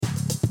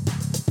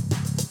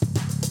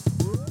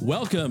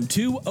Welcome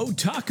to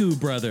Otaku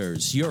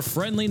Brothers, your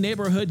friendly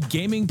neighborhood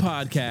gaming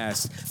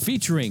podcast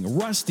featuring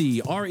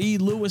Rusty, R.E.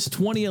 Lewis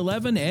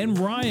 2011, and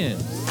Ryan.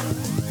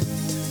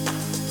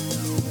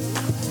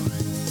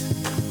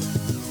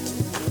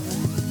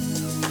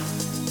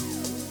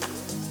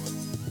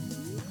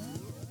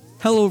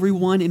 Hello,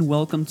 everyone, and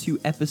welcome to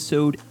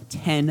episode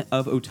 10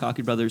 of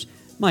Otaku Brothers.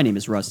 My name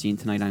is Rusty, and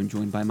tonight I'm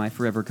joined by my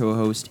forever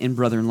co-host and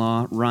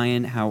brother-in-law,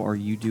 Ryan. How are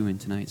you doing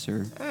tonight,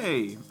 sir?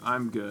 Hey,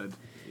 I'm good.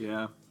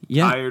 Yeah.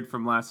 Tired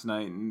from last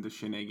night and the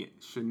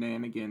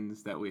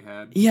shenanigans that we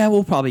had. Yeah,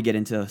 we'll probably get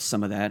into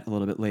some of that a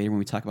little bit later when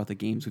we talk about the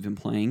games we've been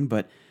playing,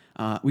 but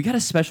we got a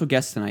special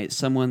guest tonight,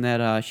 someone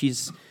that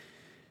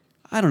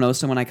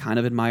someone I kind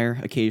of admire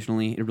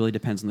occasionally. It really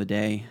depends on the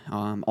day.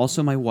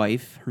 Also, my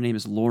wife, her name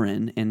is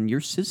Lauren, and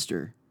your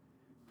sister.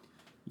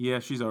 Yeah,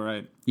 she's all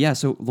right. Yeah,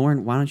 so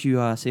Lauren, why don't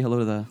you say hello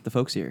to the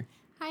folks here?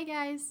 Hi,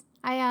 guys.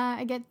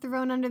 I get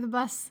thrown under the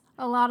bus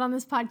a lot on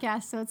this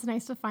podcast, so it's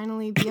nice to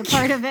finally be a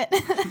part of it.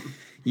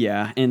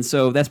 Yeah, and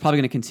so that's probably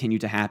going to continue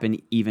to happen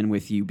even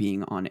with you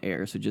being on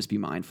air, so just be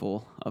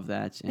mindful of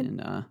that,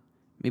 and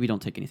maybe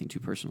don't take anything too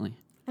personally.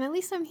 And at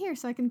least I'm here,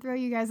 so I can throw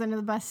you guys under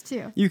the bus,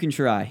 too. You can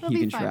try. It'll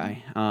be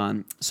fun.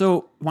 Try.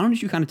 So why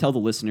don't you kind of tell the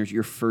listeners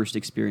your first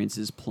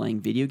experiences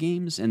playing video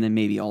games, and then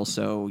maybe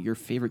also your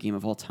favorite game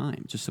of all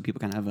time, just so people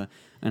kind of have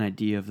an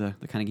idea of the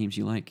kind of games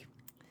you like.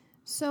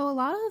 So a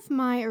lot of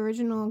my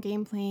original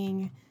game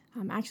playing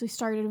actually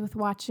started with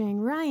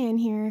watching Ryan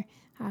here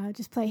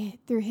just play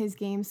through his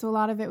games. So a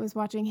lot of it was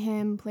watching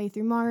him play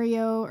through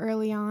Mario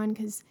early on,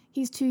 because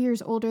he's 2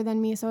 years older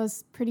than me, so I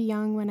was pretty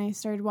young when I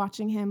started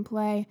watching him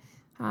play.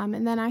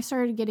 And then I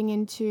started getting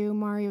into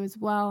Mario as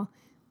well.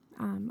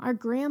 Our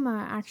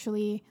grandma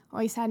actually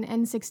always had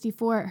an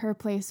N64 at her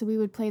place, so we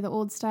would play the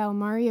old-style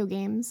Mario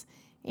games.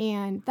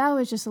 And that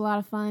was just a lot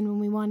of fun when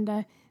we wanted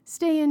to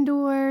stay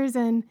indoors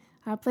and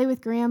play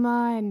with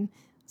grandma, and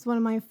it's one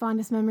of my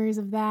fondest memories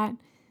of that.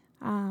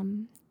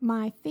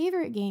 My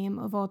favorite game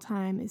of all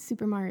time is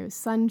Super Mario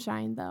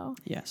Sunshine, though.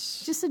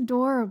 Yes. Just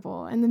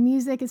adorable, and the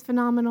music is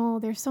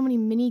phenomenal. There's so many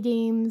mini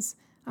games.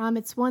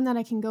 It's one that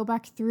I can go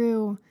back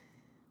through,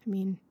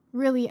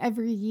 really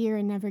every year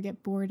and never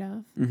get bored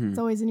of. Mm-hmm. It's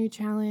always a new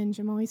challenge.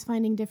 I'm always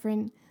finding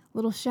different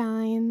little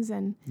shines,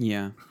 and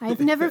yeah, I've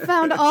never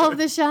found all of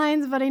the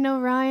shines, but I know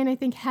Ryan, I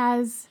think,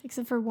 has,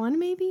 except for one,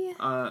 maybe?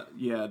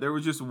 Yeah, there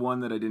was just one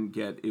that I didn't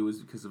get. It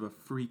was because of a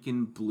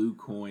freaking blue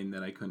coin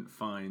that I couldn't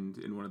find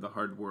in one of the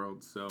hard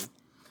worlds, so...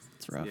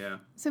 That's rough. Yeah.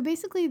 So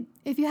basically,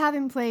 if you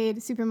haven't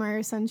played Super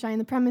Mario Sunshine,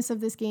 the premise of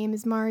this game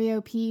is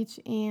Mario, Peach,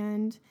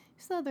 and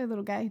who's the other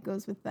little guy who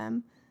goes with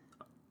them?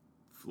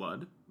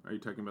 Flood? Are you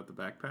talking about the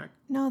backpack?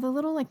 No, the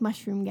little,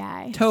 mushroom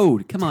guy.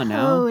 Toad, come on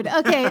now. Toad.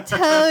 Okay,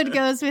 Toad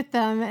goes with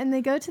them, and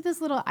they go to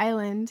this little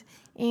island,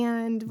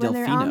 and when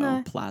they're on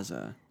Delfino the...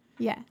 Plaza.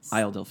 Yes.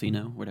 Isle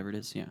Delfino, whatever it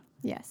is, yeah.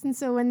 Yes, and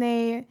so when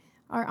they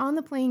are on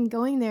the plane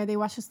going there, they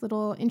watch this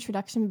little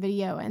introduction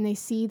video, and they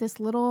see this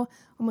little,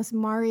 almost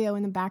Mario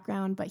in the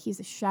background, but he's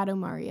a shadow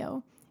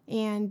Mario.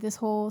 And this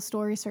whole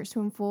story starts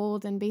to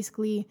unfold, and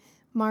basically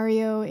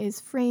Mario is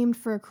framed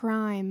for a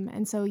crime,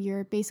 and so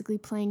you're basically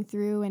playing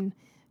through and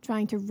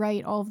trying to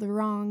right all of the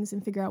wrongs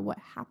and figure out what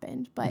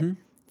happened. But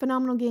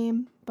phenomenal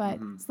game, but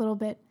it's a little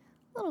bit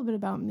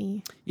about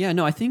me. Yeah,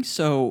 no, I think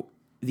so.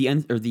 The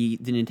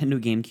Nintendo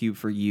GameCube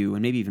for you,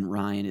 and maybe even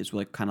Ryan, is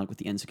kind of like what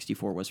the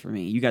N64 was for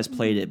me. You guys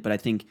played it, but I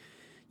think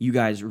you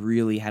guys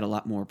really had a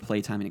lot more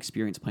playtime and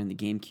experience playing the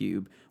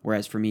GameCube,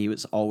 whereas for me, it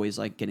was always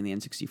like getting the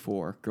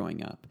N64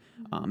 growing up.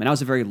 And I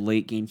was a very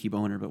late GameCube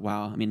owner, but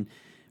wow. Ryan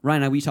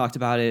and I, we talked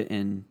about it,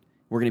 and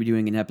we're going to be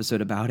doing an episode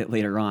about it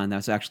later on.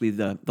 That's actually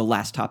the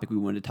last topic we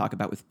wanted to talk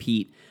about with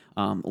Pete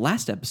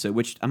last episode,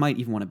 which I might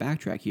even want to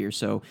backtrack here.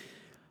 So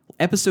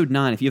episode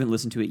 9, if you haven't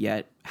listened to it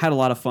yet, had a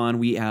lot of fun.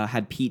 We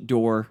had Pete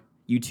Dorr,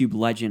 YouTube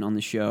legend, on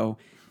the show,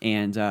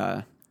 and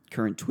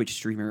current Twitch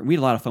streamer. We had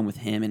a lot of fun with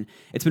him, and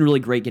it's been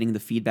really great getting the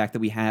feedback that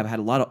we have. Had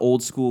a lot of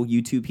old school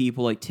YouTube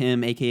people like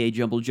Tim, a.k.a.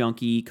 Jumble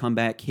Junkie,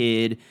 Comeback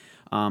Kid,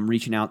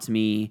 reaching out to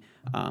me.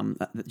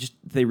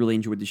 They really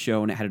enjoyed the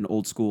show, and it had an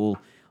old school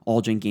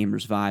all-gen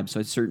gamers vibe. So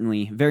I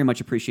certainly very much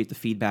appreciate the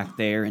feedback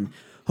there, and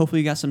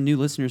hopefully you got some new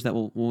listeners that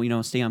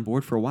will stay on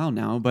board for a while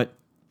now. But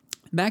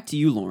back to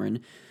you,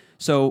 Lauren.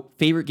 So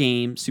favorite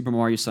game, Super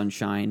Mario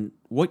Sunshine.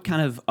 What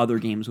kind of other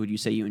games would you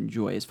say you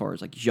enjoy as far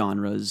as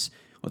genres,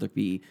 whether it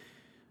be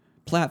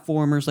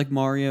platformers like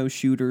Mario,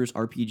 shooters,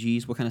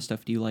 RPGs? What kind of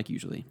stuff do you like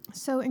usually?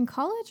 So in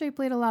college, I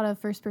played a lot of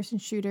first-person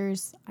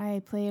shooters.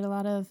 I played a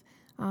lot of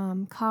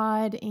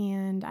COD,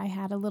 and I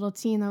had a little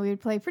team that we would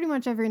play pretty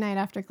much every night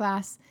after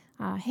class.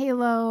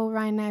 Halo,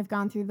 Ryan and I have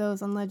gone through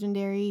those on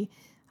Legendary.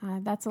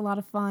 That's a lot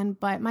of fun.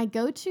 But my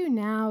go-to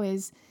now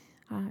is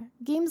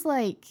games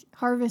like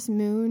Harvest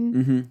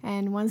Moon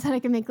and ones that I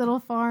can make little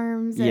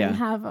farms and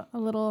have a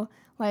little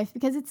life,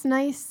 because it's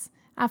nice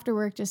after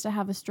work just to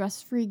have a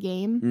stress-free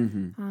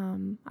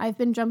game. I've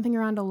been jumping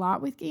around a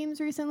lot with games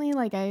recently.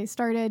 I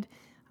started,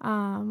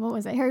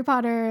 Harry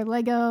Potter,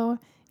 Lego,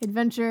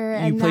 adventure. You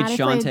and played that.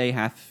 Shantae,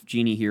 half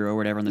Genie Hero or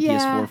whatever on the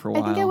PS4 for a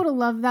while. I think I would have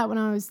loved that when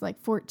I was like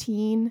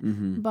 14,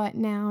 Mm-hmm. but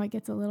now it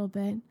gets a little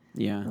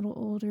Yeah.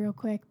 old real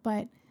quick.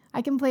 But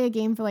I can play a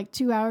game for like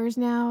 2 hours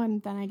now,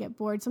 and then I get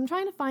bored. So I'm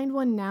trying to find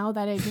one now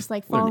that I just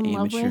like What fall an in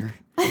love amateur.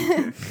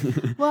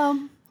 with.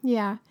 Well,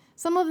 yeah.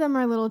 Some of them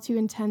are a little too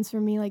intense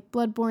for me. Like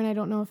Bloodborne, I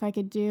don't know if I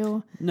could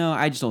do. No,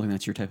 I just don't think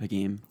that's your type of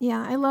game.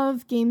 Yeah, I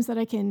love games that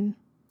I can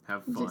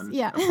Have fun.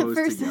 yeah, Opposed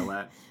first- to yell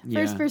at.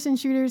 first-person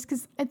shooters,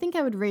 because I think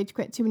I would rage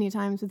quit too many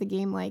times with a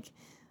game like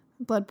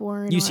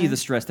Bloodborne. You see or- the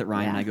stress that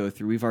Ryan and Yeah. I go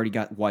through. We've already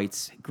got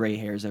whites, gray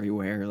hairs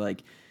everywhere.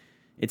 Like,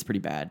 it's pretty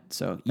bad.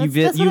 So That's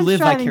you what I'm live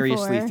striving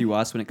vicariously for. through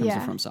us when it comes to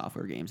Yeah. From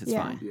Software games. It's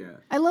Yeah. fine. Yeah.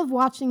 I love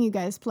watching you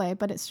guys play,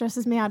 but it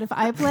stresses me out if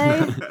I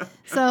play.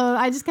 So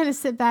I just kind of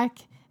sit back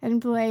and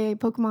play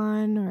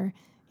Pokemon, or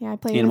I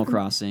play Animal with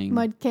Crossing.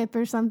 Mudkip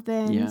or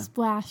something, Yeah.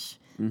 Splash,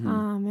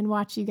 Mhm. and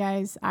watch you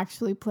guys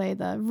actually play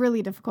the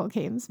really difficult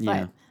games. But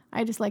Yeah.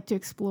 I just like to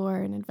explore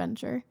and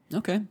adventure.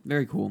 Okay,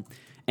 very cool.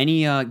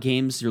 Any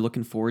games you're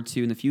looking forward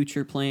to in the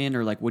future playing,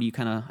 or like what do you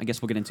kind of? I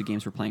guess we'll get into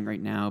games we're playing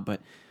right now,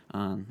 but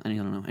I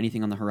don't know,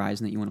 anything on the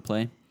horizon that you want to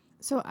play?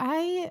 So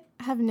I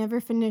have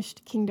never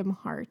finished Kingdom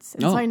Hearts,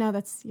 and Oh. so I know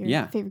that's your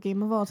Yeah. favorite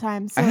game of all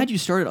time. So I had you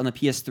started on the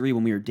PS3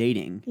 when we were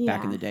dating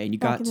back in Yeah, the day, and you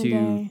back got in the to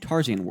day.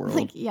 Tarzan World,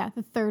 like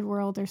the third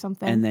world or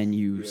something. and then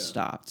you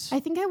stopped. I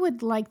think I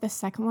would like the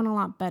second one a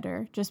lot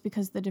better, just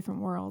because of the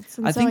different worlds.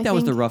 And I so think that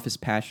was the roughest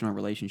patch in our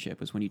relationship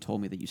was when you told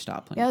me that you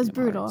stopped playing. Yeah, it was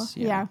Kingdom brutal. Hearts.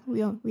 Yeah,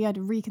 we had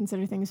to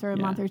reconsider things for a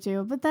Yeah. month or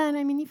two, but then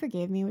I mean, you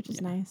forgave me, which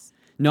is nice.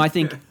 No, I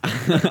think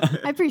I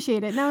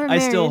appreciate it. Now we're I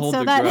married, still hold so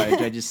the that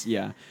grudge. I just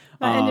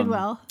that ended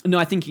well. No,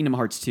 I think Kingdom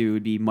Hearts 2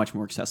 would be much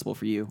more accessible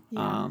for you.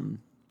 Yeah. I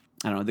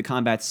don't know. The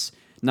combat's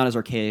not as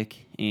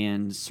archaic,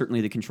 and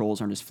certainly the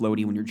controls aren't as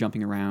floaty when you're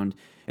jumping around.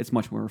 It's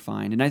much more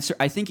refined, and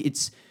I think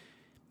it's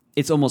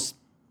almost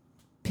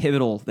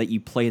pivotal that you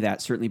play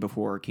that certainly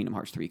before Kingdom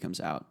Hearts 3 comes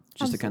out,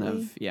 just to kind of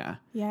Absolutely. yeah.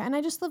 Yeah, and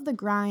I just love the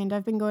grind.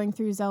 I've been going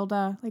through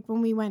Zelda. Like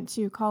when we went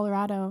to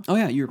Colorado, Oh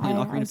yeah, you were playing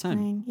I Ocarina of was Time.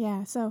 playing.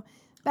 Yeah, so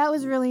that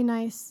was really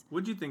nice.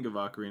 What'd you think of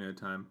Ocarina of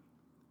Time?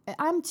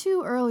 I'm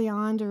too early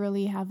on to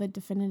really have a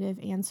definitive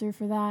answer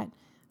for that,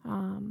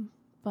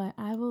 but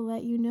I will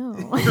let you know.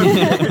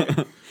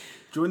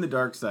 Join the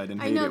dark side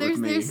and I hate know it there's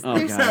with me. Oh,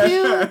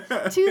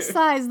 there's two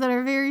sides that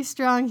are very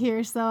strong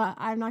here, so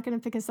I'm not going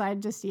to pick a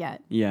side just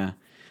yet. Yeah.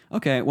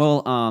 Okay.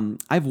 Well,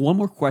 I have one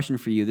more question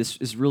for you. This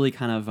is really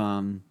kind of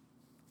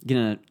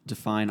gonna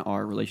define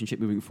our relationship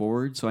moving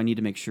forward. So I need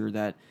to make sure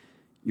that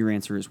your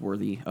answer is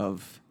worthy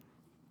of.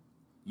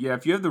 Yeah,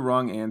 if you have the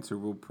wrong answer,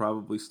 we'll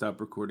probably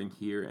stop recording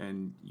here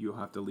and you'll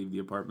have to leave the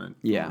apartment.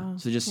 Yeah. Oh,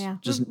 So just yeah,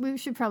 just we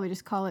should probably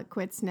just call it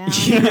quits now.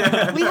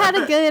 We had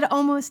a good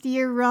almost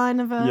year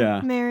run of a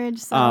Yeah. marriage.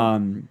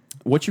 So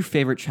what's your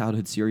favorite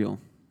childhood cereal?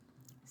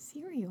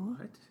 cereal,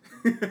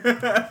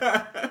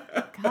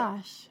 What?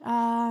 gosh,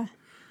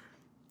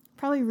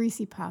 probably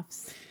Reese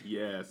Puffs.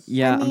 Yes.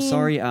 Yeah, I'm mean-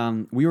 sorry.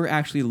 We were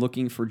actually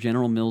looking for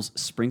General Mills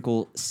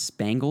Sprinkle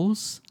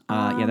Spangles.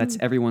 Yeah, that's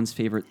everyone's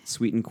favorite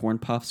sweetened corn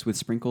puffs with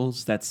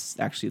sprinkles. That's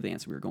actually the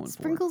answer we were going for.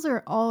 Sprinkles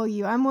are all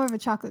you. I'm more of a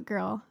chocolate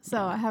girl, so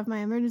I have my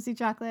emergency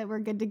chocolate. We're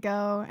good to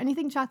go.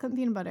 Anything chocolate and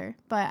peanut butter,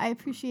 but I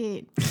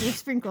appreciate your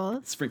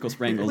sprinkles. Sprinkle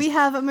Sprangles. We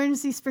have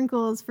emergency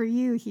sprinkles for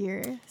you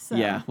here. So.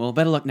 Yeah. Well,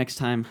 better luck next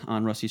time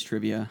on Rusty's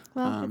Trivia.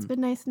 Well, it's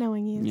been nice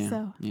knowing you. Yeah,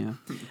 So yeah.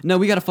 No,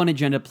 we got a fun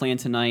agenda planned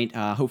tonight.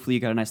 Hopefully,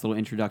 you got a nice little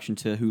introduction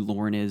to who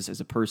Lauren is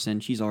as a person.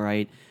 She's all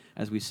right,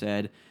 as we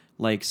said,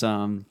 like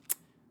some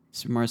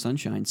Super Mario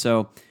Sunshine.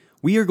 So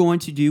we are going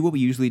to do what we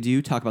usually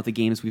do, talk about the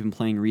games we've been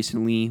playing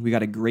recently. We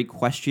got a great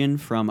question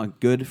from a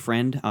good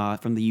friend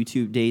from the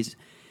YouTube days.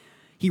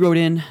 He wrote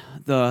in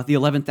the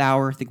 11th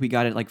hour. I think we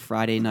got it like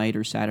Friday night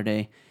or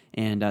Saturday.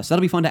 And so that'll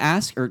be fun to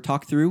ask or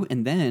talk through.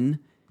 And then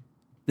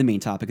the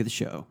main topic of the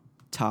show.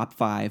 Top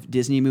 5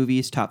 Disney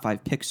movies, top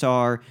 5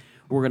 Pixar.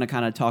 We're going to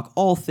kind of talk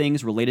all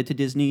things related to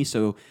Disney.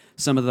 So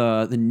some of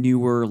the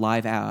newer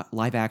live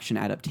action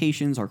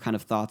adaptations, our kind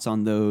of thoughts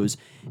on those,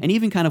 and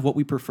even kind of what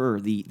we prefer,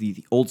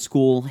 the old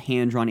school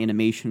hand-drawn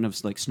animation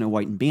of like Snow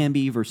White and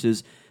Bambi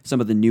versus some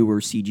of the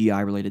newer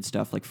CGI related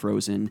stuff like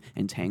Frozen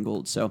and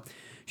Tangled. So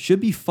should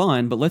be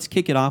fun, but let's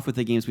kick it off with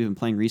the games we've been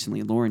playing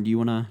recently. Lauren, do you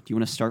want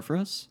to start for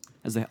us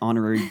as the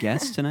honorary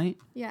guest tonight?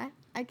 yeah,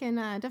 I can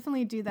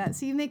definitely do that.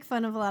 So you make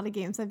fun of a lot of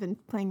games I've been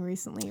playing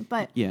recently,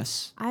 but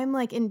Yes. I'm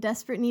like in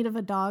desperate need of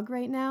a dog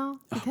right now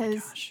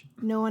because gosh.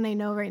 no one I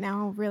know right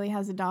now really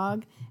has a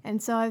dog.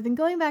 And so I've been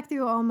going back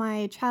through all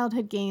my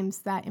childhood games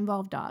that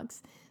involve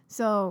dogs.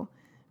 So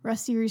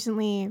Rusty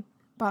recently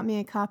bought me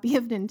a copy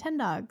of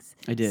Nintendogs.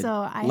 I did. So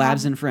I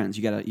Labs have, and Friends.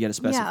 You gotta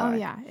specify.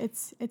 Yeah,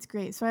 it's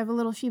great. So I have a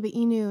little Shiba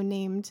Inu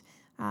named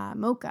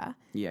Mocha.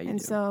 Yeah, you and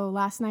do. so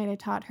last night I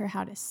taught her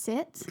how to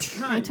sit.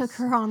 I Nice. took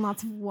her on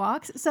lots of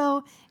walks.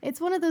 So it's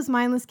one of those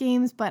mindless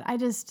games, but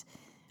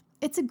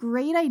it's a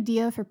great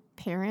idea for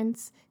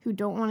parents who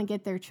don't want to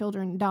get their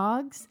children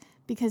dogs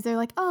because they're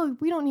like, oh,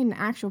 we don't need an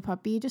actual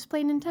puppy, just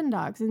play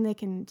Nintendogs, and they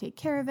can take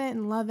care of it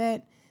and love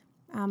it.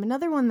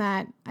 Another one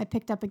that I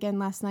picked up again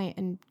last night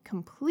and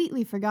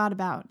completely forgot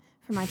about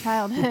from my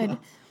childhood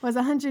was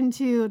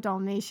 102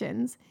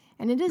 Dalmatians.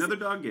 And it is Another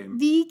dog game.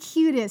 the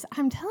cutest.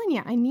 I'm telling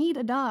you, I need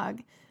a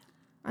dog.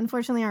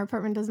 Unfortunately, our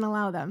apartment doesn't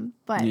allow them,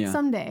 but Yeah.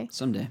 someday.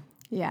 Someday.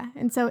 Yeah,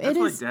 and so That's it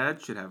why is.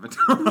 Dad should have a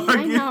dog.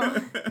 I know.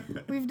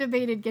 We've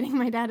debated getting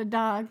my dad a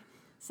dog.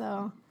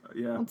 So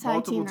Yeah, We'll tag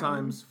multiple team that one.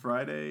 times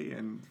Friday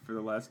and for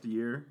the last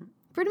year.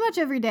 pretty much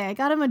every day. I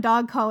got him a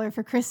dog collar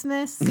for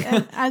Christmas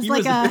as He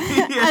like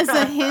was- as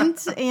a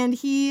hint, and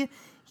he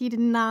did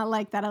not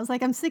like that. I was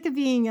like, I'm sick of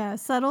being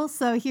subtle,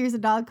 so here's a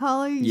dog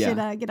collar. You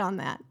Yeah. should get on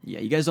that. Yeah,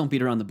 you guys don't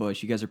beat around the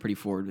bush. You guys are pretty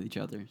forward with each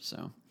other.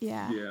 So,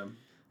 Yeah.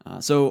 Yeah.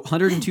 so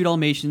 102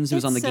 Dalmatians. It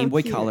was It's on the so Game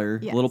Boy cute. Color,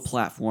 Yes. a little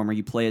platformer.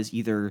 You play as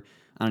either,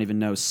 I don't even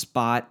know,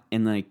 Spot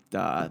and like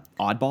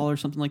Oddball or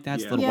something like that.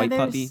 It's Yeah. the little Yeah, white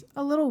there's puppy.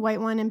 a little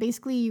white one, and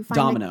basically you find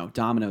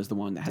Domino is the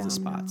one that has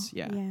the Domino. spots.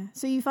 Yeah. Yeah.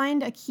 So you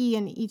find a key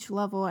in each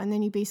level, and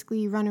then you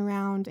basically run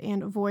around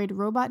and avoid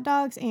robot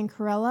dogs and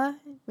Corella,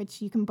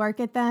 which you can bark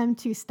at them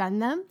to stun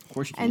them. Of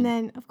course you can. And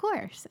then, of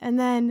course, and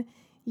then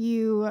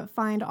you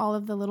find all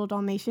of the little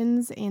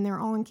Dalmatians, and they're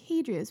all in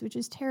cages, which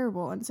is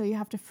terrible. And so you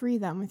have to free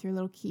them with your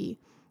little key.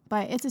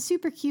 But it's a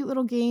super cute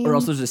little game. Or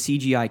also there's a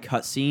CGI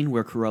cutscene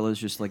where Corella's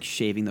just like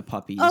shaving the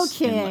puppies.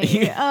 Okay.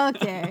 and,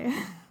 like- Okay.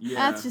 Yeah.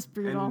 That's just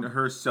brutal. And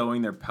her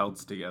sewing their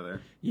pelts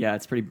together. yeah,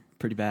 it's pretty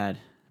bad.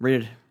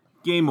 Rated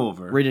Game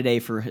over. rated A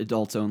for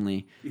adults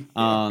only.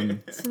 So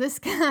this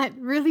got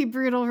really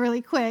brutal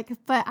really quick.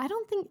 But I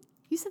don't think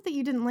you said that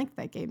you didn't like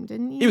that game,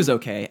 didn't you? It was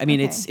okay. I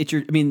mean, Okay. it's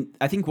your. I mean,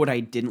 I think what I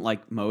didn't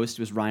like most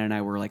was Ryan and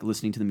I were like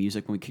listening to the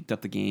music when we kicked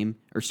up the game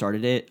or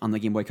started it on the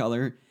Game Boy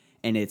Color,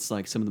 and it's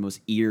like some of the most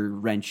ear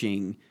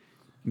wrenching,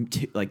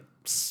 like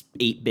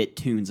 8-bit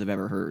tunes I've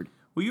ever heard.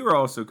 Well, you were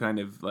also kind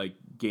of like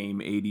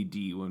game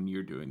ADD when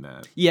you're doing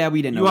that. Yeah,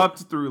 we didn't You know. hopped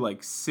through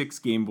like 6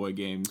 Game Boy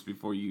games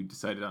before you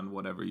decided on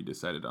whatever you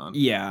decided on.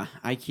 Yeah,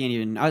 I can't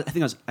even. I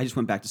think I just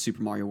went back to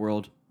Super Mario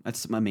World.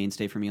 That's my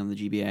mainstay for me on the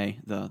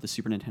GBA, the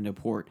Super Nintendo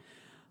port.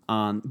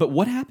 But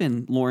what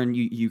happened, Lauren?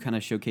 You kind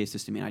of showcased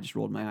this to me, and I just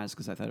rolled my eyes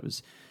because I thought it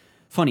was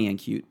funny and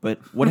cute. But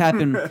what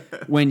happened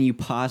when you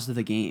paused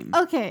the game?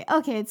 Okay,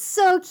 it's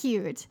so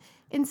cute.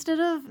 Instead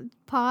of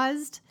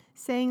paused,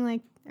 saying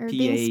like or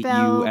being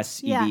spelled,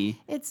 yeah, P-A-U-S-E-D.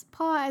 it's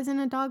paw as in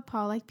a dog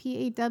paw, like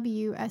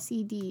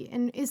PAWSED.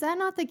 And is that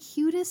not the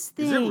cutest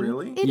thing? Is it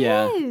really? It is,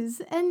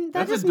 Yeah. and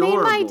that That's just made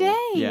my adorable.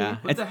 day. Yeah.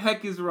 What the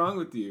heck is wrong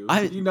with you?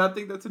 I- Do you not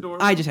think that's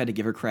adorable? I just had to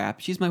give her crap.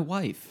 She's my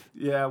wife.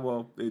 Yeah,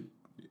 well,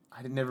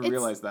 I never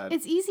realized that.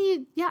 It's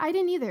easy. Yeah, I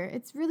didn't either.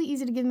 It's really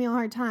easy to give me a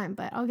hard time,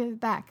 but I'll give it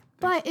back.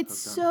 But Thanks,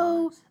 it's Hooked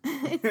so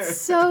on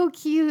it's so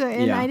cute,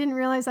 and Yeah. I didn't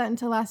realize that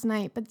until last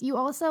night. But you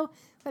also,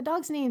 the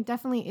dog's name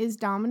definitely is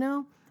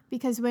Domino,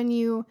 because when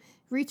you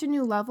reach a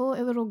new level,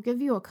 it'll give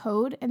you a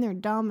code, and they're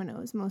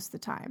dominoes most of the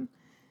time.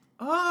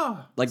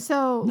 Ah, Like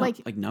So no,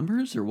 like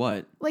numbers or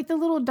what? the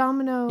little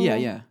domino.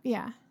 Yeah.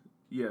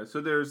 yeah.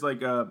 So there's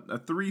like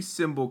a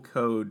 3-symbol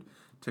code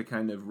to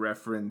kind of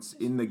reference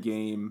in the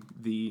game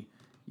the.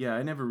 Yeah,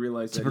 I never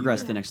realized To that progress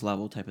either. the next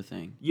level type of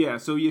thing. Yeah,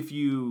 so if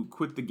you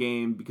quit the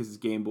game because it's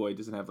Game Boy, it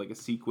doesn't have like a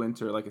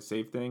sequence or like a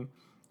save thing,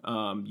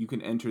 you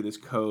can enter this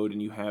code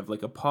and you have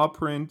like a paw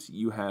print,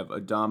 you have a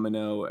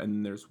domino,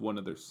 and there's one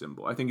other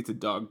symbol. I think it's a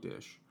dog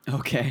dish.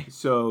 Okay.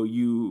 So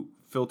you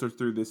filter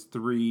through this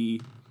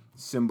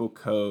 3-symbol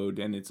code,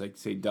 and it's like,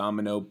 say,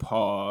 domino,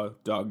 paw,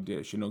 dog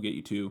dish, and it'll get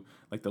you to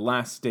like the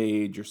last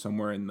stage or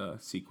somewhere in the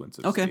sequence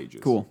of Okay.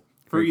 stages. Cool.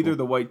 For Very either cool.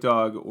 the white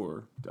dog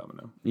or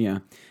domino. Yeah.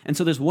 And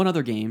so there's one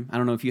other game. I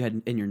don't know if you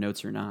had in your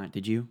notes or not.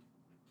 Did you?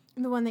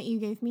 The one that you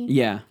gave me.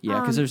 Yeah.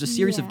 Because there's a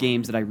series of yeah.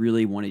 games that I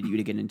really wanted you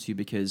to get into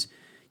because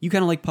you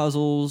kind of like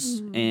puzzles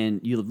and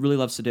you really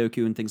love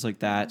Sudoku and things like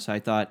that. So I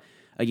thought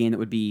a game that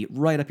would be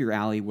right up your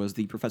alley was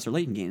the Professor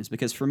Layton games.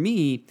 Because for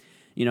me,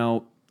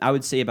 I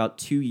would say about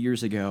 2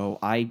 years ago,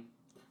 I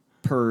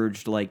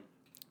purged like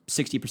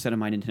 60% of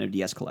my Nintendo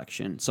DS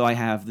collection. So I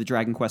have the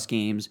Dragon Quest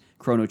games,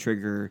 Chrono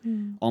Trigger,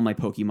 all my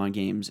Pokemon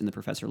games, and the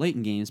Professor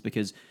Layton games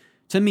because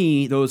to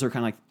me, those are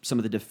kind of like some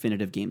of the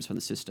definitive games from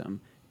the system.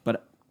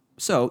 But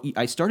so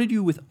I started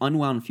you with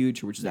Unwound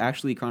Future, which is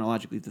actually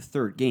chronologically the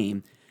third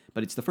game,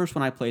 but it's the first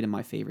one I played and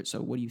my favorite.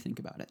 So what do you think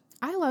about it?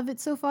 I love it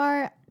so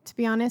far. To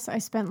be honest, I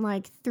spent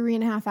like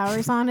 3.5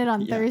 hours on it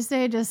on Yeah.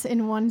 Thursday, just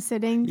in one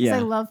sitting, because Yeah.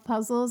 I love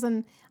puzzles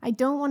and I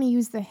don't want to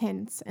use the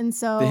hints. And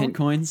so The hint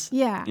coins?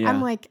 Yeah, Yeah.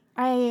 I'm like,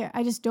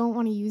 I just don't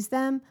want to use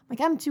them.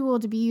 Like, I'm too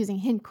old to be using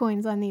hint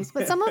coins on these.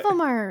 But some of them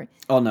are,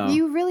 Oh, no.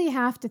 you really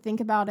have to think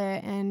about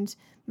it and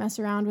mess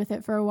around with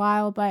it for a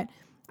while. But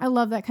I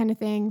love that kind of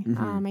thing.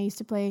 Mm-hmm. I used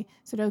to play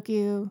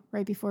Sudoku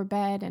right before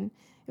bed, and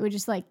it would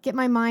just like get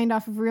my mind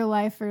off of real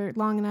life for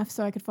long enough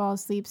so I could fall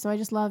asleep. So I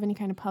just love any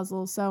kind of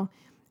puzzle. So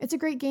it's a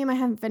great game. I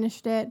haven't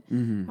finished it.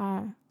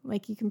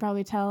 Like you can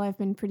probably tell, I've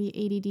been pretty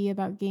ADD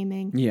about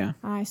gaming. Yeah.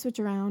 I switch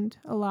around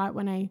a lot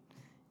when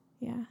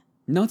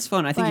No, it's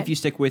fun. I think But if you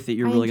stick with it,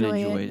 you're I really going to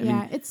enjoy it. I Yeah,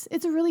 mean,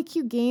 it's a really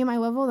cute game. I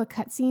love all the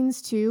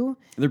cutscenes too.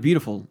 they're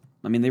beautiful.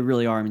 I mean, they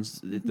really are. I mean,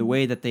 Mm-hmm. the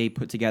way that they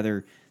put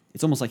together,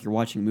 it's almost like you're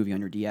watching a movie on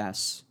your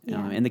DS.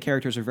 Yeah. And the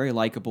characters are very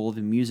likable.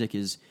 The music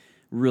is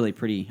really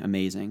pretty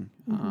amazing.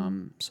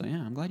 So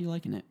yeah, I'm glad you're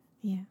liking it.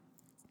 Yeah.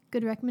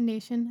 Good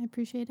recommendation. I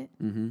appreciate it.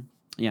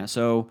 Yeah.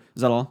 So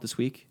is that all this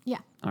week? Yeah.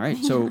 All right.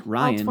 So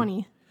Ryan, All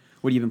 20.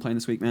 what have you been playing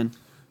this week, man?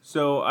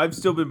 So I've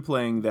still been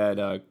playing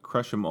that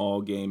Crush 'Em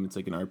All game. It's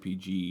like an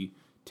RPG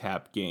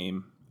tap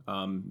game.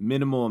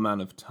 Minimal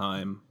amount of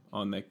time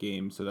on that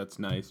game, so that's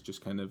nice.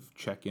 Just kind of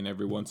check in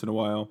every once in a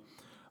while.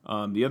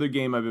 The other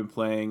game I've been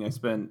playing, I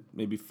spent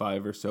maybe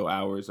 5 or so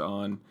hours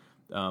on.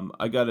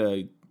 I got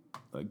a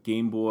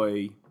Game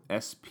Boy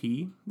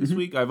SP this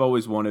week. I've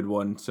always wanted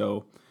one,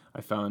 so I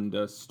found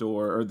the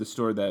store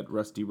that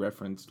Rusty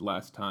referenced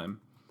last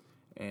time,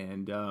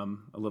 and a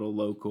little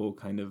local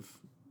kind of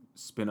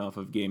spin-off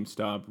of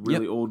GameStop.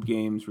 Really old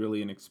games,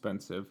 really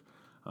inexpensive.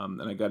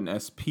 And I got an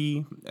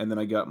SP, and then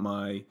I got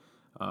my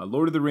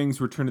Lord of the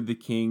Rings Return of the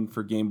King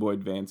for Game Boy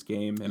Advance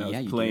game, and I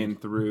was playing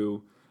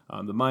through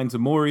the Mines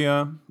of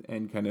Moria,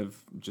 and kind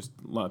of just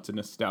lots of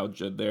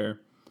nostalgia there.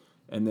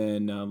 And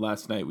then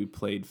last night we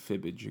played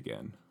Fibbage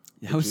again.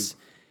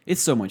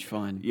 It's so much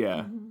fun.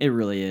 Yeah. It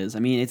really is. I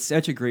mean, it's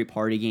such a great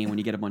party game when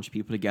you get a bunch of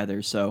people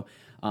together. So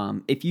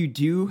if you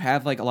do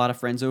have like a lot of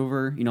friends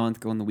over,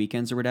 on the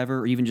weekends or whatever,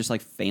 or even just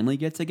like family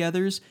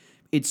get-togethers,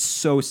 it's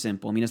so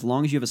simple. I mean, as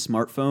long as you have a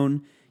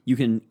smartphone, you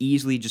can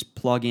easily just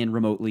plug in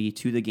remotely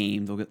to the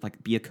game. There'll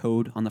be a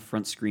code on the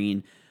front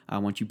screen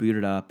once you boot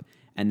it up,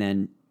 and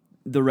then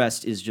the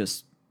rest is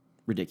just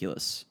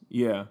ridiculous.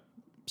 Yeah.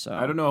 So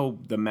I don't know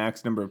the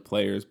max number of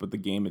players, but the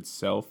game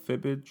itself,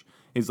 Fibbage,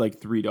 is like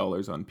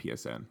 $3 on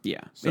PSN.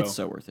 Yeah, it's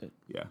so worth it.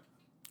 Yeah.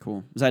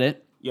 Cool. Is that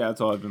it? Yeah,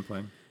 that's all I've been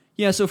playing.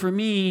 Yeah, so for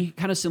me,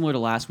 kind of similar to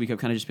last week, I've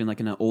kind of just been like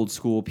in an old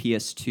school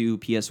PS2,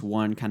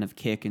 PS1 kind of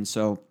kick. And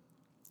so,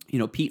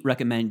 Pete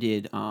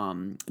recommended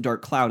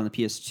Dark Cloud on the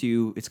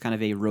PS2. It's kind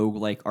of a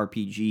roguelike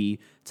RPG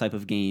type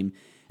of game.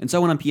 And so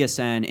I went on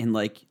PSN and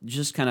like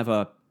just kind of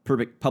a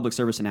perfect public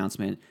service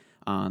announcement.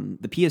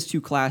 The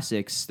PS2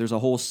 classics, there's a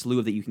whole slew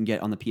of that you can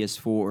get on the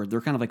PS4.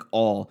 They're kind of like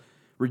all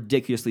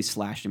ridiculously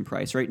slashed in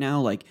price right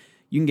now. Like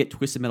you can get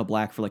Twisted Metal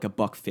Black for like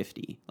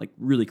 $1.50, like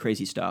really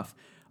crazy stuff.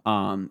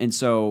 And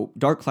so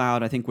Dark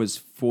Cloud, I think,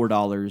 was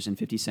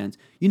 $4.50.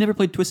 You never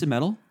played Twisted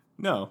Metal?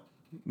 No.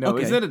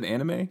 Okay. Is that an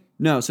anime?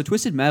 No. So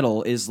Twisted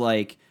Metal is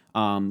like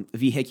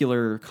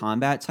vehicular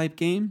combat type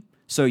game.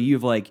 So you're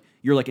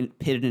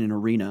pitted in an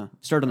arena.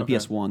 Started on the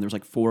PS1. There's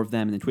like 4 of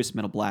them, and then Twisted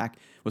Metal Black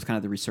was kind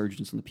of the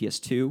resurgence on the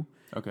PS2.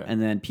 Okay.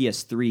 And then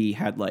PS3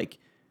 had like,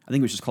 I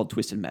think it was just called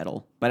Twisted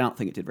Metal, but I don't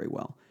think it did very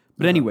well.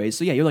 But anyways,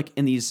 so yeah, you're like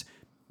in these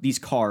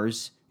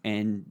cars,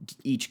 and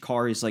each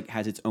car is like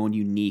has its own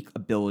unique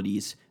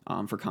abilities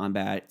for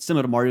combat.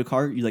 Similar to Mario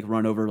Kart, you like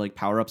run over like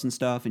power-ups and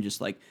stuff and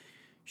just like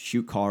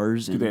shoot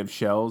cars. Do they have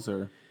shells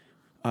or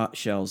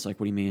shells? Like,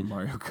 what do you mean?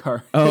 Mario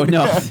Kart? Oh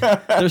no,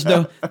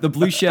 the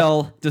blue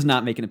shell does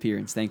not make an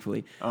appearance,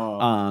 thankfully.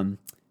 Oh.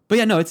 But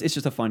yeah, no, it's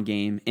just a fun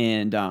game,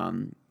 and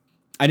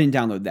I didn't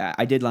download that.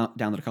 I did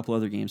download a couple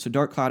other games. So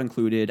Dark Cloud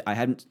included. I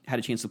hadn't had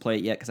a chance to play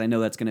it yet because I know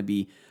that's going to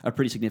be a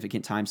pretty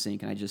significant time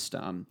sink, and I just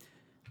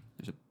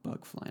there's a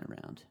bug flying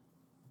around.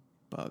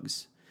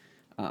 Bugs.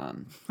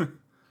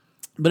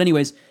 But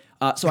anyways,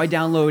 so I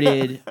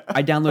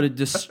downloaded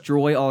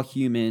Destroy All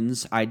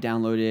Humans. I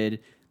downloaded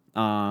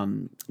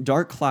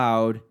Dark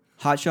Cloud,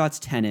 Hot Shots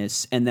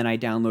Tennis, and then I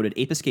downloaded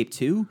Ape Escape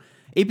 2.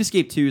 Ape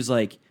Escape 2 is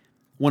like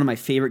one of my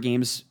favorite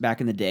games back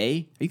in the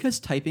day. Are you guys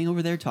typing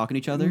over there, talking to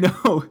each other?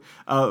 No,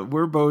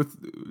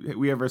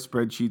 we have our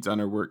spreadsheets on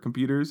our work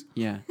computers.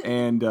 Yeah.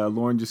 And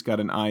Lauren just got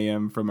an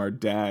IM from our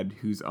dad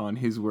who's on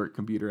his work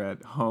computer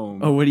at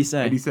home. Oh, what'd he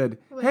say? And he said,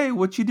 "Hey,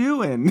 what you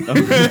doing?"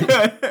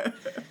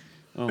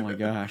 Oh my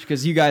gosh,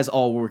 because you guys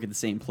all work at the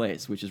same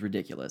place, which is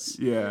ridiculous.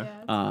 Yeah.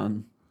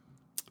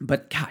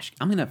 But gosh,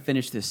 I'm gonna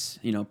finish this,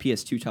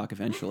 PS2 talk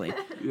eventually.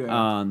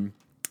 Yeah.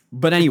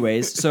 But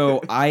anyways,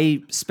 so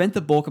I spent the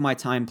bulk of my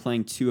time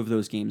playing 2 of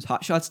those games.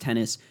 Hot Shots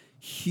Tennis,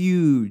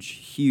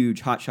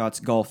 huge Hot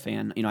Shots golf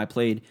fan. I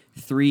played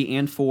 3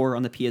 and 4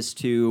 on the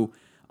PS2,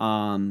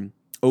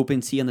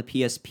 OpenSea on the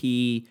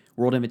PSP,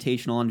 World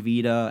Invitational on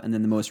Vita, and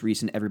then the most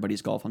recent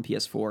Everybody's Golf on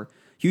PS4.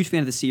 Huge fan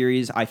of the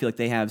series. I feel like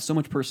they have so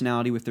much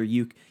personality with their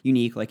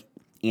unique, like,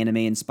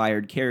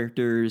 anime-inspired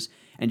characters,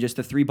 and just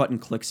the 3-button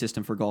click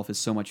system for golf is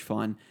so much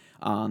fun.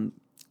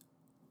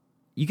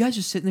 You guys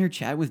just sitting there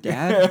chatting with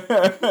Dad?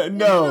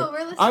 No, we're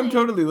listening. I'm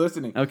totally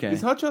listening. Okay.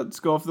 Is Hot Shots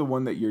Golf the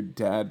one that your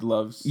dad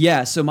loves?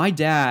 Yeah, so my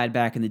dad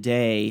back in the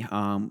day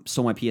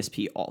stole my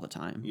PSP all the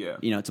time.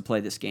 Yeah. To play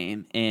this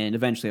game. And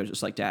eventually I was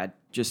just like, Dad,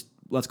 just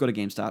let's go to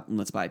GameStop and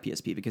let's buy a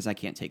PSP because I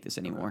can't take this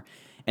anymore.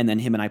 And then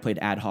him and I played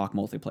ad hoc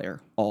multiplayer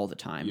all the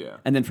time. Yeah.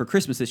 And then for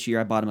Christmas this year,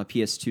 I bought him a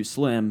PS2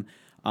 Slim,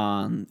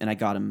 and I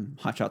got him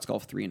Hot Shots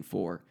Golf 3 and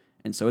 4.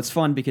 And so it's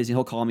fun because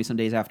he'll call me some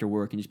days after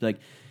work and just be like,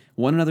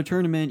 won another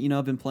tournament,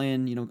 I've been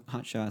playing,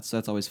 Hot Shots, so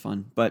that's always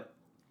fun. But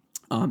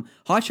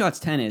Hot Shots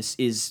Tennis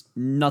is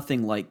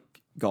nothing like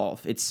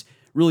golf. It's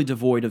really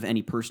devoid of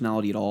any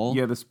personality at all.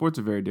 Yeah, the sports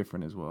are very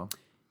different as well.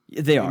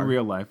 They are. In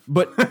real life.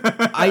 But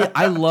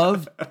I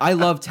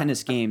love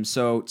tennis games.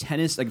 So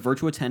tennis, like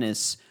Virtua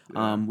Tennis,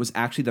 was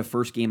actually the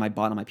first game I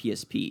bought on my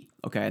PSP.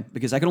 Okay,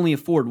 because I could only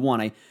afford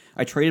one.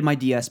 I traded my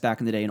DS back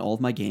in the day and all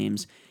of my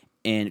games,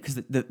 and because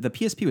the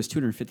PSP was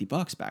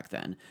 $250 back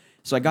then,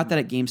 so I got that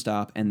at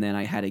GameStop, and then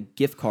I had a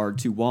gift card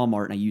to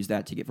Walmart, and I used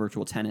that to get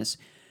Virtual Tennis.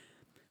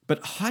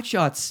 But Hot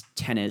Shots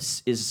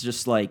Tennis is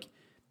just like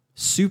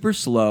super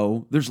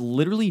slow. There's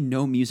literally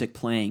no music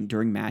playing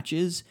during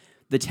matches.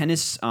 The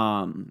tennis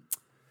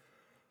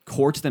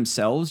courts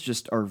themselves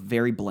just are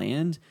very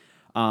bland.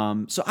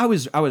 So I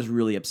was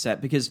really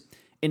upset because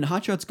in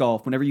Hot Shots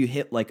Golf, whenever you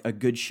hit like a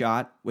good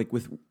shot, like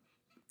with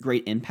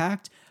great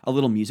impact, a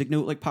little music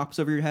note like pops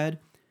over your head,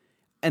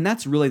 and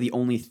that's really the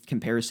only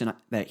comparison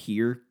that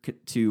here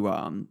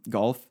to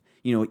golf.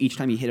 You know, each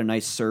time you hit a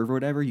nice serve or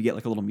whatever, you get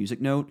like a little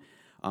music note.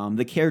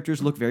 The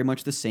characters look very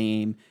much the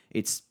same.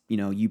 It's, you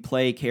know, you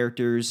play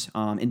characters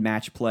in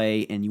match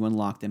play and you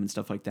unlock them and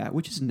stuff like that,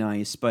 which is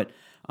nice. But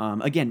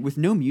again, with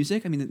no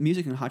music, I mean, the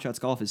music in Hot Shots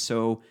Golf is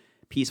so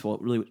peaceful.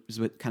 It really is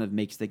what kind of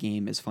makes the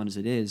game as fun as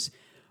it is.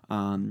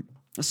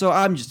 So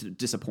I'm just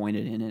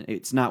disappointed in it.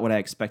 It's not what I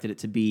expected it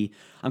to be.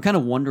 I'm kind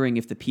of wondering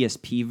if the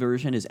PSP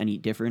version is any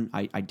different.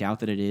 I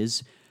doubt that it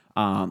is.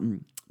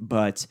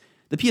 But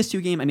the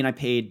PS2 game, I mean, I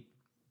paid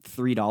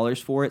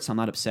 $3 for it, so I'm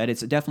not upset.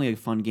 It's definitely a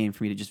fun game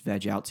for me to just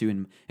veg out to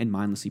and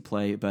mindlessly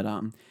play, but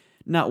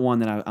not one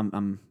that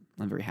I'm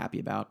very happy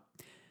about.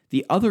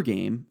 The other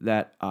game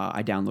that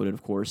I downloaded,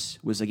 of course,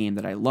 was a game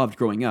that I loved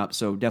growing up,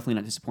 so definitely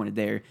not disappointed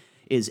there,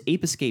 is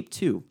Ape Escape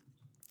 2.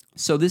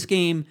 So this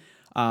game,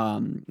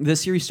 the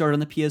series started on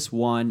the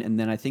PS1, and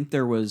then I think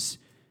there was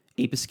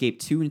Ape Escape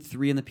 2 and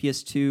 3 on the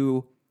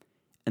PS2,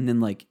 and then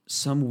like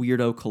some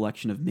weirdo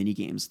collection of mini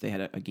games. They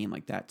had a game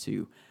like that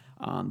too.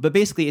 But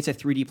basically, it's a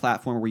 3D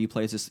platformer where you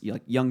play as this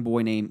like young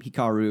boy named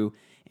Hikaru,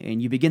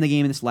 and you begin the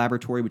game in this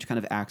laboratory, which kind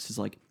of acts as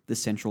like the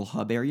central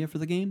hub area for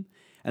the game.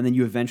 And then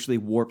you eventually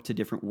warp to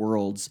different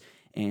worlds.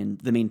 And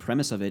the main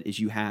premise of it is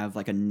you have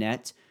like a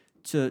net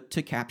to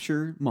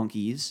capture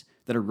monkeys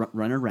that are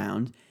run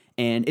around.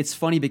 And it's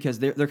funny because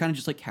they're kind of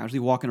just like casually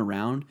walking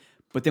around,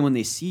 but then when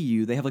they see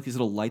you, they have like these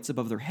little lights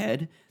above their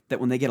head that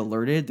when they get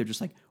alerted, they're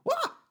just like, "Wah!"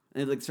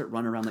 And they like start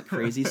running around like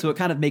crazy. So it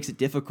kind of makes it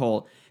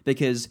difficult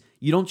because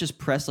you don't just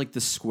press like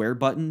the square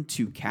button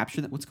to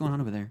capture that. What's going on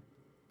over there?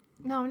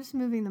 No, I'm just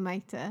moving the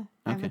mic to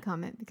have Okay. a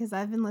comment because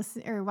I've been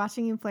listening or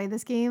watching you play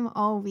this game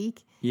all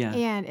week. Yeah.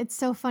 And it's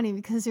so funny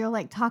because you'll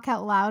like talk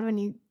out loud when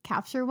you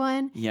capture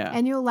one. Yeah.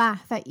 And you'll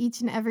laugh at each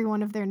and every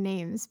one of their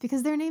names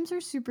because their names are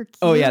super cute.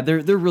 Oh yeah,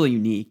 they're really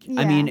unique.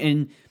 I Yeah. mean,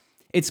 and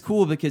it's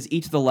cool because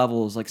each of the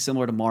levels, like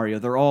similar to Mario,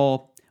 they're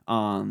all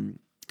kind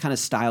of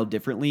styled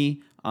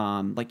differently.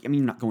 Like, I mean,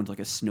 you're not going to like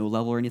a snow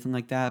level or anything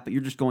like that, but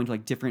you're just going to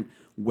like different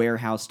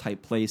warehouse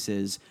type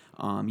places.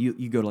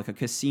 You go to like a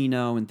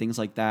casino and things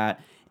like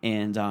that.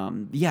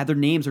 And yeah, their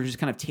names are just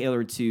kind of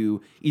tailored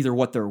to either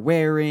what they're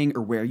wearing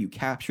or where you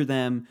capture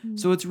them.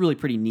 So it's really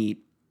pretty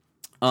neat.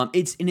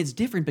 It's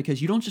different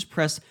because you don't just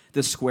press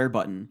the square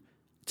button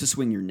to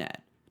swing your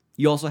net.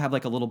 You also have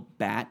like a little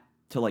bat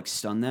to like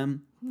stun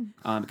them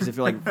because if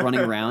they're like running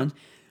around.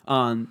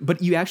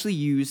 But you actually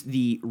use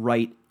the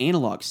right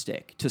analog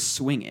stick to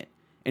swing it.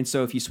 And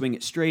so if you swing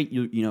it straight,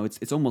 you know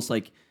it's almost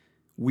like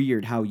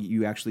weird how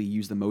you actually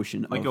use the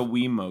motion Like of, a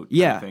Wiimote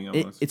yeah, thing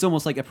almost. it's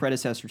almost like a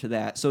predecessor to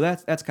that. So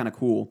that's kind of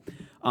cool.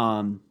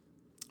 But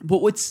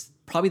what's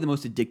probably the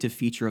most addictive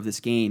feature of this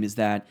game is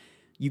that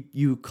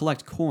you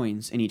collect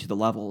coins in each of the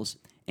levels,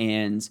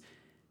 and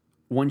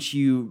once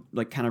you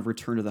like kind of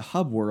return to the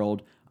hub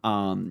world,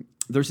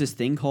 there's this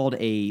thing called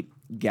a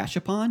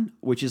gashapon,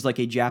 which is like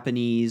a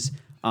Japanese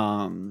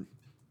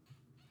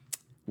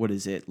what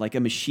is it? Like a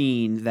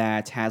machine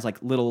that has like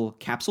little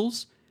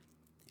capsules.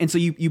 And so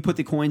you put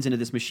the coins into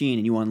this machine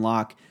and you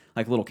unlock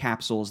like little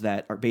capsules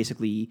that are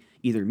basically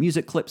either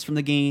music clips from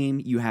the game.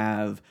 You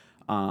have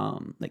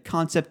like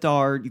concept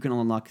art. You can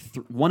unlock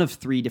one of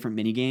 3 different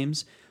mini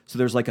games. So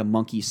there's like a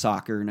monkey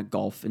soccer and a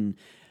golf. And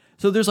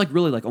so there's like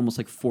really like almost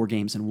like 4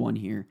 games in one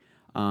here.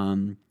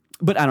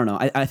 But I don't know.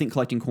 I think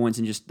collecting coins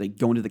and just like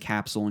going to the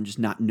capsule and just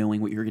not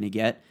knowing what you're going to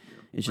get.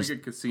 It's like just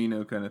a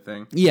casino kind of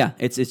thing. yeah,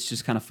 it's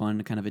just kind of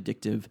fun, kind of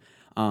addictive.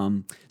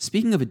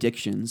 Speaking of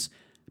addictions,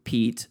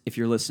 Pete, if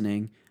you're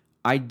listening,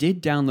 I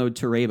did download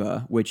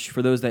Tereba, which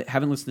for those that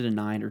haven't listened to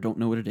 9 or don't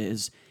know what it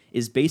is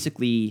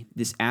basically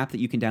this app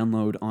that you can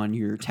download on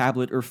your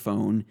tablet or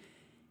phone,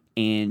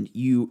 and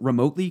you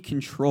remotely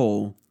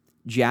control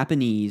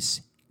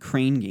Japanese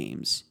crane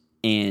games.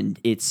 And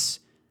it's...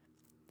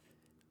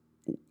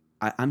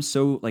 I'm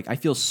so like I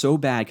feel so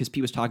bad because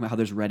Pete was talking about how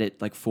there's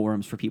Reddit like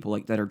forums for people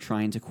like that are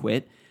trying to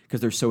quit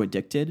because they're so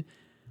addicted.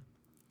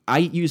 I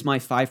used my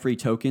 5 free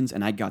tokens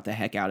and I got the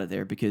heck out of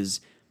there because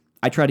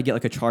I tried to get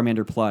like a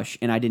Charmander plush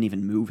and I didn't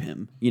even move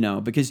him, you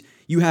know, because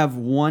you have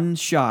one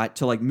shot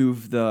to like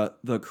move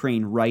the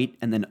crane right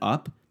and then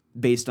up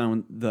based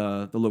on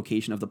the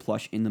location of the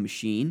plush in the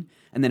machine,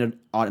 and then it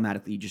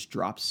automatically just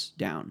drops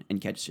down and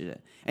catches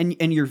it.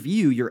 And your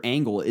view, your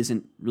angle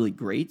isn't really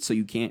great, so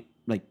you can't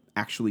like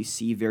actually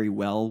see very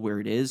well where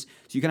it is.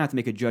 So you kind of have to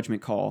make a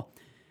judgment call.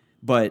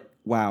 But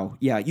wow,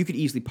 yeah, you could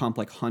easily pump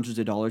like hundreds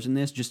of dollars in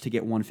this just to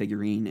get one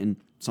figurine, and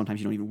sometimes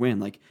you don't even win.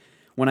 Like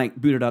when I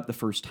booted up the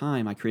first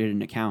time, I created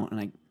an account and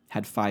I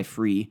had 5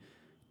 free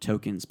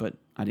tokens, but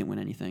I didn't win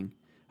anything.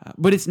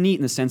 But it's neat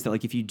in the sense that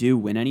like if you do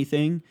win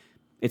anything,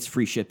 it's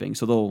free shipping,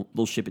 so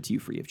they'll ship it to you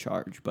free of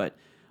charge. But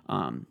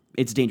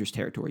it's dangerous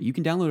territory. You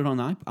can download it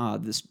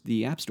on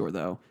the App Store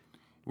though.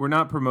 We're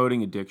not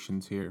promoting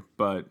addictions here,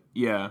 but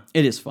yeah,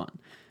 it is fun.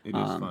 It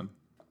is fun.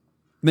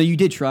 No, you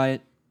did try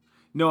it.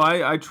 No,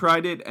 I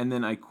tried it and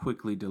then I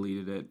quickly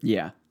deleted it.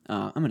 Yeah,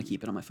 I'm gonna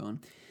keep it on my phone.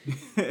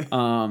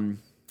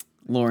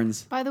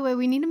 Lauren's. By the way,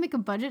 we need to make a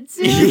budget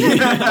soon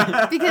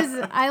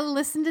because I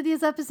listen to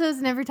these episodes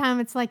and every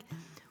time it's like,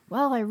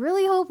 well, I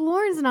really hope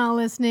Lauren's not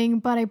listening,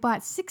 but I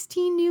bought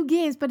 16 new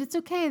games, but it's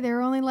okay.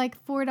 They're only like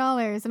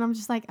 $4. And I'm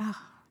just like, oh.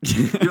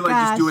 You're like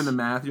just doing the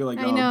math. You're like,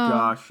 oh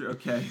gosh,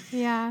 okay.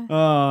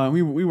 Yeah.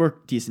 We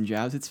work decent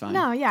jobs. It's fine.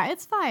 No, yeah,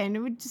 it's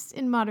fine. We're just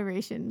in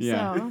moderation.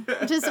 Yeah.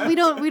 So just we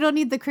don't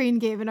need the crane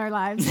game in our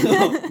lives.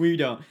 No, we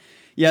don't.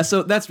 Yeah,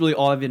 so that's really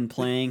all I've been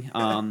playing.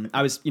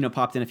 I was,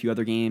 popped in a few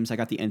other games. I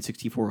got the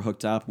N64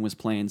 hooked up and was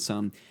playing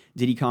some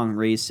Diddy Kong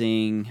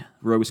Racing,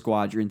 Rogue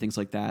Squadron, things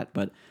like that.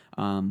 But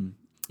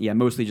yeah,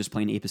 mostly just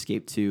playing Ape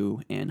Escape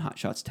 2 and Hot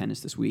Shots Tennis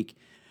this week.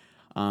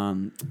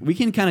 We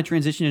can kind of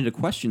transition into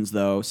questions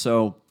though.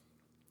 So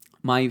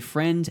my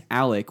friend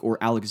Alec, or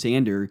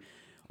Alexander,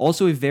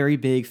 also a very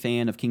big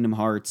fan of Kingdom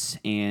Hearts,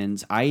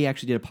 and I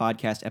actually did a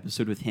podcast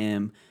episode with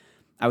him.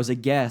 I was a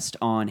guest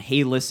on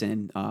Hey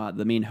Listen.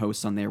 The main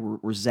hosts on there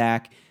were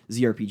Zach,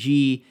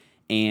 ZRPG,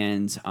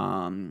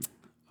 and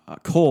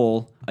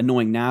Cole,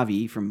 Annoying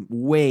Navi, from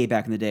way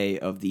back in the day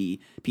of the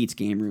Pete's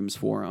Game Rooms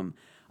forum.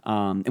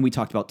 And we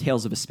talked about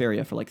Tales of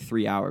Vesperia for like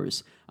 3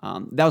 hours.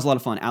 That was a lot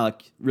of fun.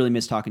 Alec, really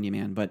missed talking to you,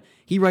 man. But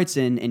he writes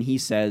in and he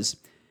says,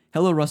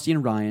 "Hello, Rusty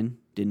and Ryan.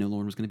 Didn't know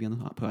Lauren was going to be on the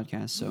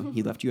podcast, so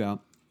he left you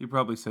out." He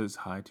probably says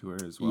hi to her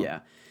as well. Yeah.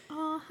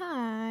 Oh,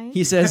 hi.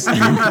 He says,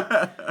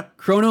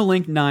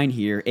 ChronoLink9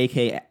 here,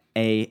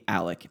 a.k.a.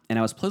 Alec, and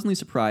I was pleasantly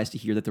surprised to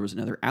hear that there was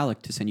another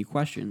Alec to send you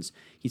questions.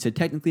 He said,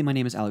 technically my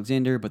name is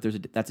Alexander, but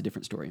that's a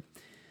different story.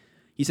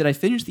 He said, I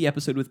finished the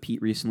episode with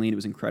Pete recently, and it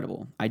was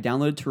incredible. I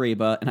downloaded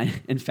Tereba,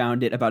 and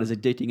found it about as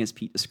addicting as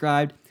Pete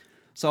described,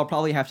 so I'll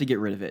probably have to get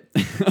rid of it.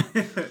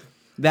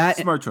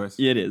 Smart choice.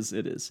 It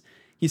is.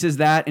 He says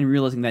that, and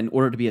realizing that in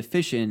order to be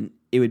efficient,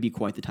 it would be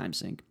quite the time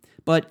sink.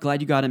 But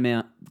glad you got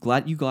him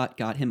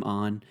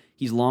on.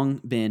 He's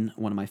long been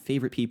one of my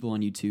favorite people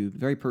on YouTube.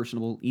 Very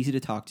personable, easy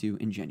to talk to,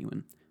 and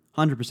genuine.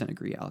 100%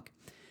 agree, Alec.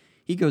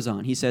 He goes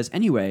on. He says,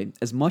 anyway,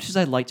 as much as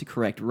I'd like to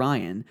correct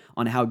Ryan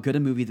on how good a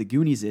movie The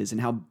Goonies is and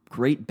how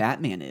great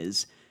Batman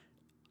is,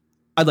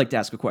 I'd like to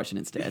ask a question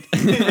instead.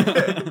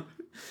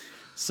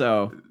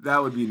 So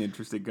that would be an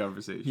interesting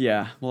conversation.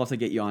 Yeah, we'll have to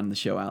get you on the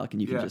show, Alec,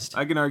 and you can just...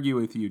 I can argue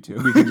with you,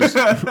 too. We can just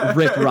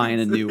rip Ryan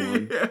a new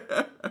one.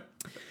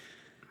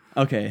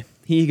 Okay,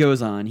 he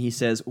goes on. He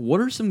says, what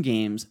are some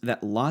games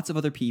that lots of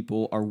other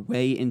people are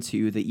way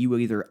into that you will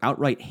either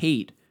outright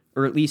hate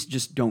or at least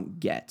just don't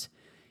get?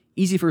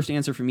 Easy first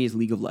answer for me is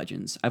League of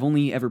Legends. I've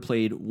only ever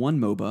played one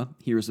MOBA,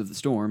 Heroes of the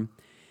Storm,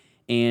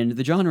 and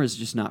the genre is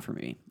just not for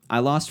me. I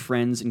lost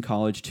friends in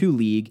college to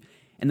League,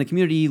 and the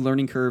community,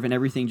 learning curve, and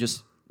everything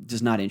just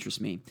does not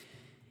interest me.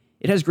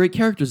 It has great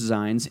character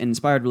designs and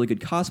inspired really good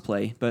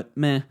cosplay, but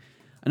meh.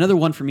 Another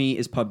one for me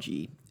is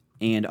PUBG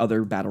and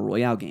other battle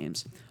royale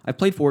games. I've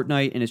played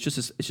Fortnite, and it's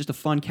just a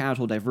fun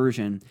casual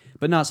diversion,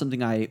 but not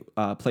something I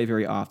play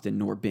very often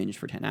nor binge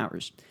for 10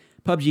 hours.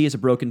 PUBG is a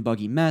broken,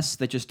 buggy mess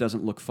that just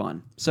doesn't look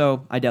fun,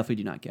 so I definitely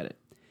do not get it.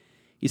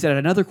 He said, I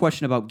had another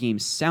question about game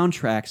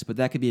soundtracks, but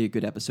that could be a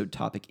good episode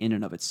topic in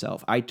and of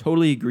itself. I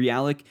totally agree,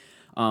 Alec.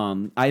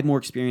 I have more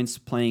experience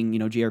playing,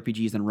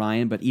 JRPGs than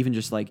Ryan, but even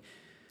just like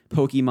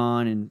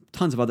Pokemon and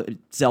tons of other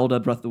Zelda,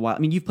 Breath of the Wild.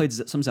 I mean, you've played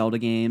some Zelda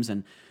games,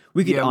 and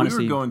we could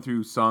honestly... we were going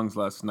through songs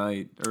last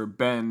night, or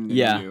Ben and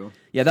you.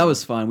 Yeah, that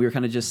was fun. We were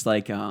kind of just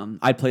like,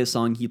 I'd play a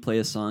song, he'd play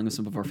a song of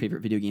some of our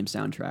favorite video game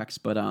soundtracks,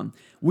 but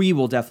we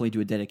will definitely do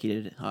a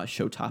dedicated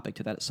show topic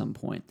to that at some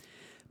point.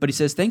 But he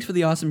says, thanks for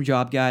the awesome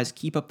job, guys.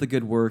 Keep up the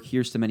good work.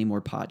 Here's to many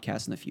more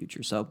podcasts in the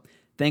future. So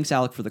thanks,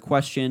 Alec, for the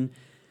question.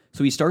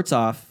 So he starts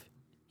off,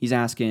 he's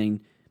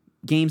asking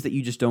games that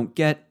you just don't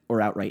get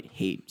or outright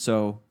hate.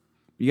 So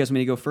you guys want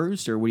me to go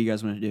first, or what do you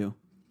guys want to do?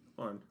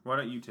 Lauren, why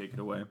don't you take it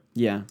away?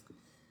 Yeah.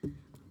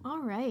 All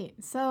right.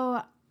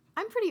 So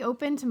I'm pretty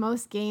open to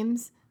most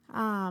games.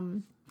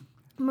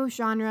 Most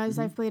genres.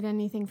 I've played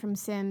anything from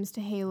Sims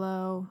to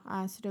Halo,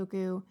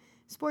 Sudoku.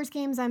 Sports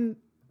games,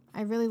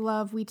 I really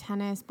love Wii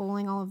Tennis,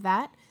 bowling, all of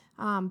that.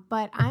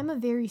 But I'm a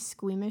very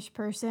squeamish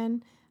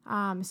person.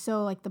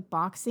 So like the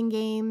boxing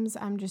games,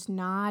 I'm just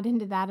not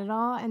into that at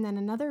all. And then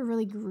another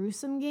really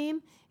gruesome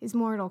game is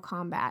Mortal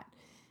Kombat.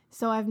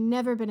 So I've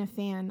never been a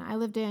fan. I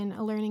lived in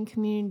a learning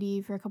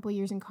community for a couple of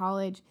years in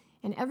college,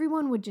 and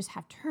everyone would just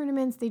have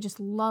tournaments. They just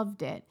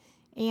loved it.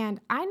 And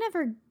I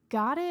never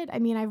got it. I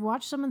mean, I've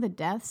watched some of the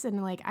deaths,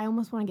 and like I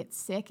almost want to get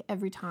sick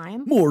every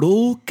time.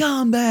 Mortal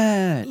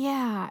Kombat!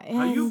 Yeah.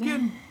 Are you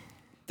getting...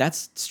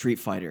 That's Street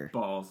Fighter.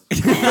 Balls.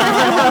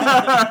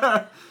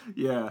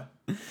 Yeah.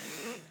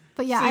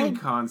 But yeah, Same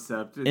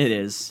concept. It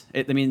is.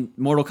 I mean,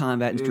 Mortal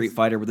Kombat and Street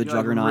Fighter were the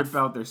juggernaut rip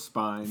out their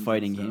spine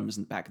fighting games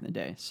back in the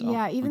day. So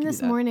yeah, I'll even give you this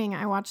that. morning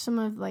I watched some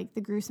of like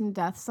the gruesome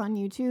deaths on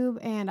YouTube,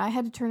 and I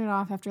had to turn it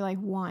off after like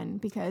one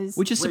because.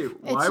 Which is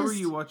Wait, why were just-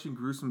 you watching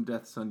gruesome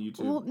deaths on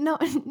YouTube? Well, no.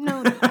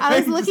 I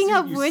was looking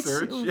up You which.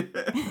 search?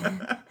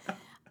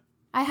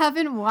 I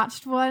haven't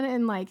watched one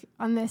in like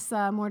on this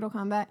Mortal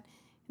Kombat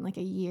in like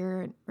a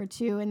year or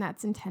two, and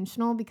that's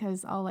intentional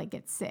because I'll like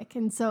get sick.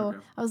 And so Okay.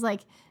 I was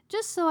like,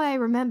 just so I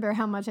remember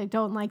how much I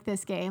don't like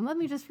this game, let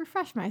me just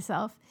refresh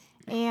myself.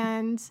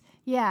 And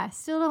yeah,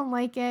 still don't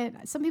like it.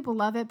 Some people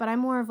love it, but I'm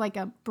more of like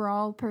a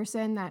brawl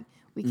person that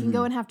we can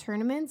go and have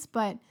tournaments,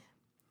 but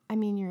I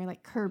mean, you're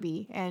like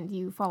Kirby and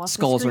you fall off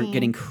Skulls the are screen.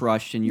 getting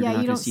crushed, and you're Yeah, not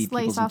you going don't to see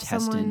slice people's off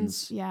intestines.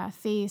 someone's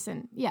face,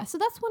 and yeah, so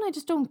that's one I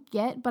just don't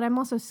get. But I'm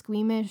also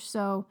squeamish,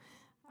 so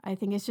I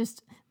think it's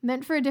just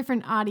meant for a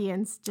different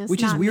audience. Just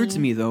Which is not weird to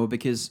me, though,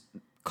 because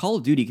Call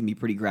of Duty can be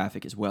pretty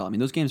graphic as well. I mean,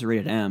 those games are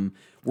rated M.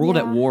 World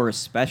at Yeah. War,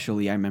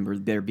 especially, I remember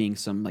there being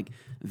some like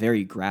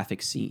very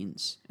graphic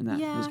scenes in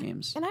Yeah, those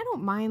games. and I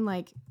don't mind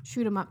like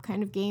shoot 'em up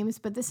kind of games,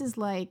 but this is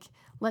like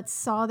let's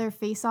saw their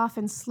face off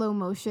in slow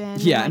motion.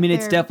 Yeah, like I mean,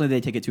 it's they're- definitely they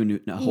take it to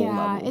a whole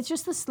level. It's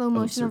just the slow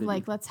motion of absurdity.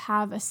 like let's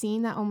have a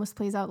scene that almost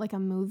plays out like a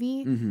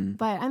movie. Mm-hmm.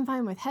 But I'm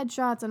fine with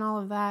headshots and all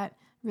of that.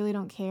 Really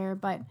don't care.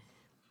 But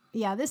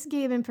yeah, this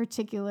game in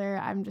particular,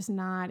 I'm just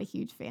not a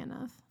huge fan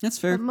of. That's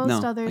fair. But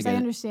most No, others, get I it.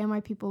 understand why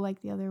people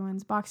like the other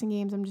ones. Boxing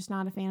games, I'm just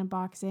not a fan of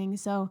boxing.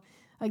 So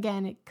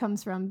again, it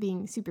comes from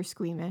being super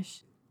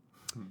squeamish.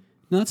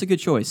 No, that's a good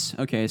choice.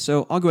 Okay,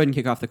 so I'll go ahead and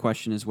kick off the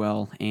question as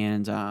well.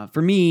 And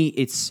for me,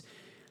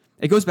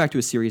 it goes back to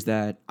a series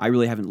that I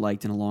really haven't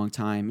liked in a long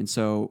time. And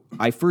so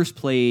I first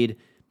played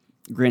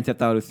Grand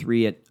Theft Auto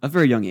 3 at a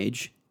very young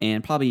age,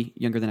 and probably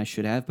younger than I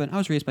should have, but I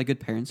was raised by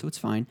good parents, so it's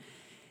fine.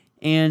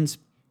 And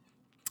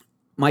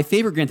my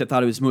favorite Grand Theft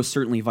Auto is most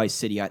certainly Vice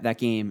City. That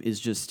game is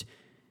just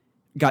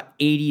got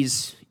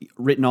 80s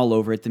written all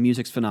over it. The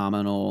music's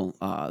phenomenal.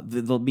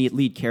 The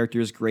lead character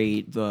is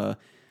great. The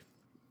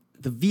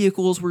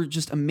vehicles were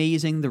just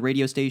amazing. The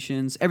radio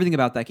stations, everything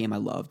about that game I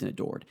loved and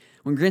adored.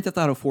 When Grand Theft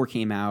Auto 4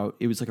 came out,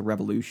 it was like a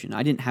revolution.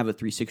 I didn't have a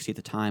 360 at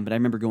the time, but I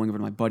remember going over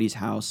to my buddy's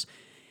house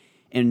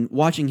and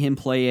watching him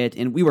play it.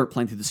 And we weren't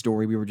playing through the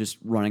story. We were just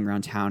running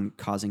around town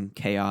causing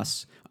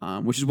chaos,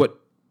 which is what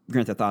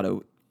Grand Theft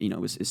Auto,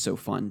 is so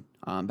fun.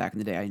 Back in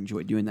the day, I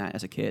enjoyed doing that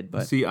as a kid.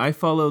 But See, I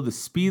follow the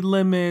speed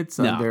limits.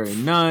 I'm No. very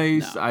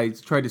nice. No. I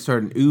tried to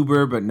start an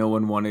Uber, but no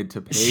one wanted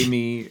to pay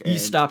me. You and-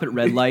 stop at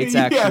red lights,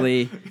 Yeah.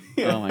 actually.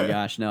 Oh my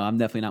gosh, no, I'm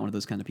definitely not one of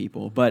those kind of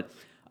people. But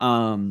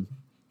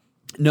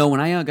no, when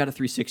I got a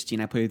 360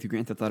 and I played through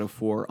Grand Theft Auto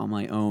 4 on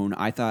my own,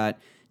 I thought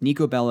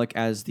Nico Bellic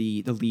as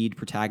the lead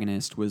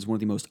protagonist was one of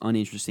the most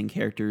uninteresting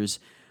characters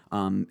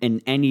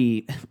in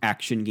any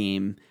action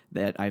game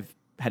that I've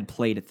had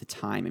played at the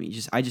time. I mean,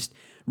 I just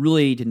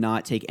really did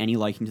not take any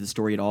liking to the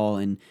story at all,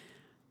 and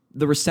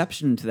the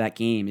reception to that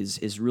game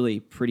is really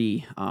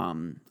pretty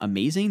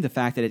amazing. The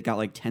fact that it got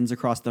like 10s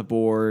across the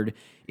board,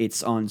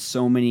 it's on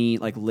so many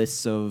like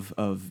lists of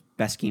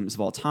best games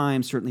of all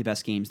time, certainly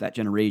best games that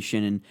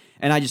generation,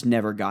 and I just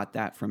never got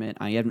that from it.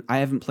 I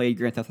haven't played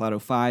Grand Theft Auto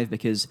 5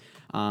 because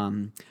I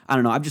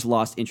don't know, I've just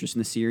lost interest in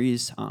the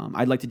series.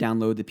 I'd like to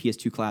download the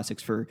PS2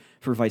 classics for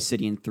Vice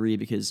City and 3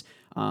 because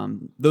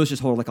those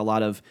just hold like a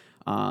lot of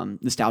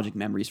nostalgic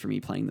memories for me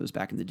playing those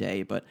back in the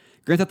day. But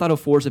Grand Theft Auto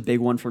 4 is a big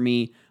one for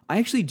me. I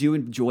actually do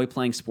enjoy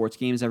playing sports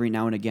games every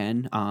now and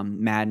again.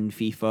 Madden,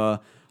 FIFA,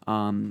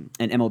 and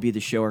MLB The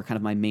Show are kind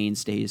of my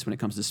mainstays when it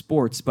comes to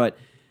sports.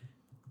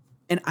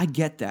 And I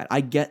get that. I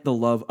get the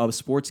love of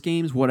sports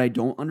games. What I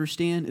don't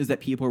understand is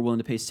that people are willing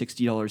to pay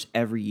 $60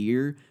 every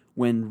year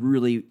when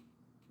really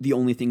the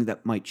only thing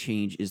that might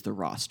change is the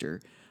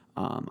roster.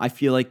 I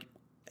feel like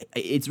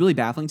it's really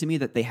baffling to me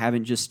that they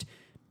haven't just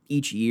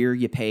each year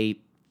you pay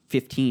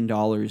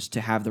 $15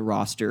 to have the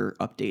roster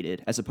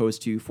updated as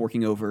opposed to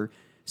forking over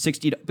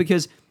 $60,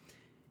 because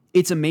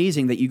it's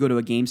amazing that you go to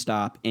a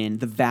GameStop and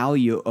the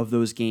value of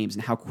those games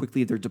and how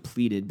quickly they're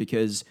depleted,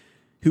 because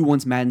who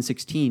wants Madden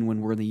 16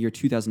 when we're in the year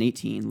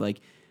 2018?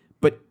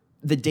 But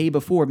the day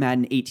before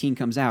Madden 18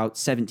 comes out,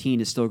 17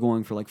 is still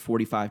going for like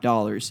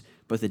 $45,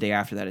 but the day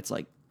after that it's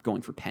like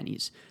going for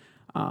pennies.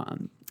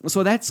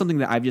 So that's something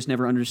that I've just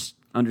never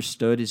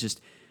understood. Is just,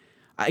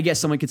 I guess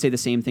someone could say the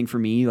same thing for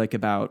me, like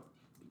about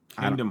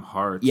Kingdom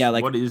Hearts. Yeah,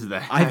 like what is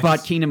that? I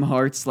bought Kingdom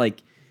Hearts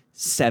like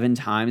 7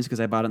 times because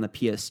I bought it on the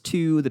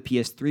PS2, the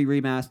PS3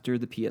 remaster,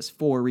 the PS4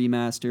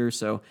 remaster.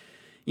 So,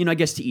 I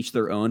guess to each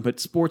their own. But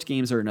sports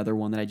games are another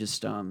one that I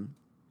just, I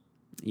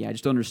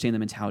just don't understand the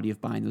mentality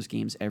of buying those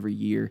games every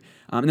year.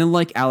 And then,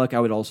 like Alec, I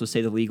would also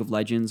say the League of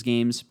Legends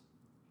games,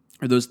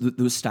 or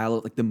those style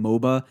of, like the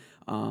MOBA.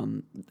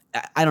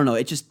 I don't know.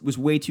 It just was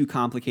way too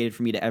complicated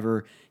for me to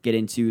ever get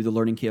into the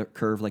learning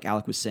curve, like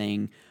Alec was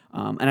saying.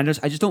 And I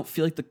just don't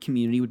feel like the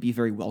community would be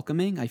very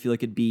welcoming. I feel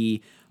like it'd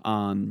be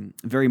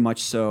very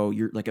much so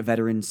you're like a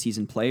veteran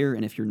seasoned player,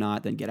 and if you're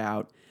not, then get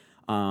out.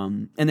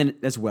 And then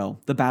as well,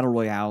 the Battle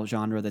Royale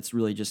genre that's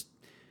really just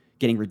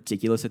getting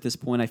ridiculous at this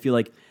point. I feel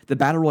like the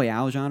Battle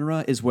Royale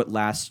genre is what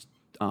last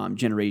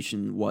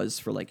generation was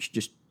for like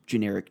just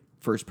generic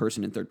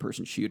first-person and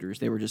third-person shooters.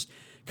 They were just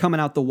coming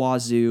out the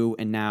wazoo,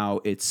 and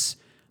now it's...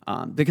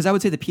 because I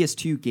would say the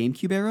PS2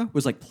 GameCube era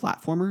was like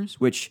platformers,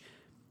 which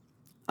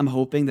I'm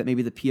hoping that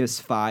maybe the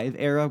PS5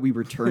 era, we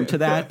return to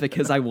that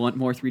because I want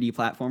more 3D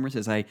platformers,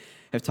 as I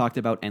have talked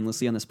about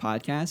endlessly on this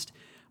podcast.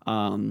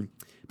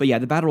 But yeah,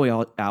 the Battle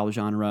Royale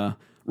genre...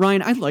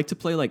 Ryan, I'd like to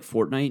play like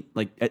Fortnite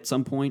like at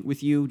some point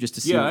with you just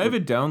to see... Yeah, I have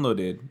it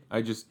downloaded.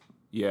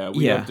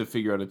 We have to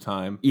figure out a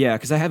time. Yeah,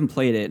 because I haven't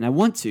played it, and I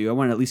want to. I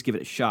want to at least give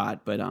it a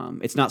shot, but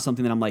it's not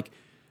something that I'm like,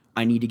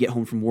 I need to get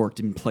home from work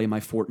to play my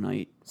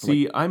Fortnite.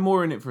 See, I'm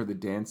more in it for the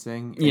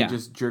dancing and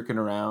just jerking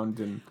around.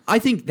 And I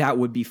think that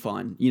would be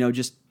fun. You know,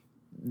 just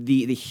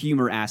the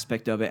humor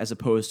aspect of it as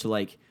opposed to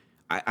like,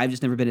 I've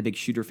just never been a big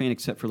shooter fan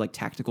except for like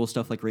tactical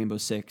stuff like Rainbow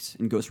Six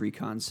and Ghost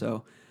Recon.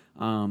 So,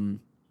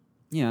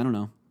 yeah, I don't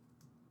know.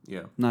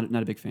 Yeah. Not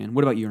a big fan.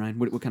 What about you, Ryan?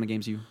 What kind of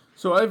games are you?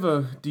 So I have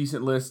a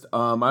decent list.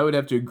 I would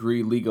have to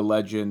agree, League of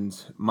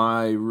Legends.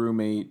 My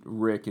roommate,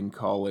 Rick, in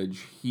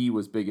college, he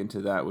was big into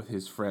that with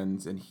his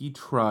friends, and he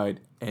tried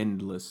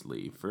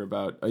endlessly for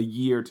about a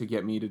year to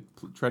get me to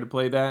try to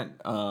play that.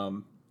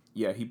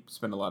 He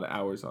spent a lot of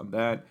hours on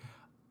that.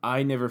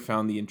 I never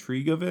found the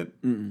intrigue of it,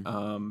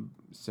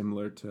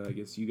 similar to, I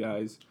guess, you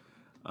guys.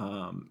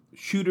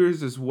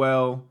 Shooters as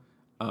well.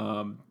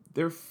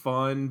 They're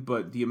fun,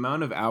 but the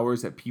amount of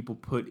hours that people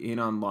put in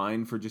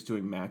online for just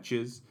doing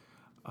matches,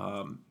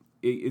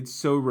 it's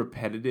so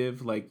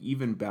repetitive. Like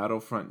even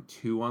Battlefront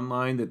 2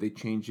 online, that they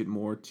changed it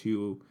more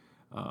to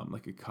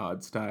like a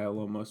COD style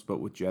almost, but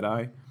with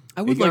Jedi.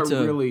 I would like to.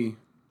 Really,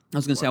 I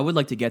was going to say I would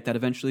like to get that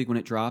eventually when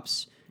it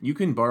drops. You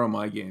can borrow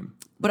my game,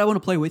 but I want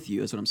to play with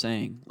you. Is what I'm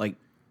saying. Like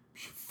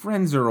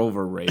friends are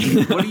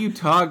overrated. What are you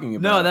talking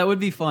about? No, that would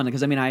be fun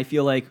because I mean I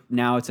feel like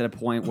now it's at a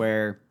point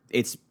where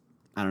it's.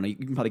 I don't know. You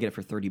can probably get it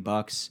for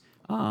 $30.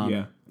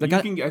 Yeah, like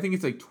I think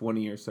it's like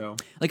 20 or so.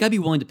 Like I'd be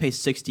willing to pay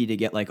 $60 to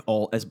get like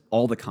all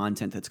the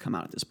content that's come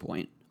out at this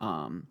point,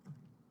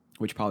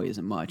 which probably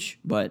isn't much.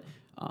 But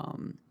I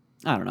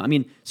don't know. I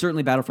mean,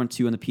 certainly Battlefront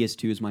 2 on the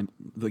PS2 is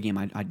the game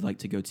I'd like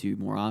to go to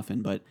more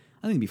often. But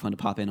I think it'd be fun to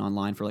pop in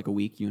online for like a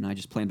week. You and I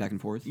just playing back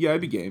and forth. Yeah,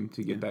 I'd be game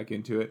to get back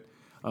into it.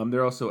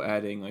 They're also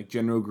adding like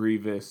General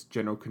Grievous,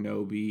 General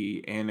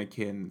Kenobi,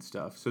 Anakin and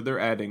stuff. So they're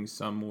adding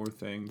some more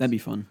things. That'd be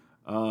fun.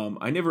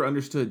 I never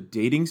understood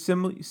dating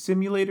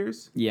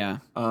simulators. Yeah.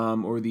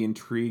 Or the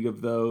intrigue of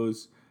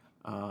those.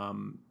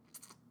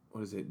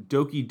 What is it?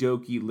 Doki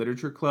Doki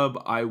Literature Club.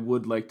 I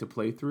would like to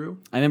play through.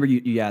 I remember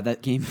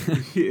that game.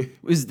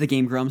 Was the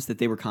Game Grumps that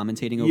they were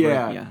commentating over?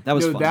 Yeah, that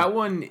was fun. That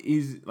one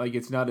is like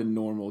it's not a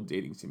normal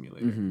dating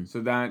simulator. Mm-hmm.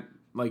 So that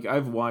like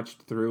I've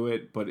watched through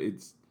it, but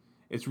it's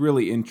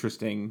really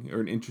interesting,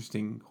 or an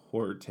interesting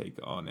horror take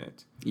on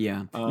it.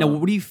 Yeah. Now,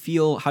 what do you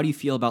feel? How do you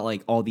feel about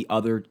like all the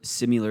other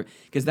similar?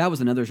 Because that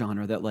was another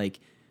genre that like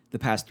the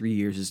past 3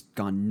 years has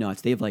gone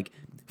nuts. They have like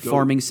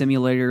farming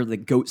simulator, the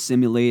goat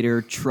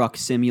simulator, truck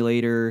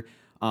simulator.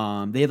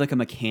 They have like a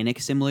mechanic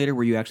simulator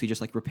where you actually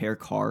just like repair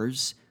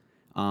cars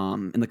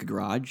in like a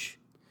garage.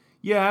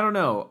 Yeah, I don't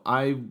know.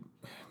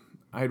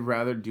 I'd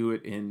rather do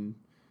it in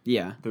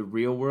the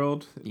real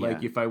world.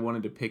 Like if I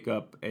wanted to pick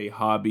up a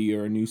hobby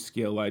or a new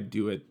skill, I'd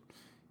do it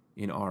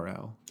in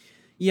RL.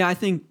 Yeah, I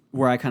think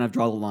where I kind of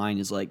draw the line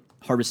is like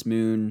Harvest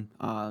Moon,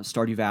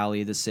 Stardew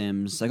Valley, The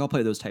Sims. Like I'll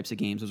play those types of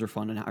games. Those are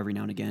fun every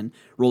now and again.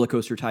 Roller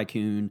Coaster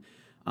Tycoon.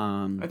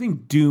 I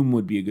think Doom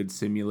would be a good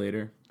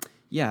simulator.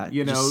 Yeah,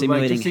 just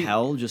simulating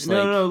hell.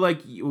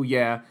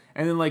 Yeah,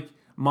 and then like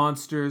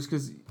monsters,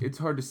 because it's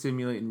hard to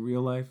simulate in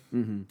real life.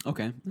 Mm-hmm.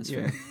 Okay, that's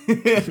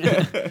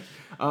fair.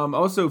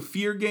 Also,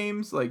 fear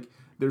games, like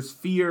there's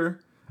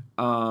Fear,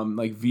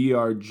 like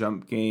VR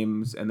jump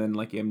games, and then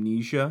like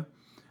Amnesia.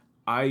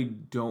 I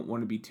don't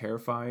want to be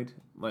terrified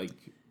like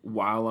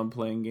while I'm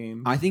playing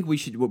games. I think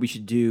what we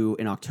should do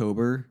in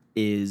October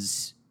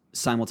is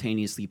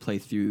simultaneously play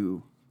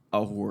through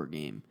a horror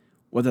game.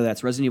 Whether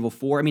that's Resident Evil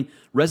 4. I mean,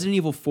 Resident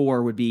Evil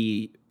 4 would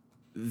be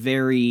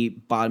very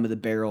bottom of the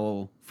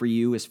barrel for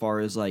you as far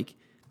as like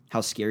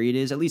how scary it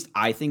is. At least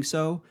I think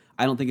so.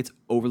 I don't think it's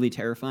overly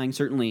terrifying.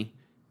 Certainly,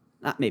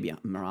 maybe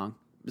I'm wrong.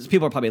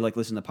 People are probably like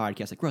listening to the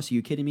podcast like, Russ, are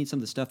you kidding me? Some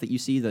of the stuff that you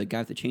see, the guy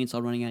with the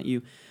chainsaw running at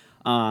you.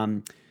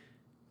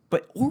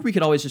 Or we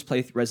could always just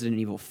play Resident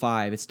Evil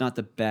 5. It's not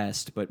the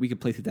best, but we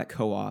could play through that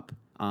co-op.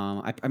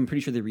 I'm pretty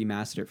sure they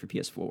remastered it for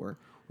PS4.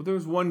 Well, there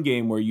was one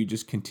game where you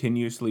just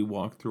continuously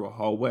walked through a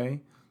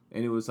hallway,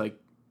 and it was I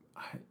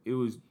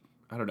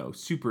don't know,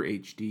 super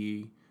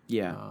HD.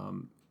 Yeah.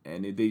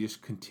 They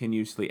just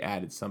continuously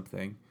added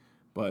something,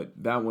 but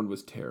that one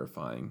was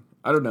terrifying.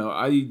 I don't know.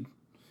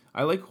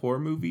 I like horror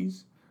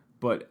movies,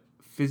 but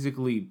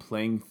physically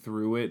playing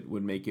through it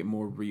would make it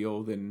more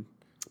real than...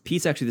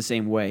 Pete's actually the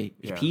same way.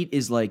 Yeah. Pete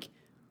is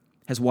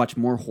has watched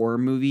more horror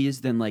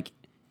movies than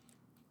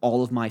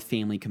all of my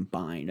family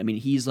combined. I mean,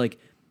 he's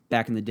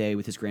back in the day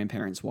with his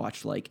grandparents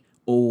watched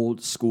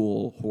old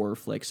school horror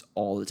flicks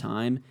all the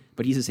time.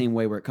 But he's the same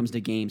way where it comes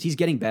to games. He's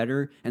getting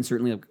better, and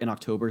certainly in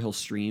October he'll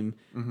stream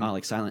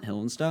like Silent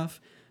Hill and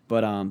stuff.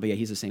 But yeah,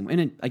 he's the same way.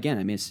 And again,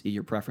 I mean, it's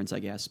your preference, I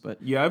guess.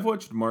 But Yeah, I've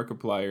watched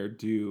Markiplier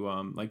do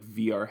like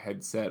VR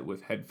headset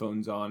with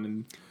headphones on,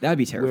 and that would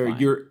be terrifying. where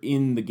you're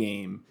in the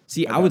game.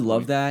 See, at I would that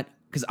love point. that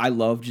because I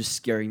love just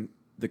scaring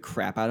the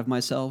crap out of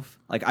myself.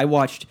 Like I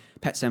watched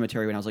Pet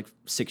Sematary when I was like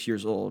 6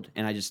 years old,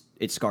 and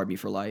it scarred me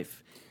for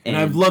life. And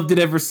I've loved it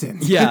ever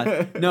since.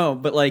 Yeah, no,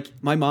 but like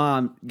my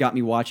mom got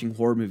me watching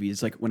horror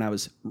movies like when I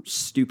was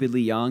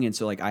stupidly young, and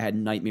so like I had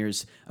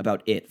nightmares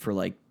about it for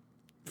like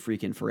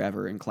freaking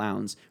forever, and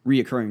clowns,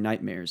 reoccurring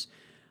nightmares.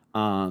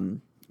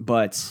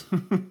 But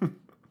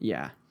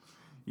yeah,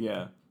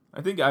 Yeah.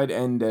 I think I'd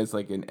end as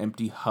like an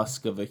empty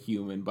husk of a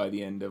human by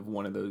the end of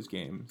one of those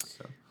games.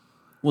 So.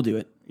 we'll do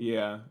it.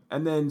 Yeah.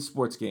 And then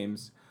sports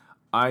games.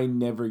 I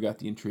never got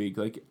the intrigue.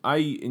 Like, I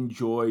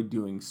enjoy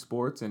doing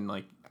sports and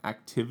like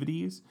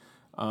activities,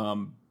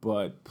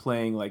 but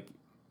playing like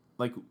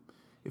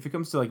if it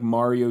comes to like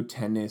Mario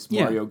Tennis,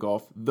 Mario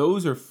Golf,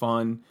 those are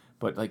fun.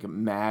 But like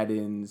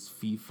Maddens,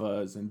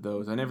 FIFAs, and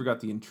those, I never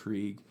got the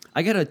intrigue.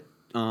 We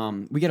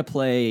gotta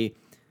play.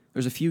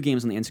 There's a few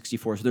games on the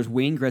N64. So there's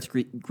Wayne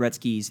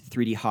Gretzky's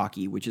 3D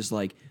hockey, which is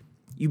like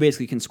you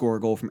basically can score a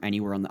goal from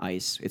anywhere on the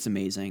ice. It's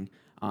amazing.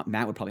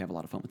 Matt would probably have a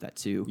lot of fun with that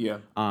too. Yeah.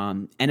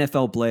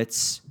 NFL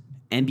Blitz,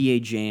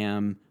 NBA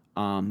Jam.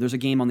 There's a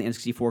game on the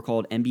N64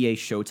 called NBA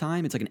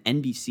Showtime. It's like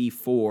an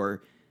NBC4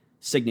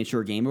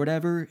 signature game or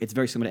whatever. It's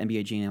very similar to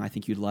NBA Jam. I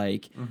think you'd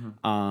like.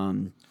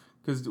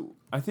 Because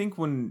I think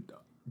when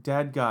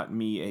Dad got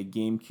me a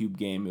GameCube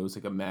game, it was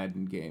like a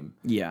Madden game.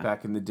 Yeah.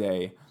 Back in the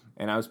day,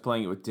 and I was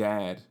playing it with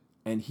Dad,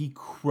 and he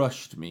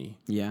crushed me.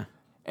 Yeah.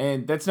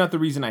 And that's not the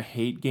reason I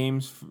hate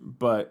games,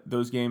 but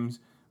those games.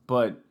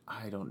 But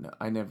I don't know.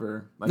 I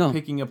never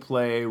picking a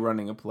play,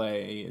 running a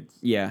play. It's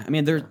Yeah, I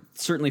mean, they're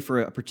certainly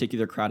for a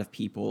particular crowd of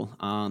people.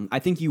 I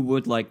think you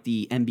would like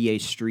the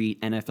NBA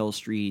Street, NFL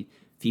Street,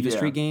 FIFA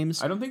Street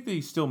games. I don't think they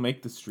still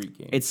make the street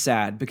games. It's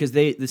sad because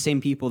the same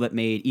people that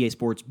made EA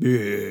Sports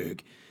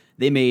big,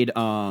 they made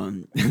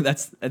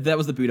that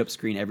was the boot up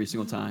screen every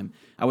single time.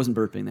 I wasn't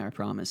burping there, I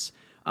promise.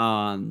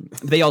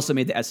 They also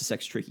made the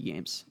SSX Tricky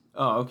games.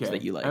 Oh, okay.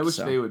 that you like, I wish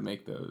so. they would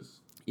make those.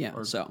 Yeah,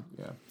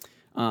 Yeah.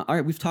 all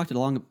right, we've talked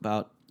along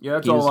about Yeah,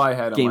 that's all I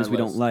had on games my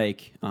we list. don't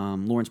like.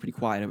 Lauren's pretty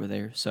quiet over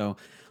there, so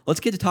let's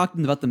get to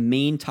talking about the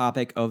main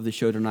topic of the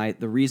show tonight.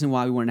 The reason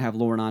why we wanted to have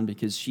Lauren on,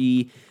 because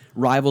she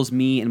rivals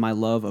me in my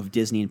love of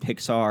Disney and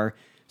Pixar.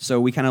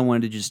 So we kind of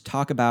wanted to just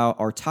talk about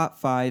our top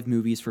 5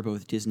 movies for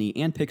both Disney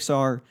and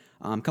Pixar.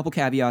 A couple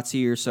caveats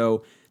here.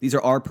 So these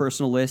are our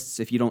personal lists.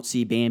 If you don't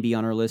see Bambi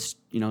on our list,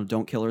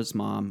 don't kill her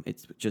mom.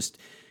 It's just,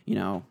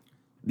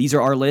 these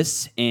are our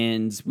lists,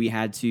 and we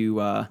had to...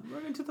 Run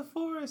into the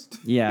forest.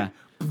 Yeah.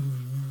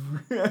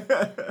 Do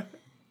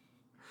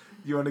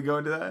you want to go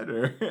into that,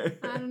 or?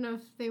 I don't know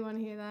if they want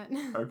to hear that.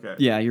 Okay.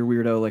 Yeah, your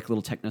weirdo, like,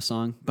 little techno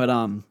song. But,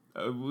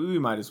 We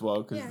might as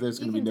well, because Yeah, there's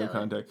going to you be can no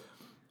tell it. contact.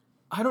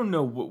 I don't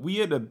know. We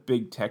had a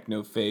big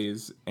techno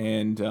phase,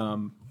 and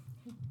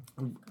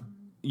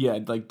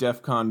like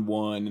DEF CON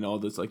 1 and all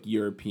this like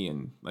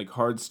European, like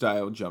hard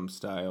style, jump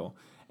style.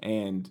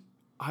 And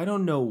I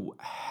don't know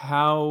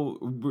how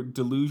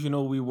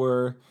delusional we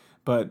were,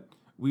 but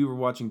we were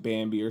watching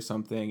Bambi or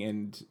something,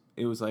 and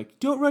it was like,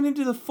 don't run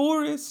into the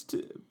forest,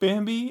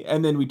 Bambi.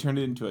 And then we turned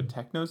it into a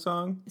techno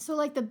song. So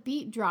like the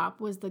beat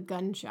drop was the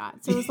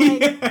gunshot. So it was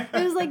like it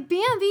was like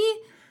Bambi,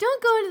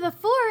 don't go into the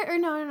forest. Or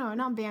no,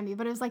 not Bambi,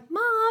 but it was like,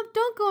 Mom,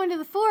 don't go into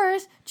the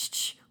forest.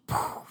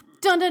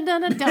 Dun dun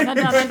dun dun dun dun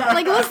dun dun.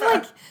 Like it was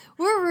like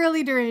we're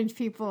really deranged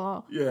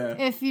people. Yeah.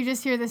 If you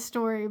just hear this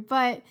story,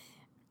 but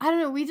I don't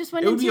know. We just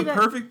went It would be into a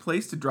perfect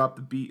place to drop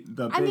the bass.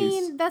 I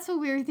mean, that's what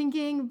we were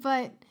thinking,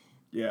 but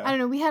yeah. I don't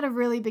know. We had a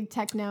really big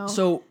techno.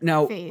 so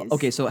now, phase.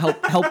 okay, so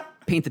help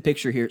paint the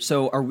picture here.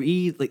 So are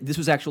we, like, this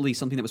was actually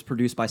something that was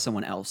produced by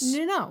someone else?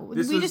 No.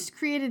 This We was- just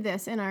created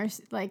this in our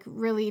like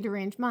really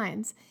deranged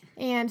minds,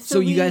 and So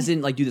you we- guys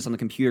didn't, like, do this on the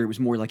computer. It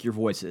was more like your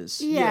voices.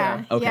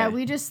 Yeah, Okay. yeah.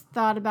 We just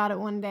thought about it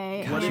one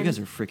day. Gosh, you and- guys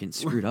are freaking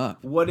screwed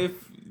up. What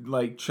if,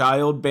 like,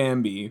 child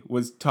Bambi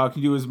was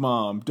talking to his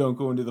mom, don't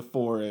go into the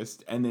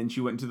forest, and then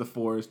she went into the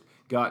forest,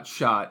 got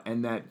shot,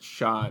 and that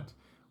shot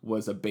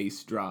was a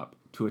bass drop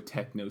to a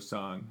techno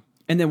song.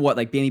 And then what,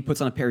 like, Bambi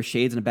puts on a pair of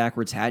shades and a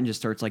backwards hat and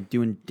just starts, like,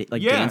 doing,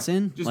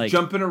 dancing? Just like,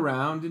 jumping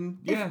around, and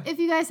yeah. If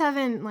you guys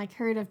haven't like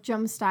heard of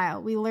Jump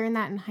Style, we learned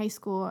that in high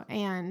school,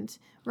 and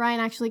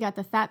Ryan actually got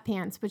the Fat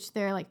Pants, which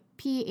they're like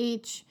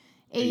PHAT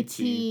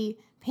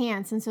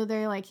pants, and so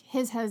they're like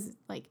his has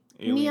like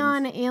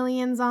neon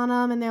aliens on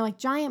them, and they're like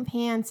giant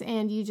pants,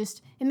 and it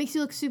makes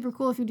you look super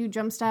cool if you do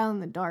Jump Style in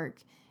the dark.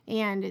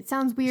 And it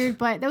sounds weird,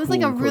 but that was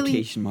like cool a really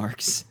quotation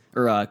marks.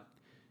 Or,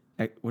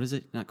 what is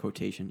it? Not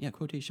quotation. Yeah,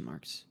 quotation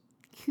marks.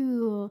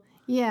 cool.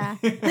 Yeah.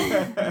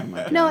 Oh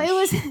my No,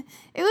 gosh.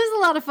 it was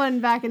a lot of fun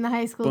back in the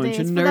high school Bunch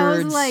days. of But that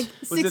was nerds. like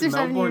Was 6 it or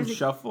 7 Melbourne years ago.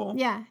 Shuffle?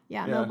 Yeah,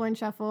 Yeah. Melbourne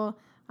Shuffle.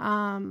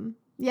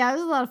 Yeah, it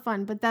was a lot of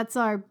fun, but that's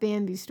our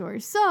Bambi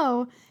story.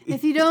 So,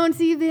 if you don't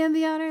see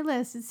Bambi on our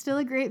list, it's still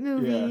a great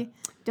movie.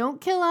 Yeah.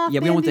 Don't kill off Yeah,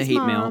 we don't want the Bambi's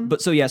hate mail. mom.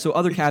 But so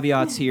other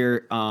caveats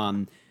here.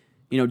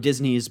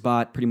 Disney's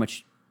bought pretty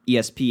much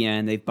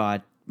ESPN. They've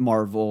bought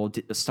Marvel,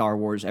 Star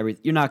Wars,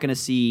 everything. You're not going to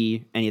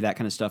see any of that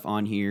kind of stuff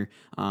on here.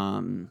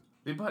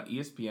 They bought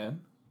ESPN?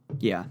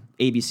 Yeah,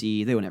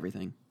 ABC, they own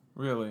everything.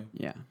 Really?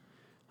 Yeah.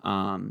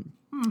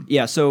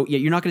 Yeah, so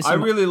you're not going to see... I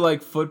really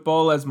like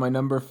football as my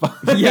number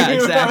 5. Yeah,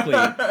 exactly.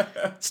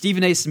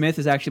 Stephen A. Smith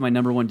is actually my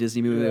number 1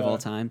 Disney movie of all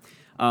time.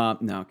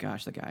 No,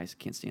 gosh, the guys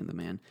can't stand the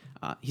man.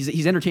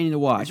 He's entertaining to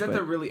watch. Is that but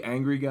the really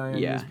angry guy on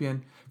Yeah.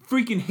 ESPN?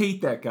 Freaking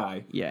hate that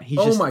guy. Yeah, he's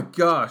oh just- my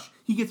gosh,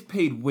 he gets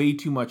paid way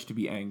too much to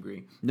be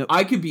angry. No.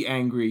 I could be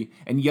angry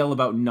and yell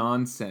about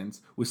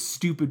nonsense with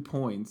stupid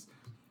points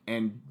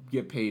and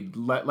get paid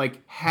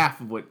like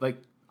half of what.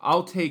 Like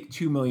I'll take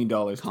 $2 million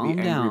to Calm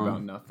be down, angry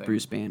about nothing.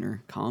 Bruce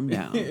Banner. Calm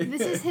down.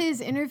 This is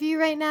his interview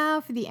right now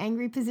for the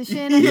angry position.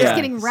 And he's Yeah,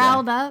 getting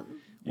riled up.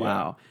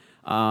 Wow.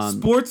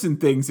 Sports and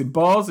things and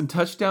balls and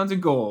touchdowns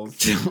and goals.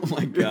 Oh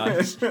my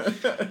gosh.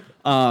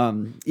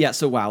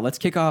 So wow, let's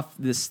kick off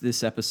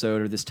this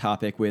episode or this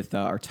topic with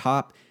our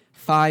top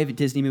 5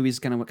 Disney movies.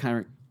 Kind of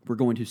what we're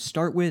going to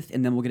start with,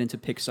 and then we'll get into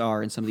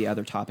Pixar and some of the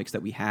other topics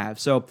that we have.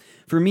 So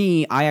for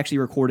me, I actually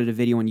recorded a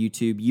video on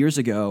YouTube years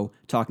ago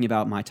talking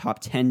about my top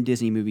 10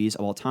 Disney movies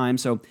of all time.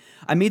 So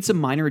I made some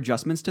minor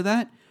adjustments to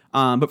that,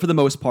 but for the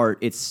most part,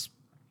 it's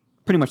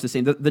pretty much the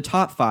same. The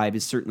top 5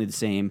 is certainly the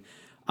same.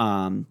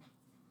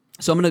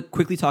 So I'm going to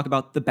quickly talk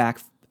about the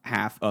back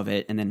half of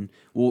it, and then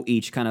we'll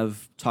each kind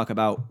of talk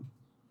about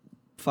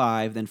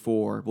 5, then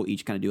 4. We'll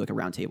each kind of do like a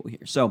round table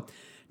here. So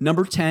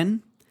number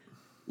 10,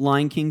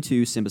 Lion King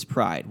 2, Simba's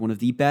Pride. One of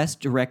the best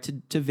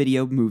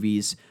directed-to-video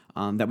movies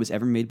that was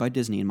ever made by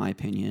Disney, in my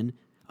opinion,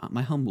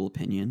 my humble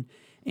opinion,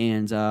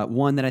 and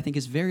one that I think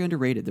is very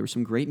underrated. There was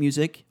some great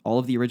music. All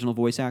of the original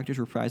voice actors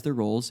reprised their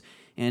roles,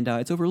 and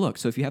it's overlooked.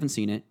 So if you haven't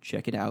seen it,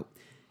 check it out.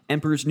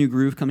 Emperor's New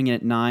Groove coming in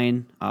at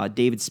 9.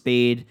 David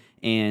Spade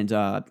and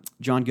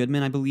John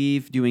Goodman, I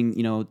believe, doing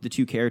the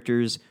 2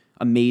 characters.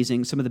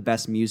 Amazing. Some of the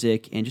best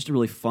music and just a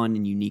really fun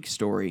and unique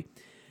story.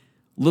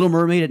 Little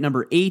Mermaid at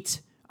number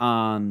 8.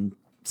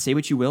 Say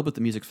what you will, but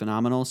the music's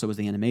phenomenal. So was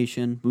the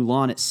animation.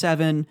 Mulan at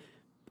 7.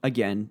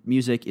 Again,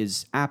 music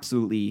is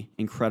absolutely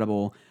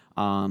incredible.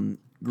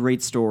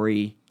 Great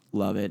story.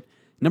 Love it.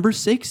 Number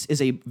 6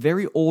 is a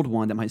very old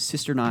one that my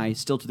sister and I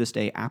still to this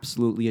day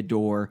absolutely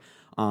adore.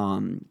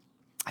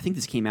 I think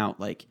this came out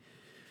 50s,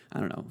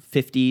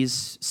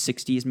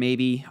 60s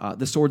maybe.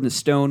 The Sword and the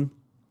Stone.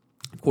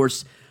 Of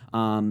course,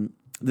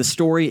 the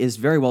story is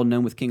very well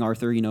known with King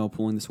Arthur,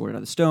 pulling the sword out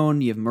of the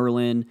stone. You have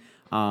Merlin.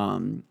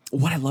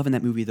 What I love in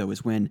that movie, though,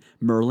 is when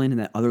Merlin and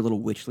that other little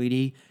witch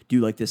lady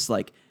do this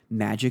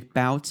magic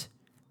bout.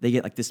 They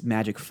get this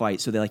magic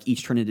fight. So they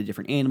each turn into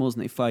different animals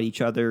and they fight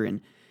each other.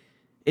 And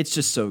it's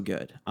just so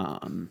good. Yeah,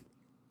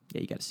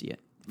 you got to see it.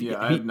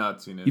 Yeah, I have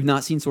not seen it. You've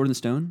not seen Sword in the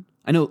Stone?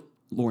 I know,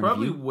 Lauren, have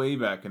Probably you? way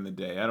back in the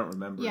day. I don't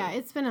remember. Yeah,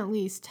 it's been at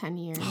least 10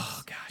 years.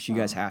 Oh, gosh, you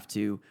guys have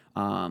to.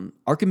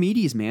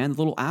 Archimedes, man, the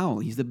little owl.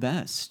 He's the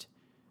best.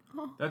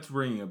 That's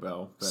ringing a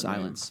bell. that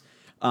Silence.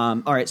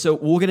 All right, so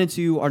we'll get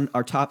into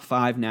our top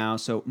 5 now.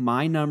 So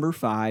my number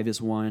 5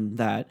 is one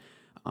that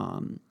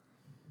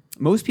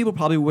most people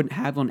probably wouldn't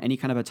have on any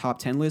kind of a top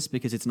 10 list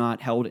because it's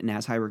not held in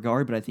as high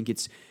regard, but I think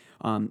it's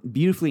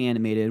beautifully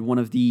animated, one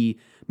of the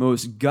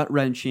most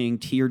gut-wrenching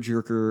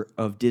tear-jerker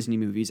of Disney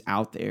movies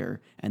out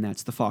there, and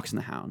that's The Fox and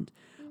the Hound.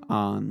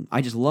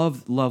 I just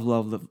love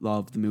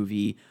the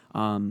movie.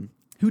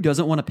 Who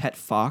doesn't want a pet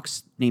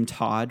fox named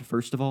Todd,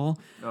 first of all?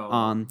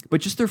 Oh.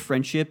 But just their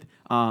friendship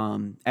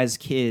as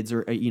kids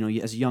or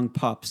as young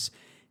pups,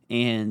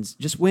 and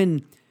just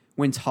when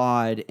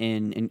Todd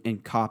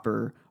and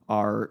Copper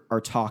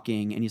are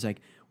talking, and he's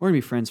like, "We're gonna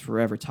be friends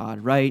forever, Todd,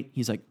 right?"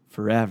 He's like,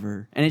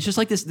 "Forever," and it's just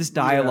this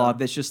dialogue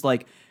that's just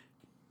like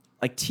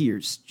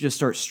tears just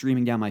start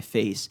streaming down my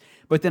face.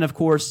 But then, of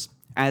course,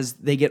 as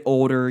they get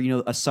older,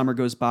 a summer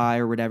goes by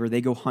or whatever,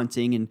 they go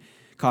hunting and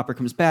Copper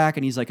comes back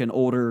and he's an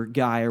older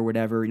guy or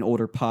whatever, an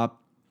older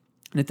pup.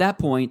 And at that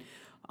point,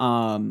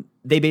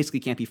 they basically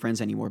can't be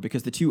friends anymore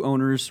because the 2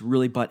 owners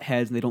really butt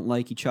heads and they don't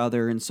like each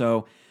other. And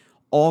so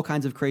all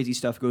kinds of crazy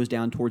stuff goes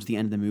down towards the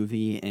end of the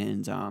movie.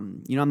 And,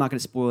 I'm not going to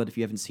spoil it if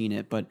you haven't seen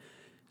it, but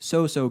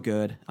so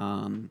good.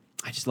 I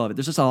just love it.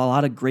 There's just a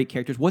lot of great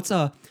characters. What's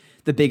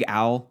the big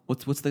owl?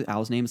 What's the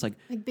owl's name? It's like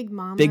Big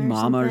Mama. Big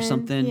Mama or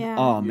something. Yeah.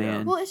 Oh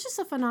man. Well, it's just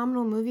a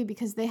phenomenal movie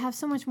because they have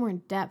so much more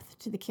depth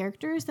to the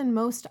characters than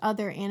most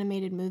other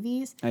animated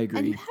movies. I agree.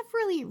 And you have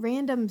really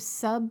random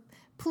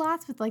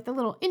subplots with the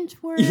little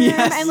inchworm,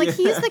 Yes. and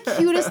he's the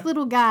cutest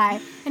little guy,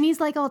 and he's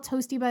all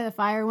toasty by the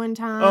fire one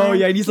time. Oh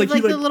yeah, and he's with,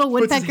 he the little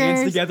puts woodpeckers his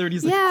hands together and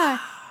he's yeah,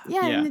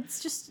 Yeah. and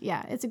it's just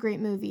it's a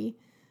great movie.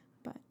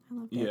 But I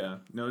love it. Yeah,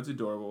 no, it's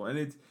adorable,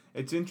 and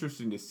it's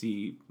interesting to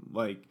see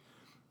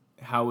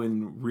how in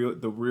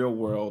the real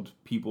world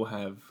people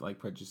have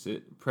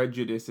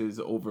prejudices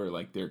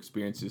over their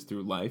experiences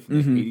through life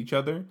and they hate each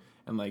other,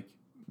 and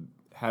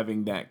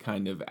having that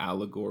kind of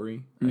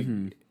allegory like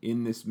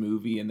in this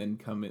movie, and then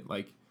come in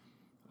like,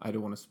 I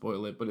don't want to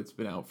spoil it, but it's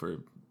been out for.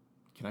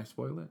 Can I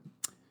spoil it?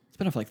 It's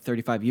been out for like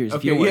 35 years.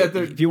 Okay,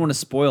 if you want to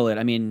spoil it,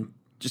 I mean,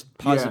 just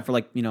pause Yeah. it for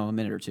like a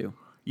minute or two.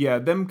 Yeah,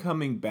 them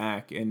coming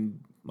back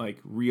and like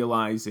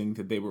realizing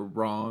that they were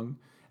wrong,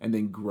 and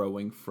then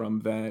growing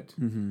from that.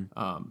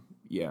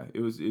 Yeah,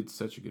 it's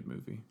such a good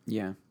movie.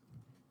 Yeah.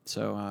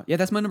 So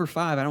that's my number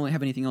 5. I don't really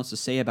have anything else to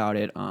say about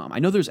it. I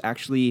know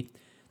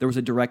there was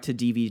a direct to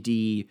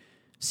DVD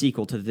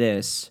sequel to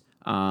this,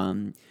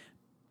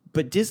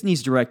 but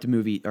Disney's direct to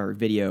movie or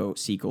video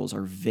sequels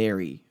are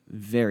very,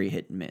 very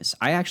hit and miss.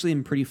 I actually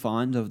am pretty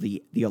fond of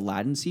the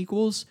Aladdin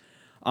sequels,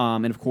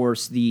 and of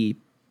course the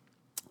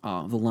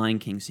Lion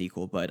King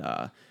sequel.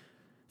 But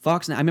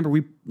Fox, I remember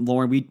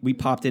Lauren, we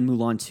popped in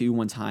Mulan 2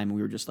 one time, and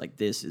we were just like,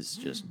 this is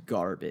just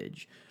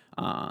garbage.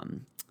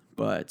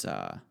 But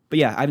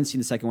yeah, I haven't seen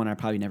the second one. I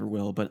probably never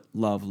will, but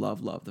love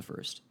the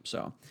first.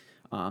 So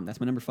that's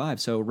my number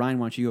 5. So Ryan,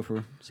 why don't you go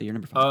for your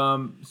number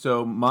 5?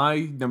 So my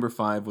number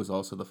 5 was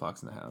also The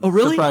Fox and the Hound. Oh,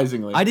 really?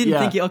 Surprisingly, I didn't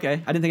yeah. think I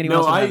didn't think anyone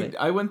else would have it.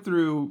 I went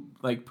through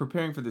like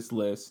preparing for this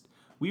list.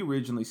 We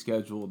originally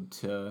scheduled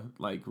to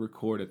like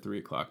record at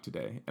 3:00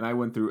 today, and I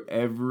went through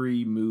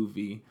every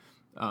movie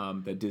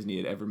that Disney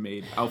had ever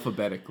made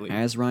alphabetically,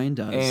 As Ryan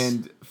does.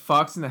 And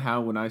Fox and the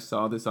Hound, when I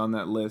saw this on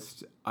that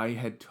list, I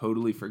had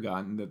totally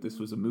forgotten that this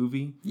was a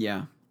movie.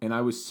 Yeah. And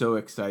I was so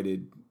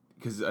excited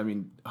because, I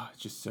mean,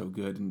 it's just so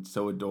good and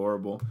so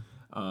adorable.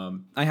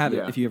 I have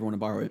it if you ever want to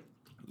borrow it.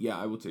 Yeah,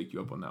 I will take you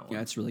up on that one.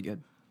 Yeah, it's really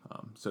good.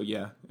 So,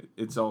 yeah,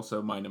 it's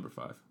also my number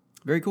 5.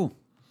 Very cool.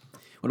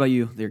 What about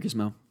you there,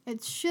 Gizmo?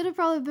 It should have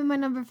probably been my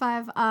number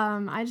 5.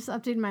 I just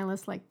updated my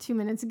list like 2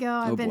 minutes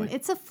ago. Boy.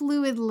 It's a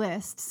fluid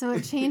list, so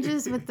it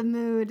changes with the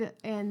mood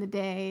and the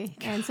day.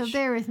 And so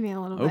bear with me a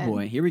little bit. Oh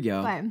boy, here we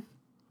go. But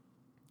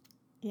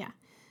yeah.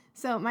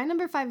 So my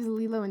number 5 is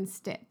Lilo and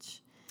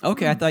Stitch.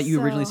 Okay, I thought you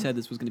originally So- said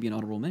this was going to be an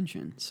honorable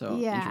mention. So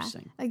Yeah.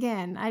 interesting.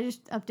 Again, I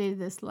just updated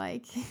this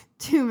like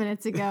 2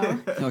 minutes ago.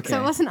 Okay. So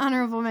it was an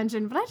honorable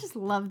mention, but I just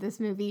love this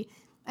movie.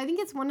 I think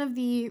it's one of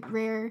the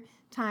rare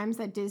times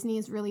that Disney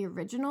is really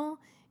original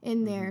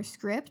in their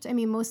script. I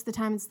mean, most of the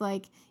time it's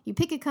like you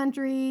pick a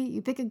country,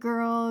 you pick a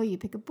girl, you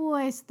pick a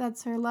boy, so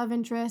that's her love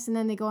interest, and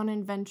then they go on an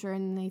adventure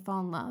and they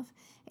fall in love.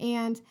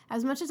 And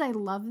as much as I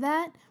love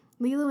that,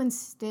 Lilo and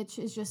Stitch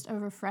is just a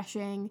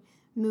refreshing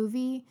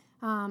movie.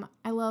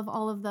 I love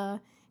all of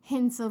the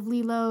hints of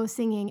Lilo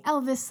singing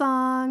Elvis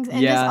songs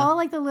and Yeah. just all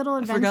like the little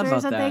forgot adventures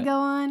about that they that. go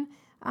on.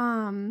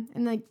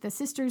 And like the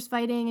sisters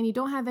fighting, and you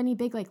don't have any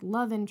big like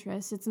love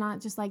interest. It's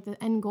not just like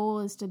the end goal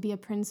is to be a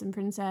prince and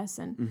princess,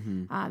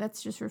 and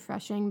that's just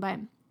refreshing. But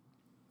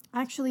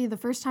actually, the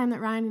first time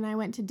that Ryan and I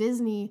went to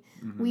Disney,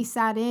 we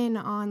sat in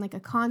on like a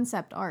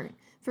concept art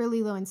for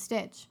Lilo and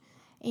Stitch,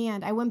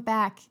 and I went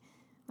back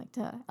like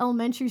to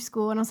elementary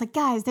school, and I was like,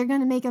 guys, they're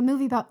gonna make a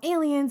movie about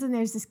aliens, and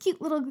there's this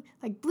cute little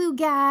like blue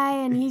guy,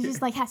 and he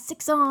just like has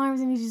 6 arms,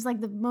 and he's just like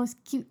the most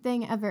cute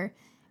thing ever.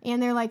 And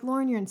they're like,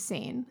 Lauren, you're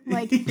insane.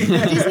 Like,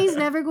 Disney's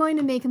never going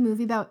to make a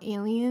movie about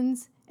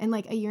aliens. And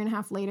like a year and a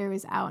half later, it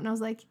was out. And I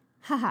was like,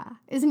 haha,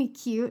 isn't he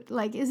cute?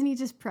 Like, isn't he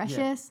just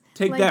precious?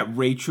 Take like, that,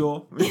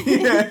 Rachel.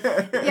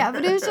 Yeah,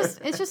 but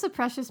it's just a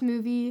precious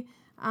movie.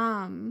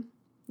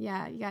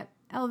 Yeah, you got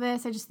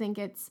Elvis. I just think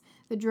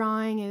the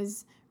drawing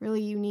is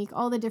really unique.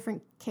 All the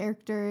different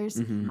characters.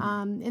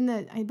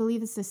 I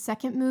believe it's the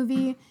second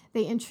movie,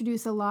 they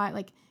introduce a lot,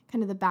 like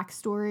kind of the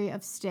backstory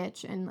of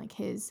Stitch and like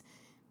his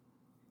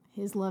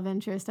love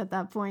interest at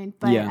that point.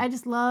 But Yeah. I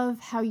just love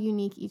how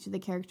unique each of the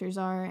characters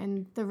are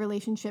and the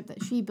relationship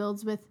that she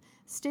builds with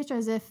Stitch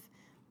as if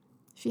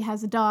she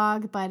has a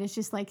dog, but it's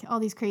just like all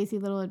these crazy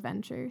little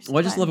adventures. Well,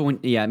 I just But- love it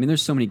when, I mean,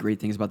 there's so many great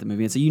things about the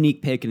movie. It's a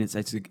unique pick, and it's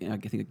I think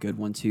a good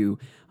one too.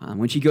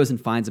 When she goes and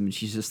finds him, and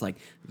she's just like,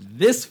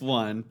 this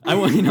one, I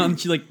want, and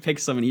she like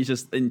picks some, and he's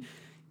just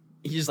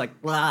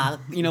like, blah,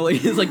 like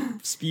he's like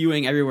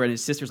spewing everywhere, and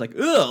his sister's like,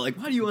 ugh, like,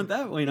 why do you want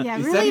that one? Yeah,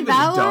 Is that really even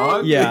that his dog?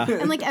 one? Yeah.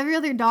 And like every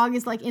other dog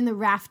is like in the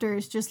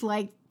rafters, just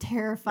like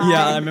terrified.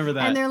 Yeah, I remember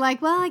that. And they're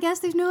like, well, I guess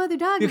there's no other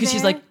dog Because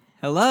she's there. like,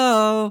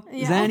 hello,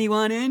 is Yeah.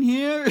 anyone in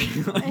here?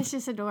 It's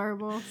just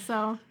adorable.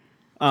 So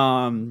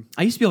I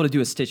used to be able to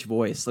do a Stitch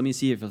voice. Let me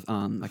see if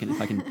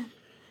I can.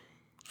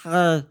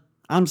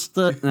 I'm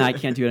Stitch. No, I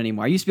can't do it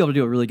anymore. I used to be able to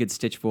do a really good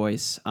Stitch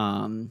voice.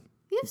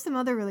 you have some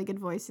other really good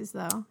voices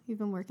though. You've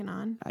been working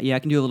on. Yeah, I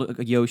can do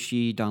a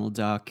Yoshi, Donald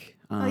Duck.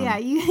 Oh yeah,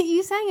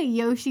 you sang a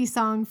Yoshi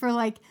song for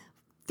like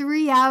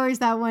 3 hours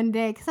that one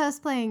day because I was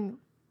playing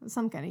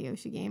some kind of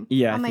Yoshi game.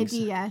 Yeah, on I my think so.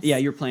 DS. Yeah,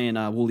 you're playing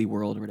Woolly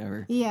World or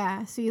whatever.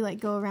 Yeah, so you like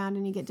go around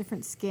and you get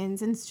different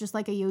skins, and it's just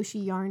like a Yoshi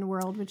yarn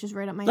world, which is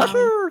right up my alley.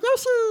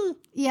 Yoshi!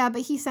 Yeah,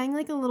 but he sang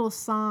like a little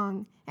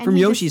song and From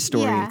he Yoshi's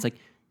story. Yeah. It's like,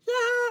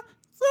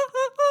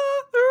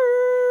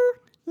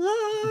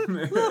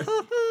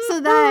 So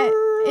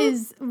that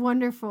is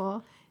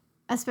wonderful,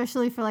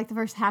 especially for like the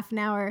first half an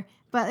hour.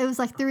 But it was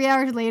like 3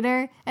 hours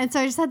later, and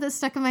so I just had that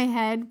stuck in my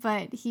head.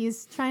 But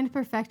he's trying to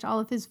perfect all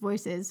of his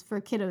voices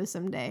for kiddos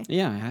someday.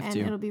 yeah, I have And to.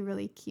 it'll be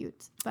really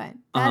cute. But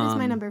that is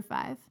my number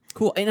 5.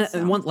 Cool.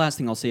 And one last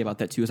thing I'll say about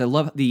that too is I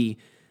love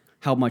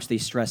how much they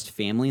stressed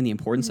family and the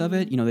importance of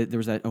it. You know, there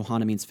was that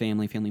Ohana means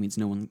family means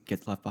no one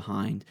gets left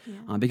behind.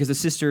 Yeah. Because the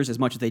sisters, as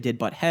much as they did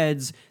butt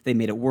heads, they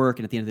made it work,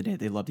 and at the end of the day,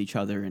 they loved each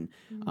other. And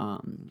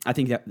I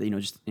think that, you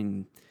know, just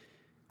in,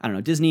 I don't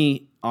know,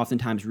 Disney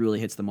oftentimes really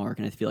hits the mark,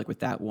 and I feel like with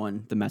that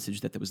one, the message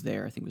that was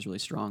there, I think was really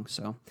strong.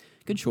 So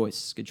good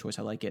choice.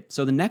 I like it.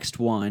 So the next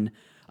one,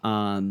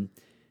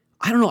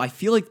 I don't know, I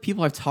feel like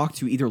people I've talked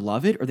to either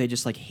love it or they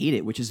just like hate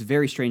it, which is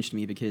very strange to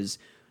me because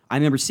I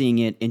remember seeing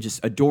it and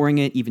just adoring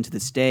it even to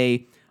this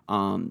day.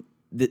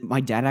 My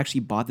dad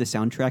actually bought the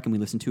soundtrack and we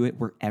listened to it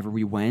wherever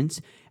we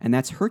went, and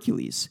that's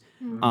Hercules.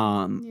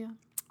 Yeah.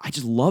 I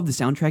just love the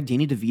soundtrack.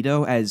 Danny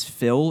DeVito as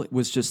Phil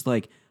was just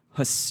like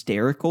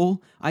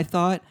hysterical, I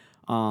thought.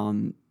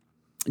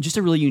 Just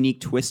a really unique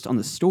twist on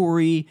the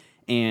story,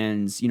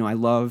 and you know, I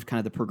loved kind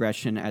of the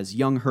progression as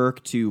young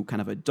Herc to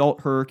kind of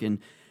adult Herc, and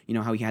you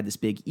know how he had this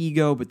big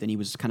ego, but then he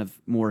was kind of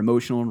more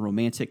emotional and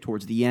romantic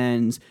towards the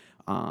end.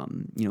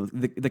 You know,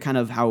 the kind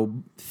of how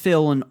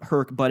Phil and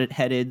Herc butt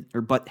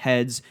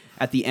heads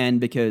at the end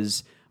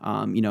because,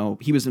 you know,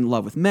 he was in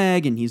love with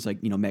Meg and he's like,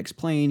 you know, Meg's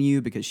playing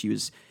you because she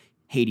was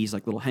Hades'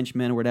 like little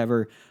henchman or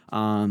whatever.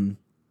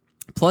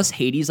 Plus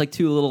Hades like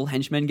two little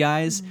henchmen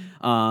guys.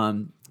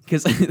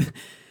 Because I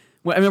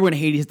remember when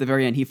Hades at the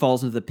very end, he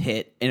falls into the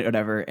pit and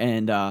whatever.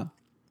 And,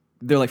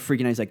 they're like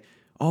freaking out. He's like,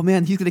 oh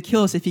man, he's going to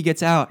kill us if he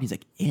gets out. And he's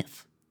like,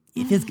 if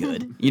is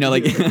good, you know,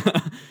 like,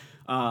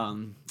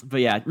 but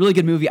yeah, really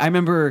good movie. I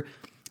remember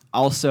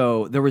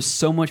also there was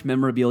so much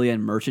memorabilia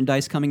and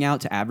merchandise coming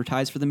out to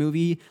advertise for the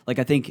movie. Like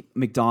I think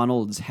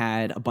McDonald's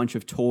had a bunch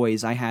of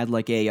toys. I had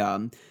like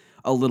a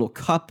little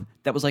cup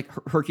that was like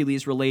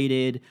Hercules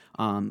related,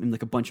 and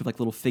like a bunch of like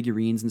little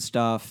figurines and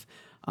stuff.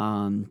 I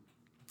don't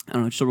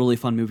know, it's just a really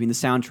fun movie. And the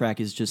soundtrack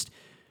is just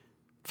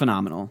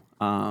phenomenal.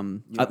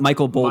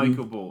 Michael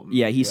Bolton.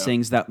 Yeah, he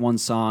sings that one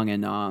song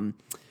and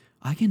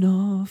I can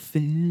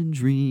often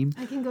dream.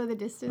 I can go the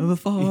distance. Of a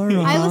far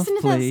I off listen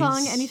to place. that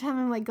song anytime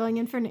I'm like going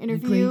in for an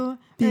interview or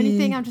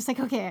anything. I'm just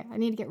like, okay, I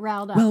need to get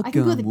riled up. Welcome, I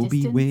can go the will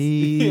distance.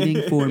 be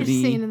waiting for Just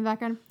singing me. in the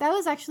background. That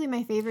was actually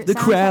my favorite. The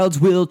soundtrack. crowds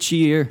will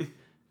cheer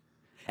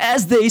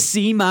as they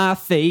see my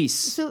face.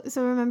 So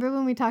remember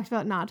when we talked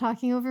about not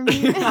talking over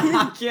me?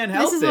 I can't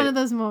help This is it. one of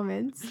those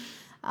moments.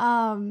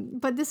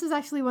 But this is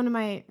actually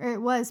it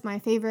was my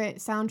favorite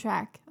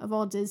soundtrack of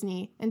all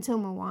Disney until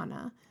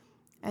Moana.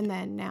 And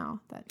then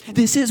now that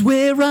This is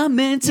where I'm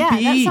meant to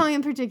be. that song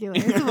in particular,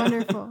 it's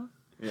wonderful.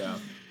 Yeah.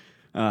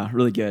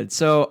 Really good.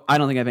 So I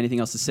don't think I have anything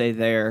else to say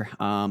there.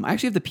 I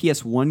actually have the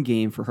PS1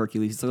 game for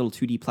Hercules. It's a little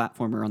 2D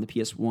platformer on the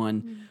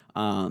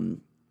PS1.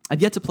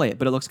 I've yet to play it,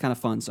 but it looks kind of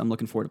fun, so I'm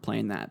looking forward to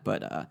playing that.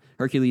 But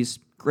Hercules,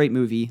 great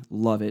movie.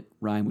 Love it.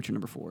 Ryan, what's your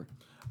number 4?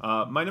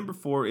 My number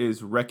 4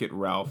 is Wreck-It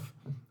Ralph.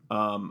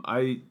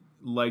 I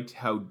liked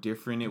how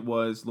different it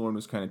was. Lauren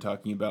was kind of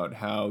talking about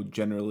how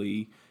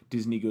generally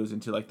Disney goes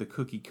into like the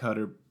cookie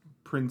cutter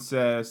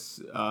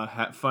princess,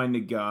 find a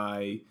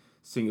guy,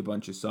 sing a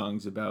bunch of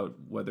songs about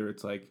whether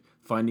it's like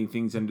finding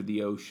things under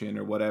the ocean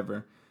or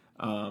whatever.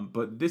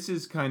 But this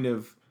is kind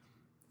of,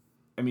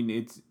 I mean,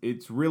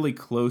 it's really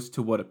close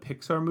to what a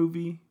Pixar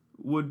movie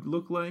would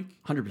look like.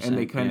 100%. And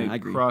they kind I of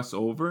agree. cross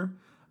over.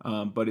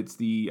 But it's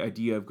the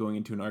idea of going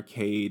into an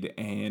arcade,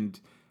 and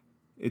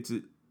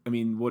I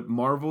mean, what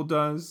Marvel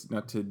does,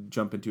 not to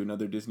jump into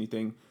another Disney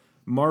thing,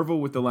 Marvel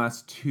with the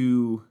last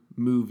 2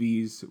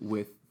 movies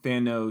with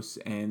Thanos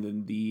and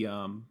then the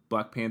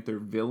Black Panther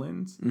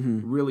villains,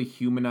 really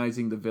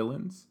humanizing the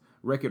villains.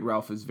 Wreck-It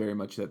Ralph is very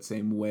much that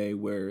same way,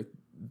 where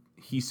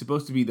he's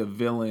supposed to be the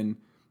villain,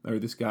 or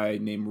this guy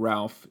named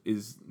Ralph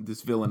is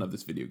this villain of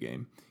this video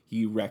game.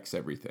 He wrecks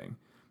everything.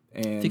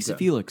 And Fix It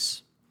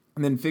Felix.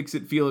 And then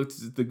Fix-It Felix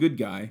is the good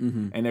guy,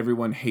 and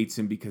everyone hates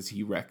him because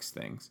he wrecks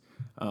things.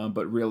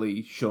 But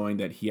really showing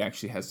that he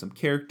actually has some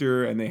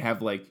character, and they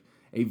have like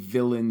a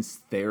villain's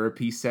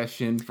therapy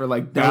session for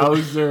like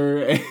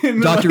Bowser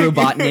and Dr.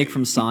 like, Robotnik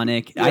from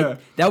Sonic. Yeah.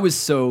 That was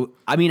so...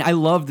 I mean, I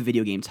love the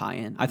video game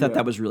tie-in. I thought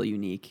that was really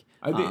unique.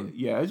 I think,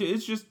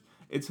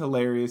 it's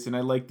hilarious, and I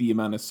like the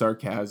amount of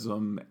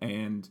sarcasm.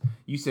 And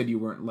you said you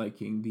weren't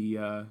liking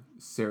the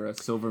Sarah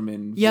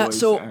Silverman. Yeah, voice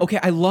so act. okay,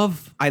 I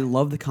love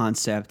the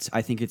concept.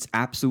 I think it's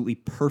absolutely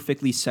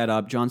perfectly set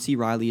up. John C.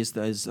 Reilly is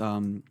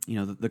the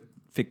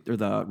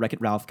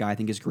Wreck-It Ralph guy. I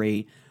think is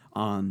great.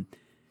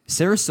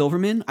 Sarah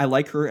Silverman, I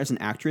like her as an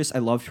actress. I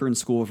loved her in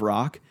School of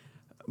Rock,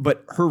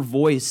 but her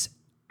voice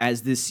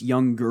as this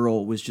young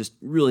girl was just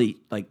really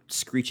like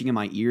screeching in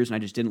my ears, and I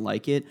just didn't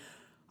like it.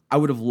 I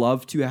would have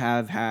loved to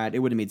have had. It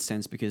would have made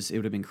sense because it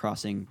would have been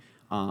crossing,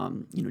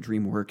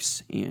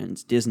 DreamWorks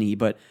and Disney.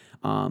 But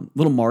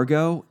little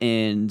Margot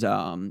and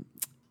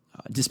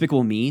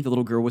Despicable Me, the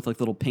little girl with like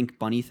the little pink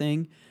bunny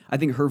thing. I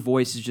think her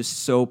voice is just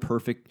so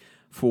perfect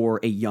for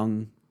a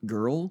young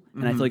girl,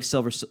 and I feel like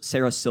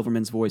Sarah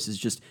Silverman's voice is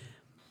just.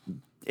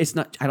 It's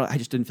not. I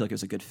just didn't feel like it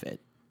was a good fit.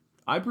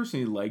 I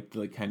personally liked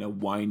the kind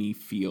of whiny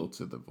feel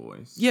to the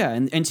voice. Yeah,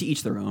 and to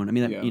each their own. I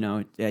mean,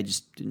 Yeah. I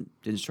just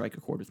didn't strike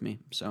a chord with me.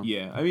 So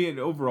Yeah, I mean,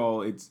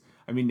 overall,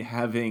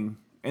 having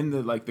and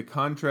the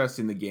contrast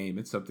in the game,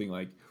 it's something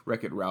like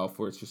Wreck-It Ralph,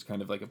 where it's just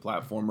kind of like a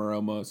platformer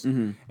almost,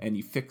 and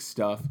you fix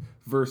stuff,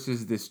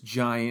 versus this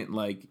giant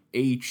like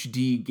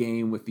HD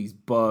game with these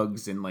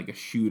bugs and like a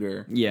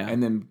shooter,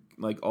 and then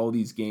like all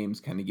these games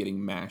kind of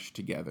getting mashed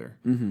together,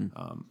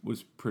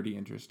 was pretty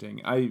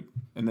interesting.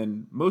 And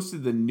then most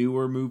of the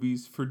newer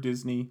movies for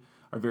Disney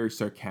are very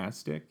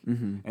sarcastic,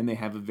 and they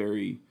have a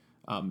very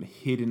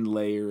hidden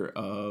layer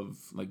of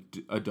like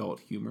adult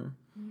humor,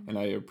 and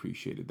I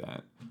appreciated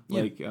that.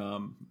 Like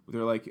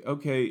they're like,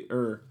 okay,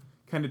 or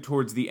kind of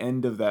towards the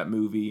end of that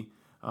movie,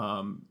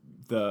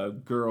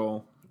 the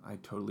girl,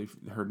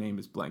 her name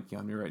is blanking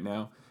on me right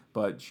now,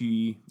 but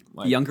she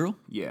like the young girl,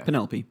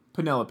 Penelope.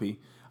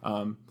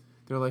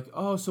 They're like,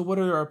 oh, so what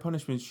are our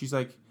punishments? She's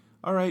like,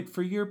 all right,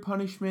 for your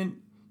punishment,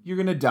 you're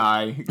gonna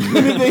die.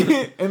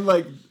 And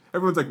like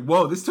everyone's like,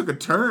 whoa, this took a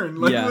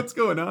turn. Like, what's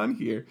going on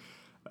here?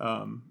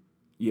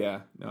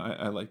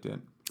 I liked it.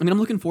 I mean, I'm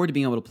looking forward to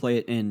being able to play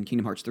it in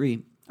Kingdom Hearts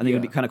 3. I think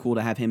it'd be kind of cool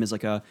to have him as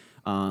like a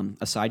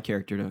side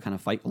character to kind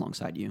of fight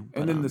alongside you.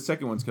 And then the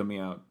second one's coming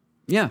out.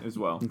 As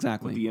well.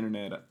 Exactly. With the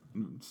internet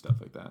and stuff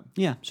like that.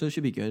 Yeah, so it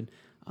should be good.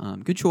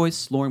 Good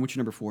choice. Lauren, what's your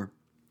number 4?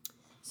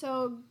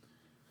 So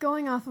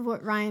going off of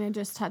what Ryan had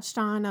just touched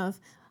on of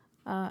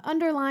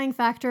underlying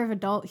factor of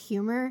adult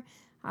humor,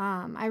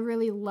 I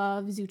really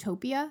love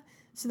Zootopia.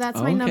 So that's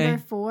my number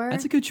 4.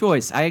 That's a good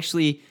choice. I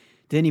actually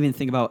didn't even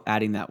think about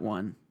adding that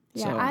one.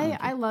 Yeah, so,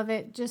 I love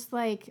it. Just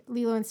like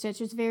Lilo and Stitch,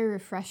 it's very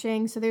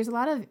refreshing. So there's a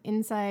lot of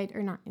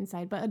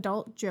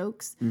adult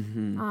jokes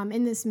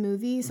in this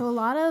movie. So a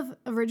lot of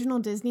original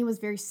Disney was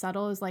very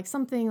subtle. It was like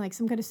something like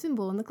some kind of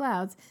symbol in the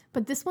clouds.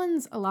 But this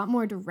one's a lot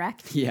more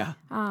direct. Yeah.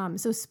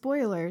 So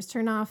spoilers,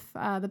 turn off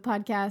the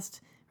podcast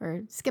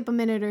or skip a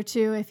minute or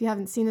two if you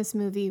haven't seen this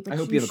movie, which I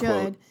hope you you have should.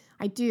 a quote.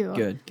 I do.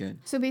 Good.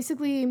 So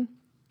basically,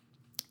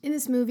 in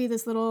this movie,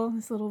 this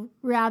little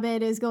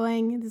rabbit is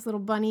going, this little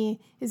bunny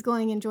is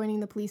going and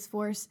joining the police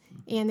force,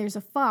 and there's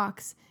a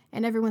fox,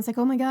 and everyone's like,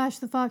 oh my gosh,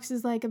 the fox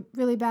is like a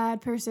really bad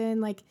person.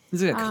 Like,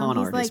 he's like a con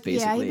artist, basically.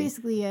 Yeah, he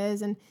basically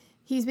is, and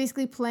he's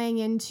basically playing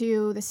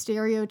into the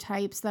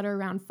stereotypes that are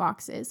around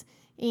foxes,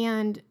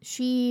 and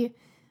she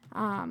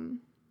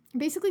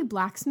basically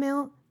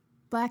blackmails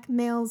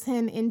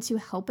him into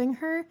helping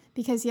her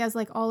because he has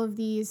like all of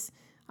these,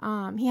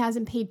 he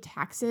hasn't paid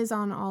taxes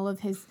on all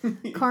of his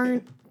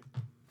current...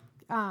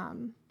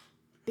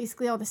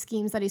 basically all the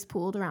schemes that he's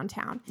pulled around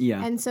town.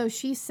 Yeah. And so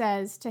she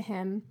says to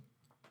him,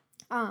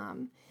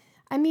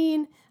 I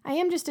mean, I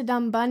am just a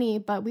dumb bunny,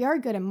 but we are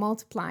good at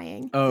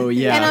multiplying. Oh,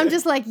 yeah. And I'm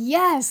just like,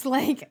 yes,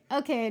 like,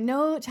 okay,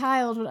 no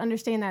child would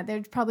understand that.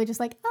 They're probably just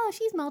like, oh,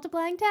 she's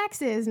multiplying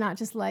taxes, not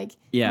just like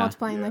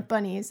multiplying like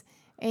bunnies.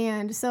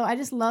 And so I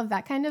just love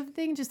that kind of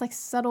thing, just like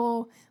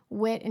subtle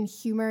wit and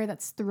humor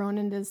that's thrown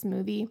into this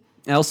movie.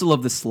 I also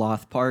love the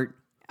sloth part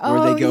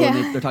where they go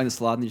and they're talking to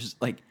sloth and they're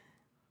just like,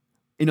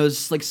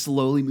 just like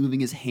slowly moving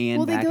his hand.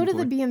 Well, they back go and to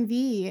forth. the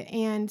BMV,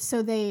 and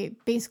so they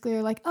basically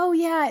are like, "Oh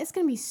yeah, it's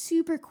gonna be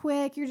super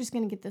quick. You're just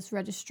gonna get this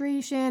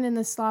registration." And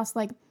the sloth's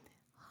like,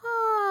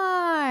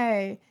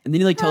 "Hi." And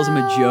then he like tells him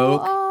a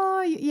joke.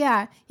 Oh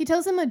yeah, he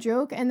tells him a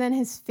joke, and then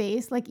his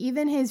face, like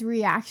even his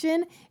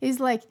reaction, is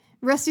like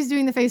Rusty's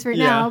doing the face right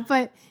now,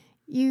 but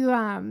you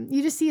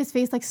just see his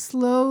face like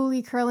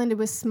slowly curl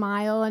into a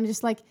smile, and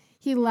just like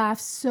he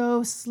laughs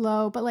so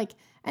slow, but like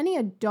any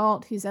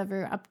adult who's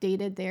ever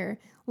updated their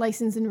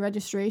license and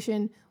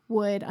registration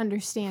would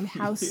understand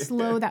how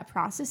slow that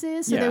process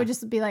is. So they would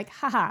just be like,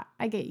 haha,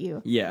 I get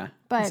you. Yeah,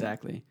 but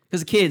exactly.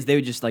 Because the kids, they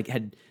would just like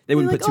they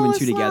wouldn't put two and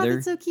two together.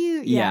 It's so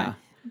cute. Yeah.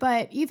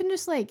 But even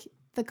just like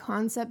the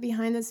concept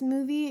behind this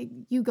movie,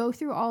 you go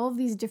through all of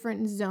these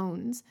different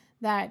zones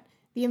that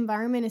the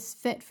environment is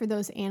fit for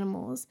those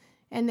animals,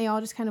 and they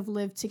all just kind of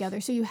live together.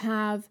 So you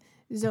have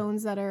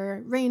zones that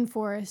are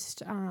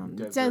rainforest,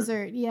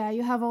 desert. Yeah,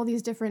 you have all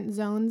these different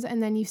zones,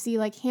 and then you see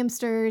like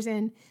hamsters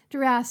and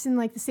giraffes in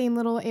like the same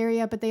little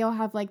area, but they all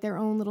have like their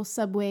own little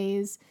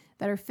subways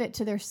that are fit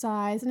to their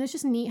size, and it's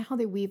just neat how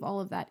they weave all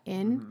of that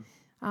in.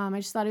 I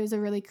just thought it was a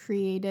really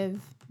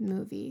creative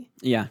movie.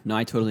 Yeah, no,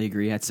 I totally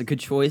agree. It's a good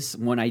choice.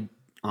 One I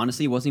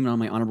honestly wasn't even on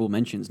my honorable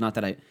mentions. Not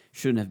that I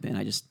shouldn't have been.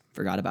 I just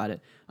forgot about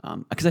it.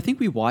 Because I think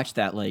we watched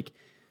that like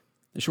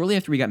shortly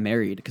after we got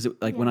married, because it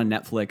went on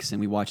Netflix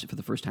and we watched it for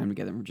the first time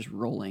together and we're just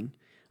rolling.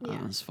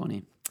 It's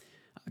funny.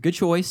 Good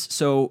choice.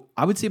 So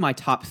I would say my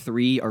top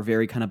 3 are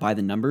very kind of by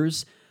the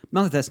numbers.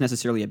 Not that that's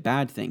necessarily a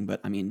bad thing,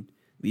 but I mean,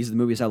 these are the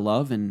movies I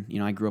love, and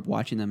I grew up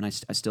watching them,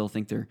 and I still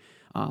think they're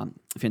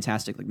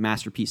fantastic, like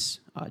masterpiece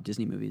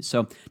Disney movies.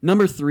 So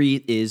number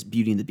 3 is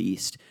Beauty and the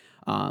Beast.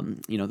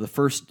 The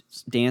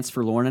first dance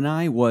for Lauren and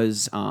I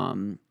was, I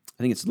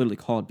think it's literally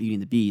called Beauty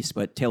and the Beast,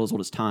 but Tale as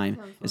Old as Time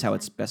is how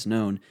it's best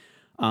known.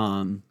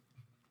 I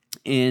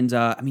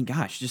mean,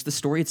 gosh, just the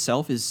story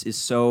itself is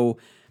so.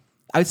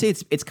 I would say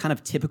it's kind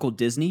of typical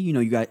Disney.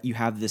 You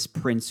have this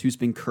prince who's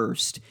been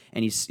cursed,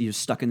 and he's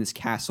stuck in this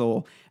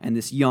castle, and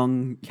this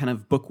young kind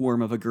of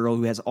bookworm of a girl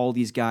who has all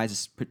these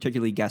guys,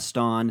 particularly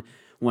Gaston,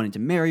 wanting to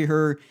marry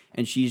her,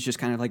 and she's just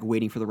kind of like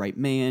waiting for the right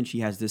man. She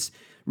has this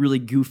really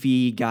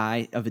goofy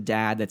guy of a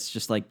dad that's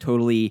just like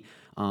totally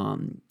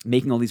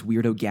making all these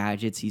weirdo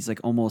gadgets. He's like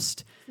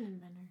almost,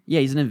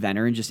 he's an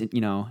inventor and just,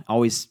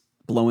 always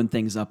blowing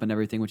things up and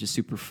everything, which is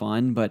super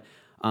fun. But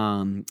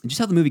just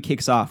how the movie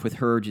kicks off with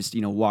her just,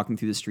 walking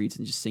through the streets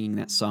and just singing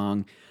that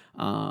song.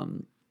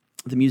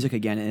 The music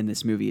again in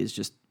this movie is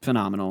just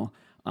phenomenal.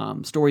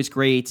 Story's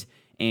great.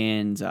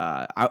 And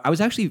I was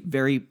actually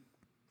very,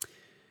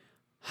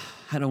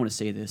 I don't want to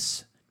say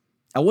this.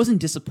 I wasn't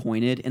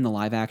disappointed in the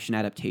live action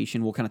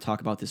adaptation. We'll kind of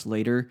talk about this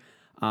later.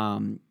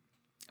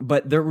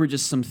 But there were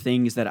just some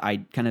things that I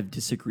kind of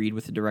disagreed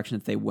with the direction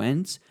that they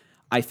went.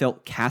 I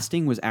felt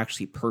casting was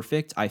actually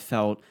perfect. I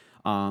felt,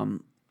 I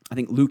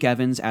think Luke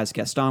Evans as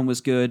Gaston was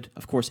good.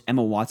 Of course,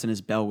 Emma Watson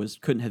as Belle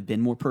couldn't have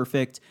been more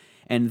perfect.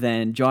 And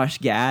then Josh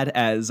Gad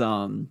as,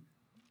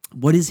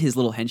 what is his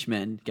little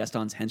henchman,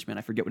 Gaston's henchman?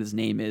 I forget what his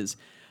name is.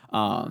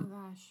 Oh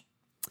gosh.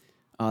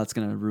 That's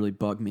going to really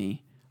bug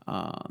me.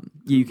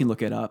 You can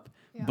look it up.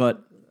 Yeah,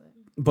 But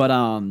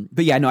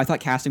yeah, no, I thought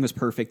casting was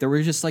perfect. There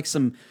were just like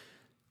some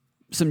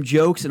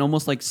jokes and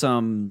almost like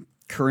some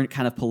current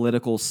kind of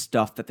political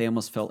stuff that they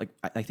almost felt like,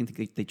 I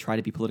think they try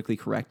to be politically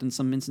correct in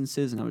some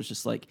instances. And I was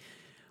just like,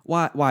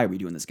 why are we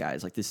doing this,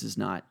 guys? Like, this does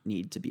not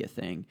need to be a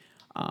thing.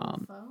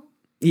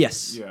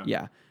 Yes.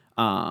 Yeah.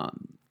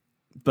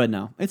 But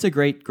no, it's a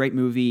great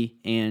movie.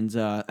 And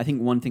I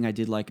think one thing I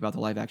did like about the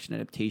live action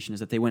adaptation is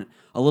that they went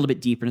a little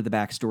bit deeper into the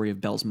backstory of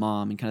Belle's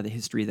mom and kind of the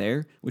history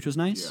there, which was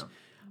nice.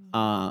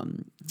 Yeah.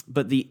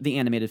 But the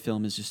animated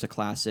film is just a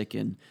classic,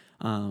 and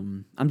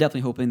I'm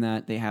definitely hoping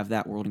that they have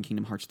that world in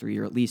Kingdom Hearts 3,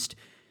 or at least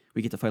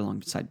we get to fight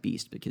alongside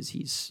Beast because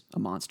he's a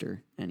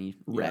monster and he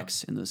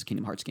wrecks in those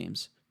Kingdom Hearts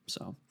games.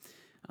 So,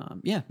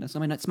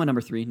 that's my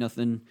number 3.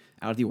 Nothing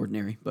out of the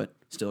ordinary, but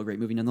still a great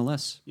movie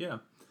nonetheless. Yeah.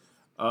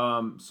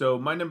 So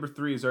my number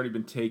 3 has already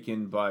been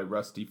taken by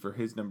Rusty for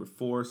his number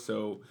 4.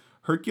 So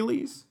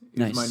Hercules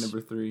is my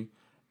number 3.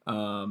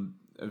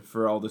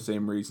 For all the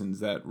same reasons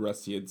that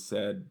Rusty had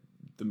said.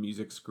 The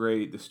music's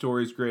great. The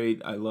story's great.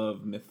 I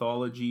love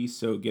mythology,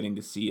 so getting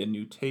to see a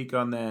new take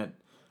on that,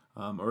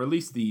 or at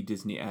least the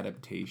Disney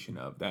adaptation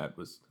of that,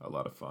 was a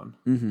lot of fun.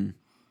 Mm-hmm.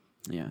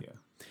 Yeah.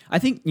 I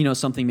think,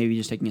 something maybe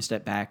just taking a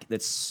step back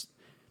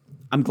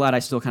I'm glad I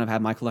still kind of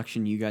have my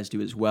collection, you guys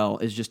do as well,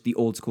 is just the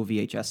old school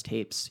VHS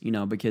tapes,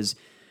 because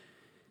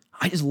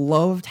I just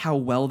loved how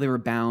well they were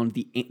bound.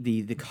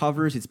 The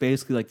covers, it's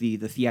basically like the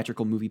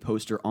theatrical movie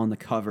poster on the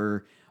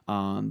cover.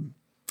 I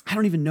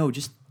don't even know,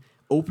 just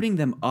opening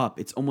them up,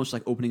 it's almost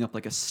like opening up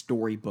like a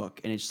storybook,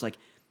 and it's just like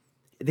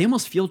they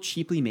almost feel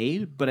cheaply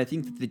made, but I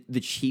think that the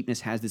cheapness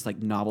has this like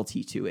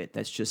novelty to it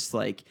that's just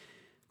like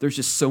there's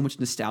just so much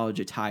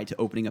nostalgia tied to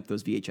opening up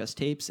those VHS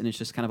tapes, and it's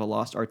just kind of a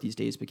lost art these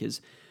days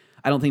because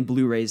I don't think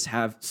Blu-rays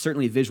have,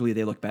 certainly visually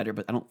they look better,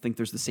 but I don't think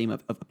there's the same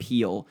of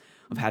appeal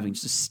of having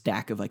just a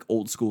stack of like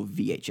old school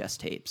VHS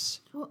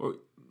tapes.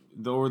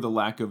 Or the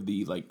lack of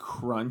the like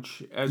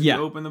crunch as you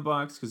open the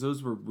box, because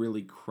those were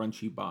really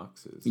crunchy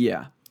boxes.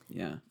 Yeah.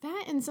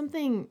 That and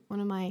something, one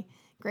of my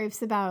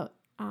gripes about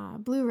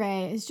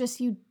Blu-ray is just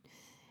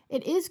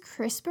it is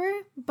crisper,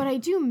 but I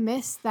do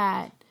miss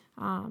that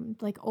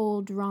like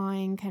old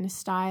drawing kind of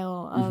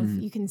style of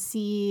you can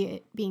see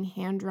it being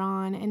hand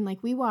drawn. And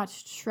like we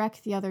watched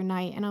Shrek the other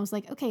night and I was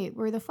like, okay,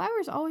 were the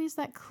flowers always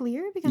that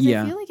clear? Because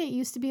I feel like it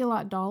used to be a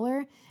lot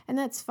duller, and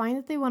that's fine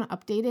that they want to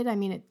update it. I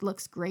mean, it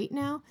looks great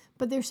now,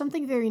 but there's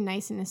something very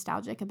nice and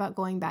nostalgic about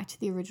going back to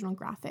the original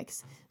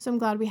graphics. So I'm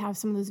glad we have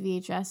some of those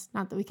VHS,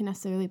 not that we can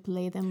necessarily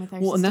play them with our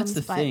systems. Well, and that's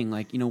the thing,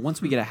 like,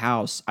 once we get a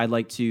house, I'd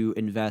like to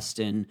invest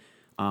in,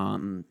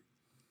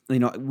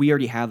 we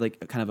already have like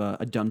a kind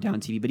of a dumbed down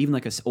TV, but even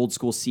like a old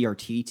school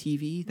CRT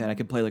TV that I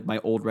could play like my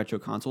old retro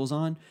consoles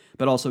on,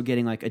 but also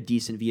getting like a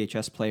decent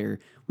VHS player.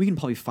 We can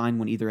probably find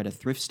one either at a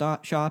thrift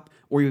shop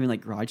or even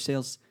like garage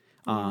sales.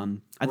 I'd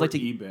like to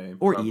eBay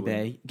or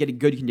eBay, get a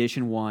good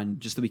condition one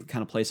just so we can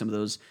kind of play some of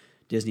those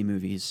Disney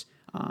movies.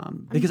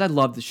 Because I'd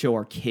love to show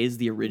our kids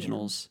the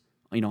originals,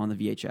 on the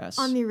VHS.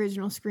 On the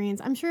original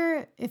screens. I'm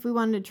sure if we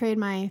wanted to trade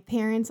my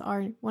parents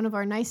one of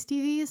our nice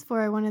TVs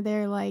for one of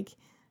their like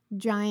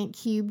giant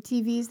cube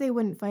TVs, they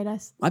wouldn't fight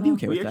us. I'd be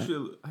okay with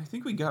that. I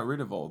think we got rid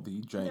of all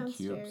the giant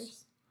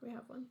cubes. We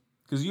have one.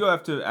 Because you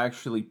have to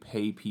actually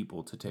pay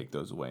people to take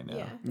those away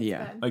now.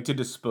 Yeah. Bad. Like to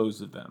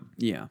dispose of them.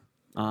 Yeah.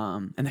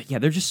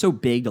 They're just so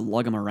big to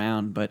lug them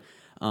around, but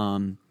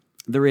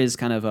there is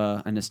kind of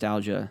a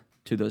nostalgia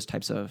to those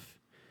types of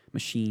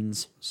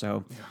machines.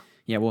 So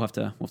we'll have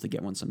to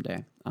get one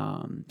someday.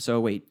 So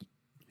wait,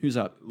 who's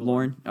up?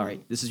 Lauren? All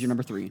right, this is your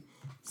number 3.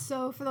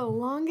 So for the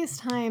longest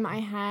time, I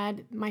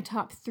had my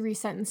top 3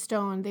 set in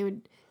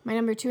stone. My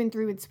number 2 and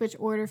 3 would switch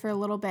order for a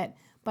little bit,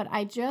 but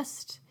I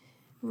just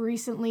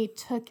recently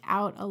took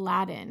out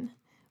Aladdin,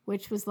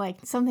 which was like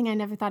something I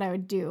never thought I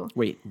would do.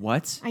 Wait,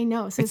 what? I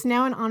know. So it's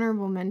now an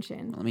honorable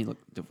mention. Let me look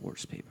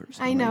divorce papers.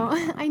 I know.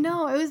 I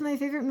know. It was my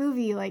favorite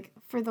movie like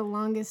for the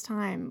longest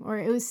time, or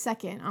it was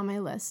second on my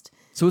list.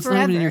 So it's not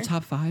even in forever. your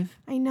top 5?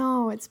 I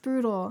know. It's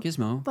brutal.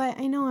 Gizmo. But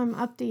I know I'm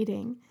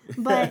updating.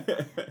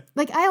 But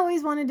like I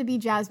always wanted to be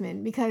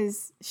Jasmine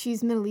because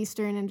she's Middle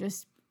Eastern and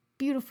just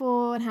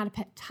beautiful and had a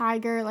pet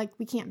tiger. Like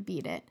we can't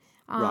beat it.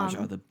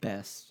 Raja, the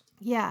best.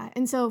 Yeah.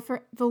 And so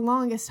for the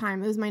longest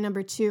time, it was my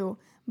number 2.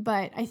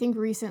 But I think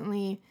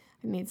recently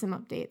I made some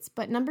updates.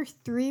 But number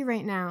 3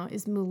 right now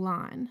is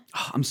Mulan.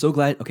 Oh, I'm so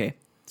glad. Okay.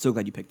 So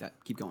glad you picked that.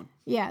 Keep going.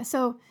 Yeah.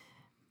 So,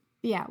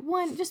 yeah.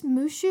 One, just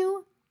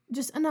Mushu.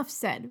 Just enough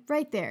said.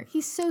 Right there.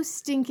 He's so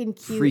stinking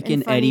cute. Freaking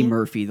and funny. Eddie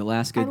Murphy, the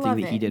last good thing love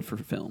that he it. did for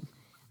film.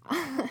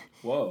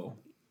 Whoa.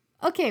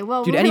 Okay.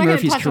 Well, Dude, we're Eddie not gonna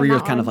Murphy's touch on career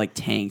that kind of one. like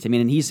tanked. I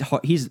mean, and he's.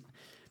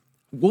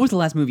 What was the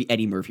last movie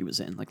Eddie Murphy was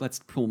in? Like, let's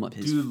pull him up.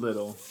 His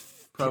Doolittle.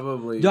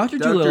 Probably. Dr.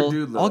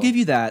 Doolittle. I'll give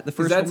you that. The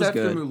first That's one was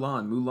after good.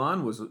 Mulan.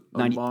 Mulan was a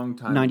 90 long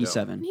time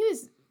 97. ago. He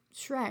was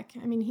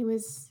Shrek. I mean, he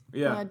was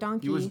Yeah,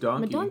 Donkey. he was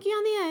Donkey. A donkey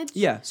on the edge.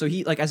 Yeah, so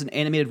he like as an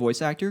animated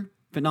voice actor,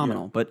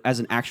 phenomenal. Yeah. But as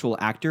an actual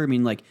actor, I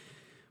mean, like,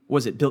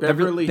 was it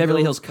Beverly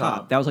Beverly Hills Hills Cop?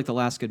 Cop. That was like the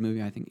last good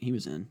movie I think he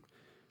was in.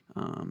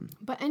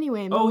 But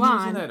anyway, Oh, Mulan. he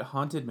was in that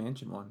Haunted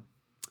Mansion one.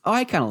 Oh,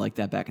 I kind of liked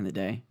that back in the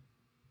day.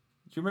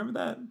 Do you remember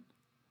that?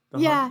 The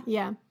Yeah.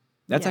 Yeah.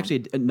 That's Yeah.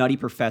 actually a Nutty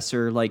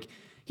Professor. Like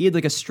he had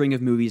like a string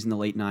of movies in the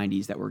late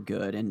 '90s that were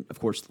good, and of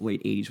course the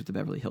late '80s with the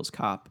Beverly Hills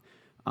Cop.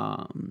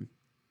 Yeah.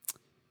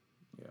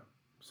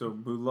 So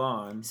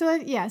Mulan.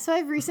 So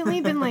I've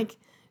recently been like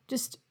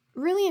just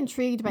really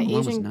intrigued by Mulan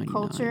was Asian 99.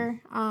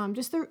 culture.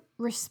 Just the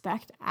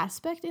respect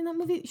aspect in that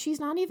movie. She's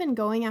not even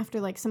going after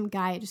like some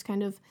guy. It just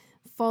kind of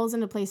falls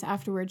into place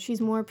afterwards.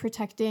 She's more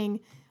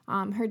protecting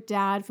her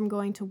dad from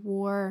going to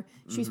war.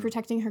 She's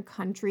protecting her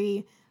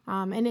country.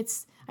 And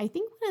it's, I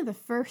think, one of the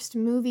first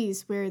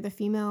movies where the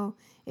female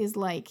is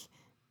like,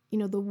 you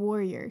know, the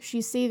warrior.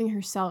 She's saving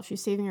herself.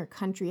 She's saving her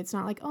country. It's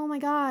not like, oh my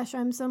gosh,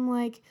 I'm some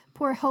like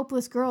poor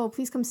helpless girl.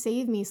 Please come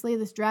save me, slay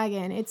this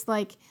dragon. It's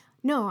like,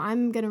 no,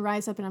 I'm going to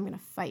rise up and I'm going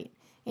to fight.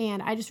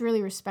 And I just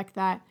really respect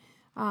that.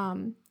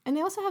 And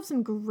they also have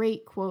some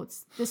great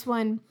quotes. This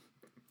one,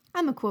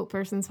 I'm a quote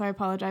person, so I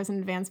apologize in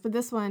advance. But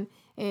this one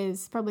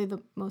is probably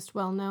the most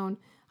well-known.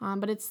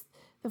 But it's,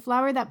 the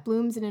flower that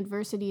blooms in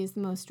adversity is the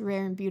most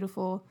rare and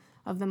beautiful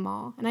of them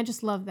all. And I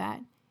just love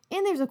that.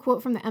 And there's a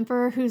quote from the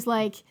emperor who's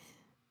like,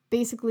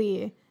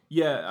 basically...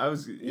 Yeah, I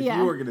was. If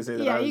you were going to say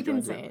that, yeah, I was you can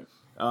going say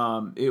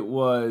to. it. It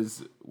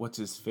was what's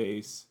his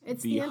face?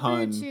 It's the emperor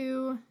Hun.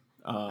 to...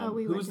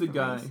 we went Who's the different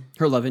guy? ways.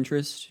 Her love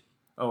interest.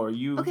 Oh, are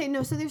you? Okay,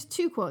 no, so there's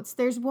 2 quotes.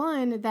 There's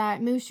one that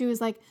Mushu is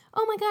like,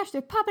 oh my gosh,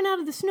 they're popping out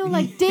of the snow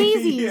like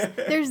daisies. Yeah.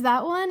 There's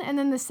that one. And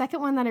then the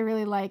second one that I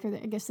really like, or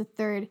I guess the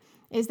third,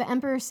 is the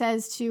emperor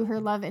says to her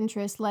love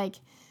interest, like,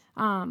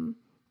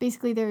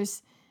 basically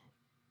there's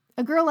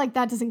a girl like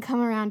that doesn't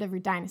come around every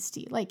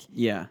dynasty. Like,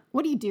 Yeah.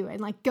 what do you do? And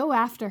like, go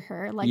after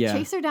her. Like, Yeah.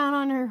 chase her down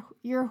on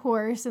your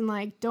horse and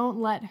like, don't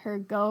let her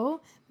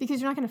go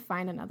because you're not going to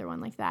find another one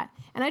like that.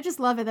 And I just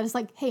love it that it's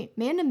like, hey,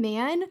 man to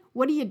man,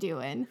 what are you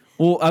doing?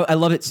 Well, I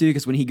love it too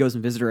because when he goes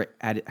and visits her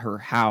at her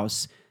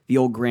house, the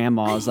old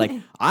grandma is like,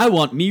 "I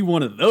want me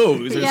one of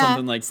those," or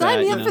something like Sign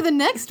that. me you up know? for the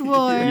next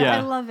war. Yeah.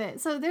 I love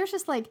it. So there's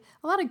just like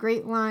a lot of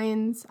great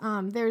lines.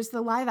 There's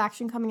the live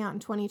action coming out in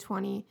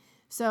 2020.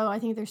 So I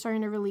think they're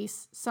starting to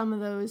release some of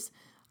those,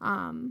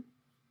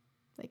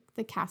 like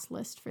the cast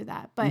list for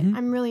that. But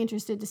I'm really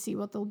interested to see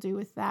what they'll do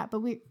with that.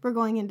 But we're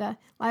going into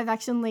live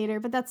action later.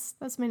 But that's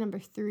my number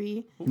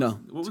 3. No,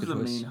 What was it's a the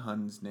good choice. main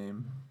Hun's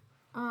name?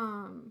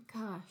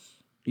 Gosh.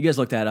 You guys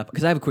look that up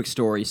because I have a quick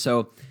story.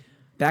 So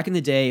back in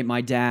the day,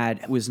 my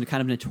dad was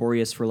kind of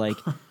notorious for like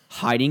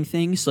hiding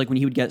things. So, like when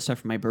he would get stuff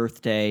for my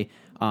birthday,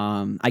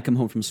 I come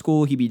home from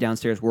school, he'd be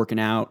downstairs working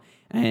out.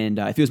 And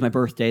if it was my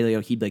birthday, you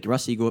know, he'd like,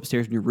 Rusty, go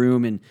upstairs in your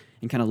room and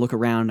kind of look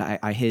around.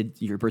 I hid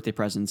your birthday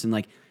presents and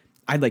like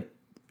I'd like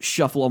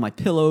shuffle all my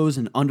pillows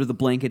and under the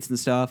blankets and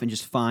stuff and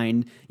just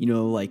find, you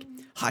know, like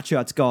Hot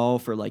Shots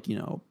Golf or like, you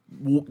know,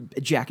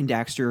 Jack and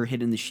Daxter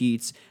hidden in the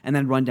sheets and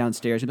then run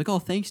downstairs and be like, oh,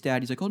 thanks,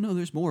 Dad. He's like, oh, no,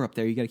 there's more up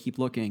there. You got to keep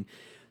looking.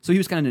 So he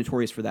was kind of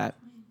notorious for that.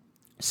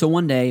 So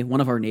one day,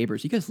 one of our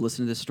neighbors, you guys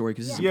listen to this story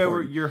because this is Yeah,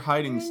 important. you're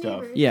hiding Your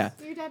stuff. neighbors, Yeah.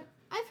 Your dad,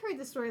 I've heard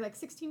this story like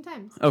 16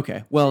 times.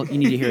 Okay, well, you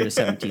need to hear it a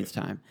 17th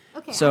time.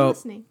 Okay, so, I'm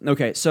listening.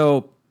 Okay,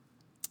 so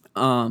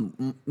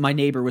my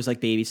neighbor was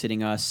like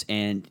babysitting us,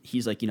 and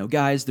he's like, you know,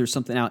 guys, there's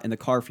something out in the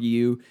car for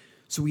you.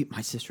 So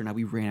my sister and I,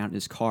 we ran out in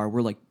his car.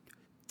 We're like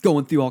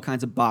going through all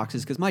kinds of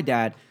boxes because my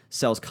dad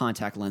sells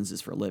contact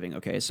lenses for a living.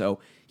 Okay, so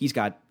he's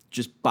got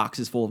just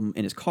boxes full of them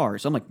in his car.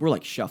 So we're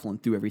like shuffling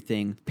through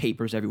everything,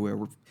 papers everywhere.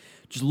 We're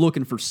just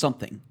looking for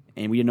something,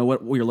 and we didn't know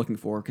what we were looking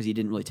for because he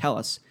didn't really tell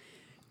us.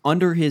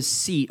 Under his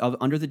seat,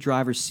 under the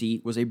driver's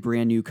seat, was a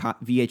brand new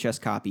VHS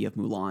copy of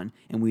Mulan,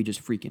 and we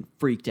just freaking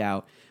freaked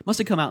out. Must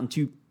have come out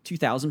in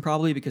 2000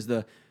 probably because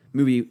the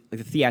movie, like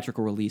the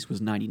theatrical release,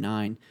 was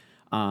 99.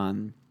 So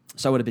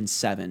I would have been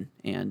 7,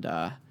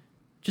 and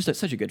just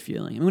such a good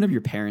feeling. I mean, whenever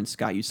your parents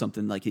got you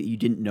something like that you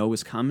didn't know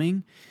was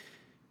coming,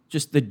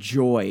 just the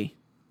joy,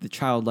 the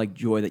childlike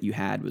joy that you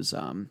had was,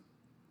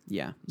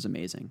 it was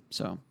amazing.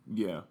 So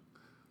Yeah.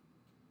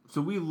 So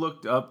we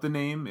looked up the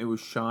name. It was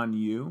Shan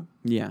Yu.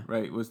 yeah,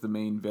 Right, was the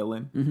main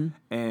villain. Mm-hmm.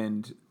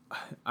 And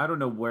I don't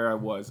know where I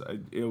was.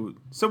 It was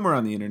somewhere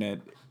on the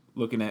internet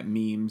looking at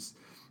memes,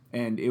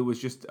 and it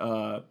was just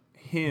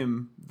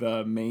him,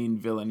 the main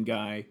villain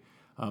guy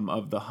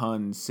of the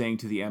Huns, saying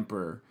to the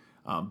Emperor,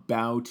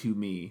 bow to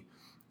me.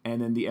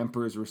 And then the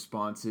Emperor's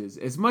response is,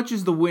 as much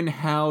as the wind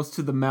howls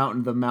to the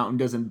mountain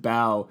doesn't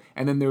bow.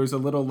 And then there was a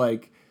little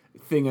like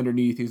thing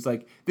underneath. He was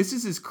like, this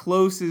is as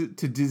close to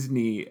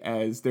Disney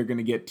as they're going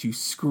to get to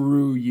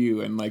screw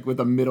you, and like with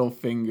a middle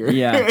finger.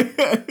 Yeah.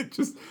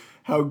 Just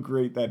how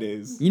great that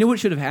is. you know what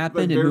should have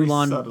happened Like, in very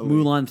Mulan? subtly.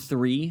 Mulan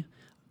 3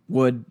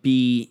 would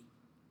be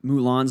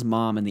Mulan's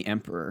mom and the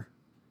Emperor,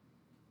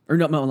 or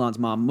not Mulan's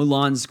mom,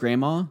 Mulan's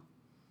grandma,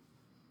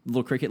 the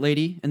little cricket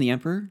lady, and the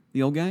Emperor,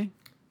 the old guy.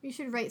 We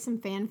should write some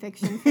fan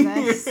fiction for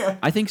this.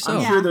 I think so.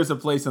 I'm Yeah. sure there's a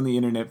place on the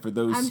internet for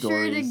those I'm sure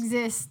stories. it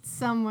exists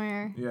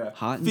somewhere. Yeah.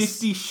 Hot and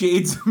 50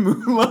 Shades of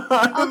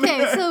Mulan.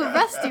 Okay, so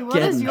Rusty, what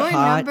Getting is your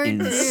hot number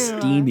and 2?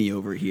 steamy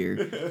over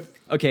here.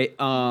 Okay,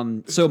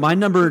 so my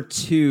number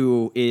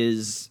 2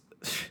 is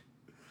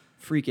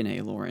freaking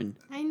A, Lauren.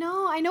 I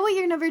know what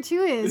your number 2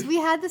 is. We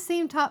had the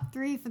same top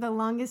 3 for the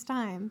longest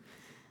time.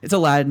 It's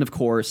Aladdin, of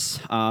course.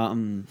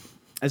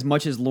 As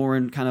much as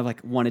Lauren kind of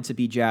like wanted to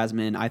be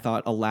Jasmine, I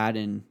thought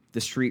Aladdin,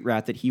 the street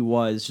rat that he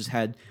was, just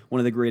had one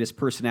of the greatest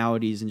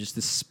personalities and just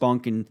this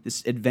spunk and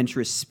this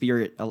adventurous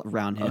spirit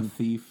around A him.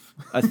 thief.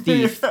 A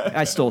thief.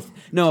 I stole.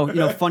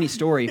 No, funny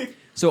story.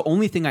 So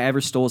only thing I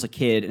ever stole as a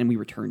kid, and we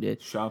returned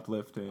it.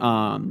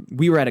 Shoplifting.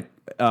 We were at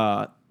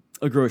a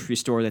grocery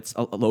store that's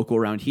a local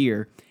around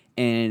here,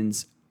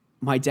 and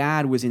my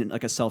dad was in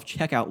like a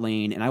self-checkout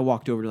lane, and I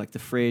walked over to like the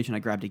fridge and I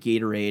grabbed a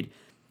Gatorade,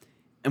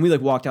 and we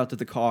like walked out to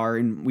the car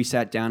and we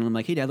sat down and I'm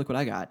like, hey Dad, look what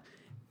I got.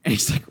 And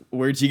he's like,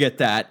 where'd you get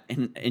that?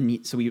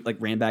 So we like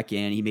ran back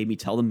in. He made me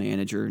tell the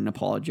manager and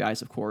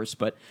apologize, of course.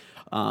 But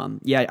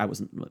I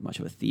wasn't really much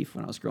of a thief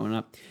when I was growing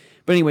up.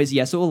 But anyways,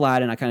 yeah, so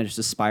Aladdin, I kind of just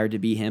aspired to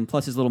be him.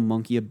 Plus his little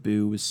monkey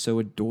Abu was so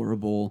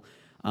adorable.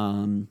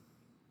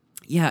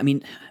 Yeah, I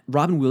mean,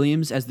 Robin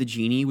Williams as the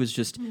genie was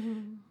just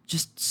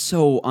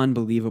so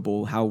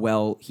unbelievable how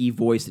well he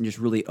voiced and just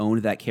really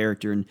owned that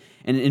character. And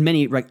in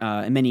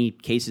many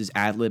cases,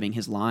 ad-libbing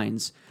his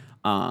lines.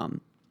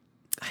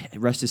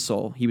 Rest his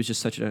soul. He was just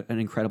such an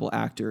incredible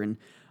actor. And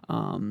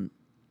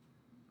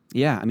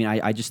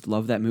I just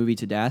love that movie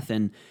to death.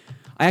 And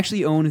I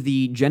actually own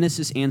the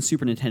Genesis and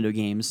Super Nintendo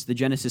games. The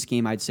Genesis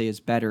game, I'd say, is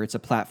better. It's a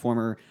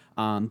platformer,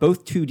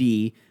 both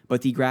 2D,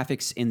 but the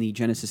graphics in the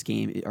Genesis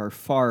game are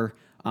far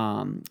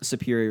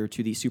superior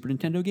to the Super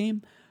Nintendo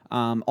game.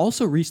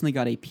 Also recently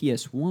got a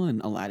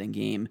PS1 Aladdin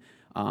game.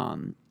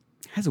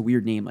 Has a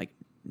weird name, like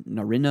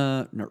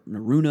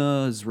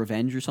Naruna's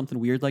Revenge or something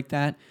weird like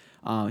that.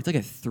 It's like a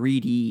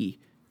 3D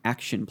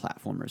action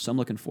platformer, so I'm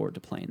looking forward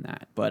to playing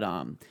that. But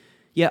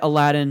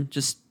Aladdin,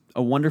 just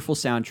a wonderful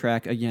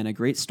soundtrack. Again, a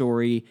great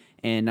story,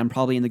 and I'm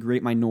probably in the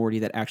great minority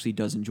that actually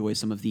does enjoy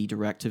some of the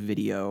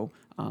direct-to-video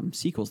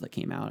sequels that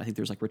came out. I think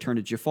there's like Return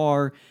to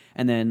Jafar,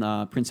 and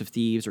then Prince of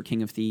Thieves or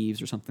King of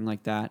Thieves or something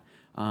like that.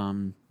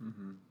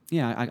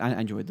 Yeah, I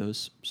enjoyed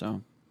those.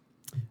 So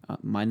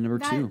my number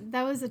 2.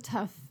 That was a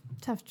tough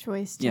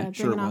choice to Yeah, bring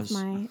sure it it off was.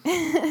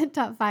 my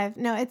top 5.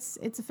 No, it's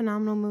a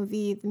phenomenal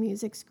movie. The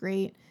music's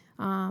great.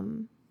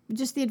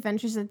 Just the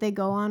adventures that they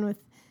go on with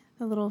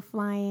the little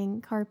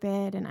flying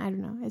carpet, and I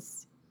don't know.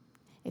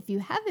 If you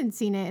haven't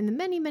seen it in the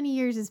many, many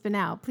years it's been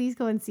out, please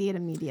go and see it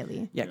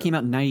immediately. Yeah, it came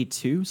out in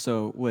 92,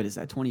 so what is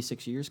that,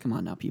 26 years? Come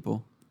on now,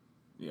 people.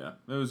 Yeah,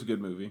 it was a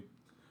good movie.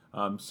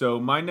 So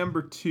my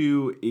number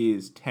 2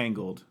 is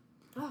Tangled.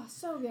 Oh,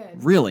 so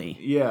good. Really?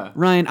 Yeah.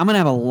 Ryan, I'm going to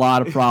have a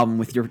lot of problem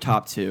with your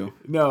top 2.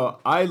 No,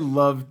 I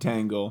love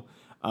Tangle.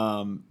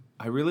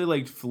 I really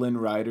liked Flynn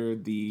Rider,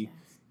 the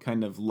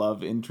kind of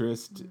love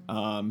interest.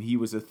 He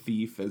was a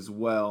thief as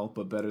well,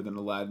 but better than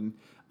Aladdin.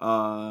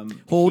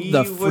 Hold he the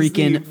was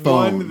freaking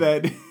phone. One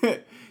that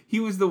he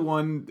was the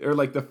one, or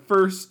like the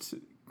first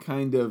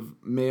kind of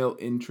male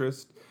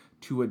interest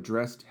to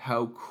address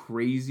how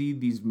crazy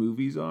these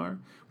movies are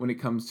when it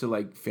comes to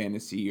like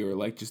fantasy or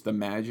like just the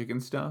magic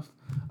and stuff.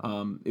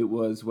 It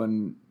was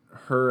when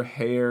her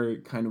hair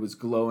kind of was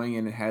glowing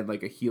and it had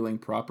like a healing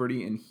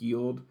property and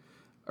healed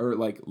or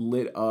like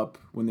lit up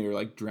when they were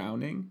like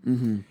drowning.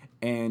 Mm-hmm.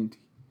 And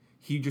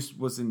he just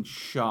was in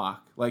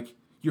shock. Like,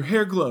 your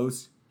hair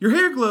glows.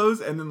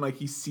 And then like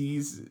he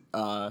sees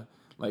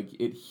like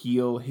it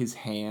heal his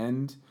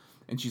hand.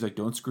 And she's like,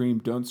 don't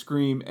scream.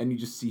 And you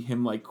just see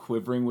him like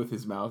quivering with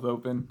his mouth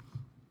open.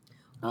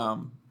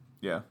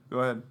 Yeah, go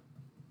ahead.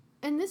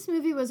 And this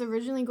movie was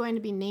originally going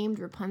to be named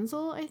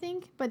Rapunzel, I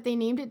think, but they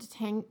named it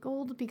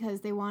Tangled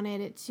because they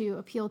wanted it to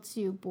appeal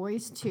to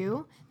boys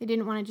too. They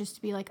didn't want it just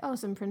to be like, oh,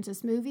 some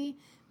princess movie.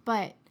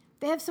 But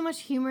they have so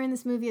much humor in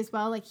this movie as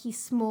well. Like, he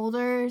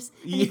smolders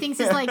and he thinks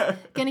he's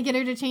like gonna get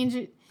her to change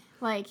it,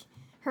 like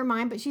her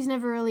mind, but she's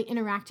never really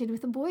interacted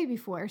with a boy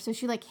before. So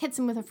she like hits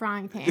him with a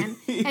frying pan,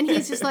 and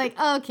he's just like,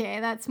 okay,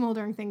 that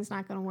smoldering thing's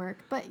not going to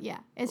work. But yeah,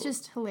 it's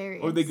just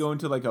hilarious. Or they go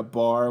into like a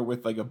bar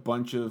with like a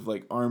bunch of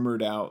like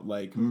armored out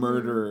like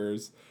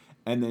murderers,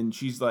 and then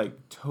she's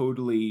like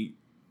totally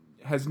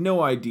has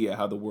no idea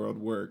how the world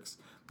works,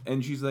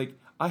 and she's like,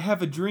 I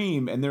have a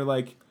dream, and they're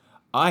like,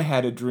 I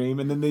had a dream,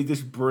 and then they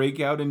just break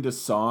out into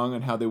song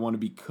on how they want to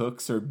be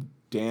cooks or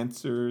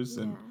dancers,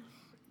 and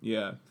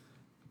yeah.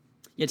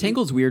 Yeah,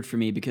 Tangled's weird for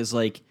me because,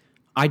 like,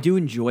 I do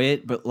enjoy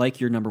it, but like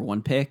your number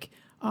one pick,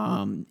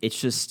 it's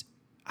just,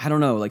 I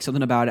don't know, like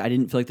something about it. I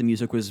didn't feel like the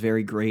music was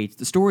very great.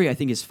 The story, I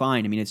think, is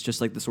fine. I mean, it's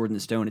just like The Sword in the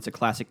Stone. It's a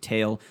classic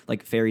tale,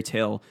 like fairy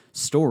tale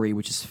story,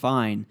 which is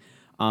fine.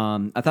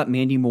 I thought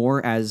Mandy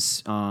Moore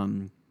as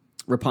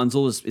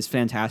Rapunzel is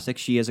fantastic.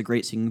 She has a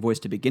great singing voice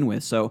to begin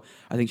with, so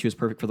I think she was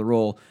perfect for the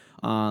role.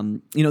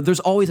 There's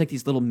always like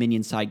these little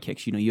minion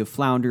sidekicks. You have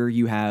Flounder,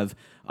 you have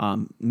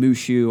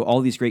Mushu,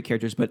 all these great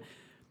characters, but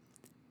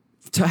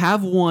to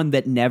have one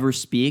that never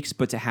speaks,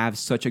 but to have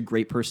such a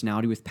great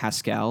personality with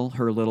Pascal,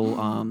 her little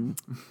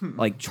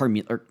like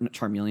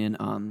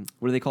Charmeleon.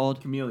 What are they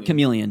called?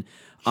 Chameleon.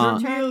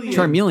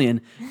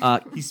 Charmeleon.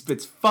 He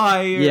spits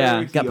fire.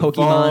 Yeah, got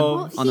Pokemon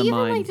evolves. on the he even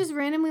mind. like just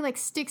randomly like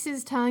sticks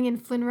his tongue in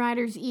Flynn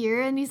Rider's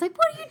ear, and he's like,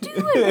 "What are you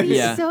doing?" But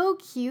he's so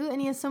cute,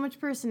 and he has so much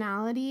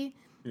personality.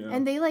 Yeah.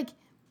 And they like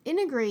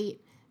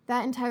integrate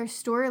that entire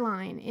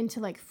storyline into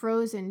like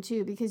Frozen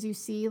too, because you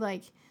see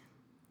like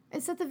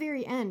it's at the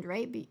very end,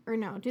 right? Or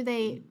no, do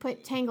they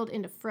put Tangled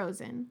into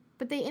Frozen?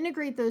 But they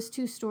integrate those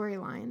two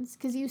storylines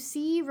because you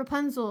see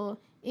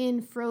Rapunzel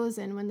in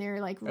Frozen when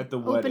they're like At the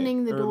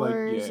opening the wedding, or, like,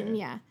 doors yeah. and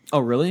yeah, Oh,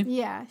 really?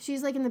 yeah,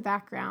 she's like in the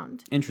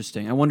background.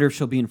 Interesting. I wonder if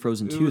she'll be in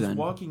Frozen It 2 was then.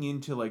 walking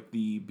into like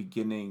the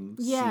beginning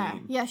Yeah,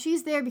 scene. yeah,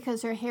 she's there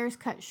because her hair's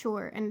cut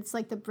short and it's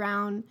like the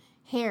brown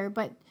hair,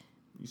 but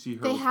You see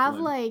her. they with have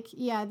Flynn.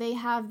 they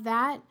have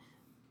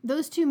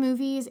those two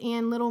movies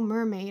and Little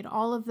Mermaid,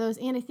 all of those,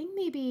 and I think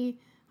maybe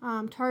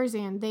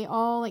Tarzan, they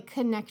all like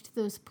connect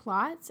those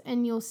plots,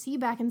 and you'll see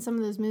back in some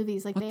of those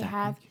movies like What they the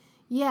have heck?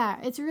 Yeah,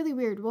 it's really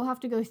weird. We'll have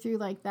to go through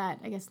like that,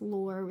 I guess,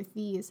 lore with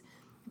these.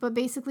 But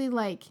basically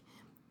like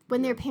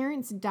when their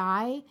parents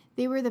die,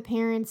 they were the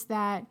parents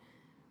that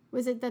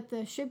was it that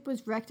the ship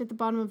was wrecked at the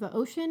bottom of the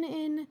ocean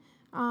in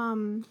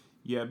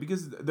Yeah,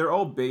 because they're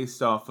all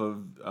based off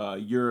of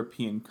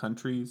European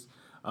countries.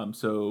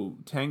 So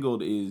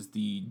Tangled is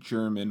the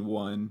German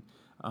one.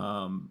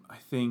 I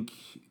think,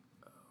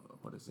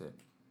 what is it?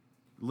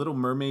 Little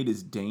Mermaid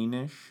is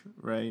Danish,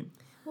 right?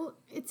 Well,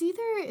 it's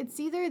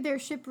either their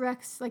ship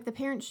wrecks, like the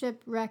parent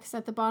ship wrecks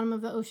at the bottom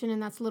of the ocean,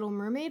 and that's Little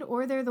Mermaid,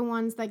 or they're the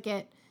ones that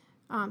get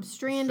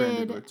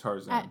stranded with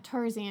Tarzan. at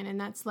Tarzan, and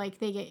that's like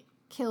they get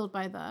killed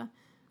by the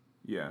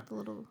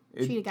little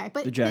cheetah guy.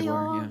 But The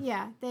jaguar,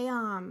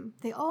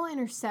 they all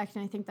intersect,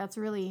 and I think that's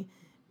really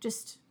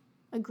just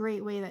a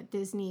great way that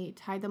Disney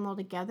tied them all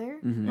together.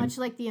 Mm-hmm. Much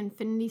like the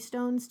Infinity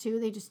Stones too,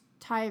 they just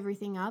tie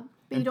everything up.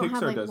 But And you don't Pixar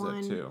have like does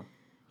one. that too.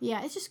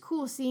 Yeah, it's just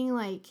cool seeing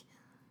like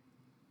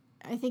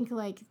I think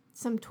like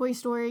some Toy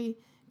Story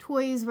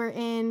toys were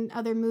in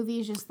other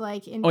movies, just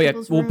like in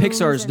people's Well, rooms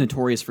Pixar is and-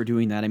 notorious for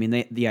doing that. I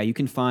mean, you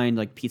can find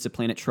like Pizza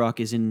Planet truck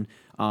is in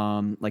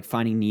like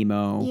Finding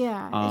Nemo.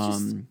 Yeah, it's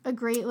just a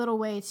great little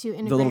way to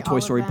integrate The little Toy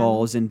all Story of them.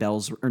 balls in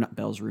not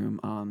Belle's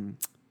room.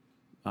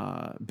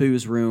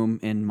 Boo's room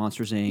in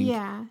Monsters Inc.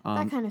 Yeah,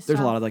 that kind of stuff. There's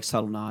a lot of like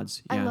subtle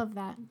nods. Yeah. I love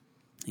that.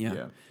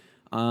 Yeah.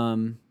 Yeah.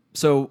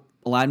 So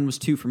Aladdin was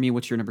 2 for me.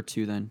 What's your number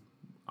 2 then?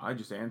 I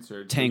just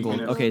answered. Tangled. You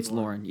can Okay, answer it's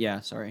Lauren.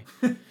 Yeah, sorry.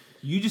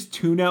 You just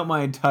tune out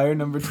my entire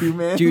number 2,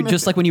 man. Dude,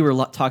 just like when you were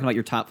talking about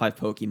your top 5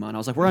 Pokemon, I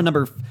was like, we're on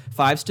number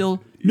 5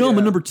 still? No, I'm Yeah.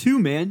 on number 2,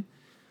 man.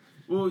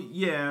 Well,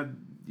 yeah.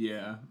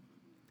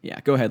 Yeah,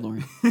 go ahead,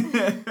 Lauren.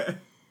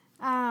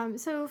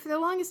 So for the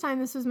longest time,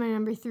 this was my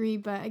number 3,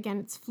 but again,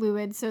 it's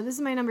fluid. So this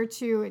is my number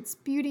 2. It's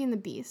Beauty and the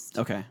Beast.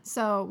 Okay.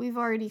 So we've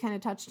already kind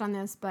of touched on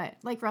this, but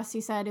like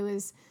Rusty said, it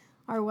was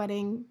our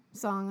wedding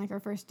song, like our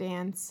first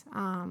dance.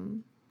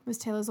 It was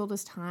Tale as Old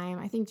as Time.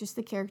 I think just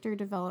the character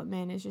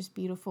development is just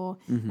beautiful.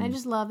 And I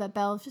just love that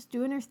Belle's just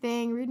doing her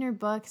thing, reading her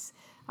books,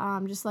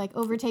 just like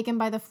overtaken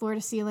by the floor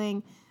to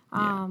ceiling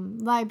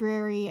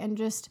library, and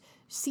just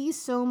sees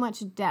so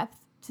much depth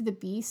to the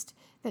Beast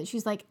that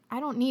she's like, I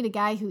don't need a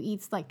guy who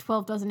eats like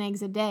 12 dozen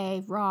eggs a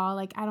day raw.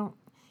 Like, I don't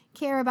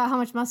care about how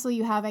much muscle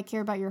you have. I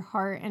care about your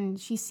heart. And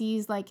she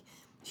sees like,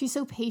 she's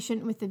so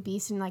patient with the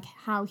Beast and like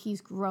how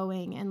he's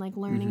growing and like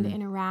learning to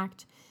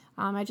interact.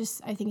 I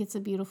think it's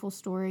a beautiful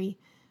story.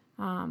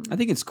 I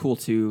think it's cool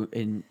too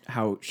in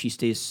how she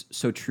stays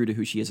so true to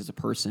who she is as a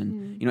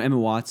person. You know, Emma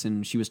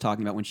Watson, she was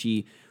talking about when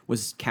she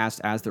was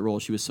cast as the role,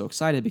 she was so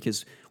excited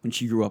because when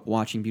she grew up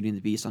watching Beauty and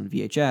the Beast on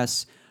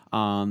VHS,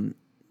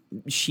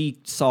 she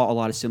saw a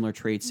lot of similar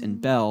traits in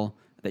Belle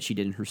that she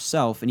did in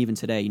herself. And even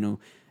today, you know,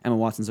 Emma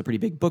Watson's a pretty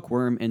big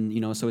bookworm. And,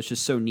 you know, so it's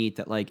just so neat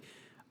that like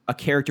a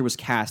character was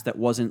cast that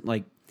wasn't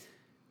like,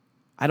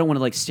 I don't want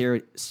to like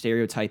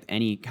stereotype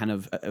any kind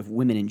of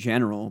women in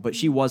general, but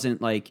she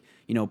wasn't like,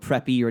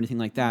 preppy or anything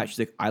like that. She's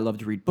like, I love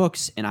to read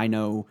books and I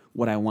know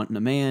what I want in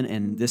a man.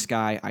 And this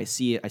guy, I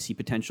see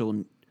potential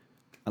and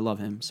I love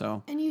him.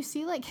 So, and you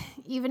see like,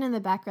 even in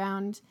the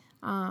background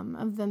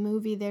of the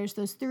movie, there's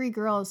those 3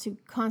 girls who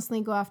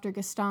constantly go after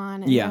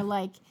Gaston and they're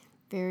like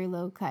very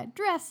low cut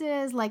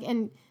dresses. Like,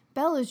 and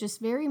Belle is just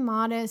very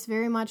modest,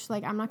 very much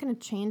like, I'm not going to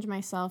change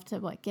myself to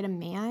like get a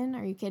man.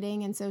 Are you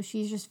kidding? And so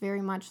she's just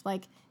very much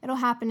like, it'll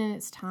happen in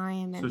its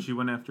time. And so she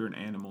went after an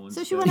animal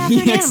instead. So she went after an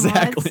animal.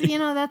 Exactly.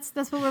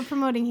 That's what we're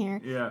promoting here.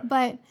 Yeah.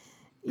 But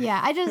yeah,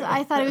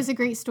 I thought it was a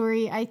great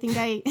story. I think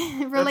I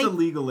relate. That's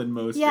illegal in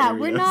most Yeah,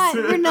 areas.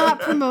 we're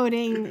not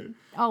promoting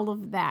all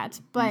of that,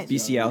 but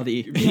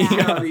bestiality.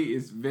 Bestiality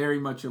is very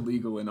much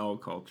illegal in all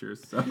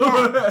cultures. So,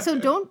 yeah, so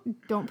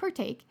don't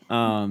partake.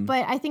 Um,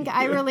 But I think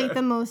I relate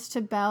the most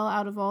to Belle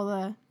out of all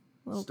the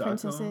little Stockholm?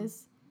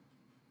 princesses.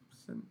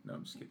 No,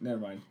 I'm just kidding.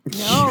 Never mind.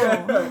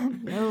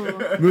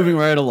 No. moving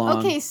right along.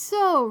 Okay,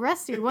 so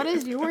Rusty, what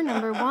is your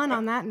number 1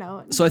 on that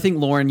note? So I think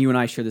Lauren, you and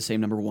I share the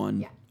same number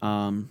 1.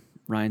 Yeah.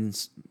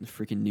 Ryan's the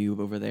freaking noob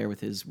over there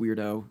with his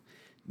weirdo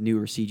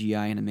newer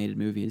CGI animated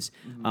movies.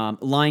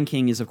 Lion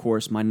King is, of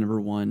course, my number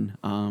 1.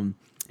 And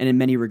in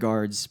many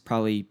regards,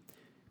 probably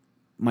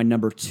my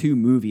number 2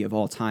 movie of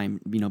all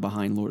time,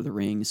 behind Lord of the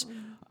Rings.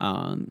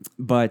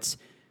 But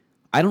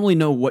I don't really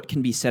know what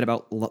can be said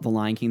about The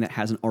Lion King that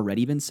hasn't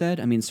already been said.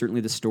 I mean,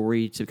 certainly the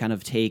story to kind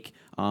of take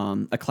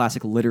a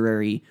classic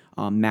literary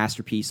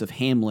masterpiece of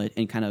Hamlet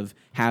and kind of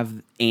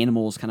have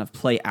animals kind of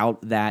play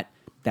out that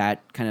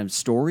kind of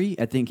story,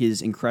 I think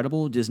is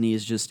incredible. Disney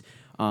is just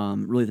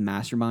really the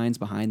masterminds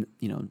behind,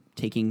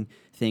 taking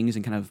things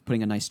and kind of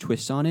putting a nice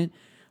twist on it.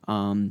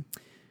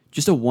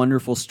 Just a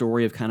wonderful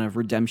story of kind of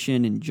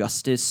redemption and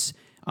justice,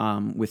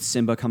 with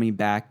Simba coming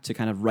back to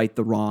kind of right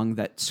the wrong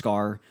that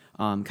Scar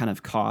kind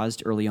of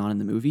caused early on in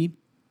the movie.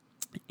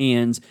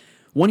 And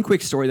one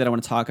quick story that I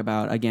want to talk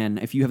about, again,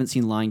 if you haven't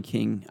seen Lion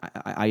King,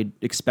 I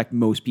expect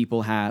most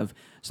people have,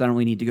 so I don't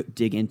really need to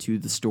dig into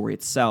the story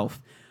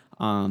itself.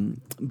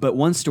 But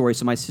one story,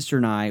 so my sister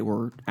and I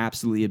were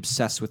absolutely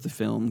obsessed with the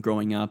film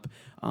growing up.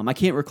 I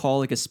can't recall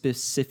like a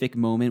specific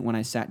moment when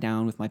I sat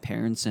down with my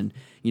parents and,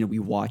 we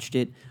watched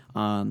it.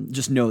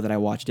 Just know that I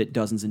watched it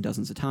dozens and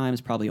dozens of times,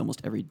 probably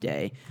almost every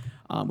day,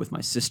 with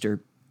my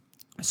sister.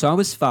 So I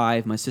was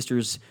 5. My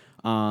sister's,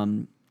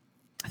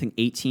 I think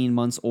 18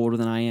 months older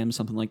than I am,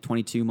 something like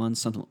 22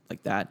 months, something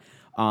like that.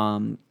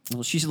 Well,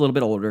 she's a little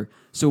bit older.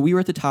 So we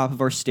were at the top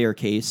of our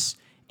staircase,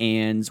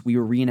 and we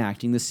were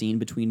reenacting the scene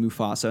between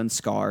Mufasa and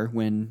Scar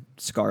when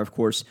Scar, of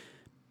course,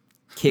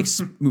 kicks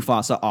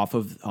Mufasa off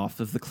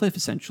of the cliff,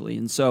 essentially.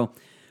 And so,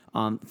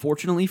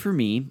 fortunately for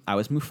me, I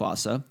was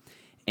Mufasa,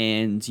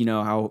 and you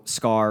know how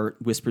Scar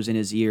whispers in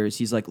his ears,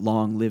 he's like,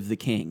 "Long live the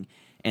king,"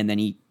 and then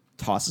he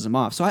tosses him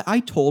off. So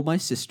I told my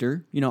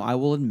sister, I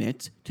will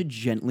admit, to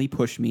gently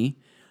push me.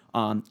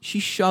 She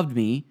shoved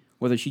me,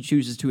 whether she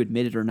chooses to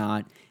admit it or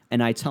not,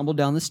 and I tumbled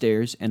down the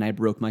stairs and I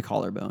broke my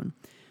collarbone.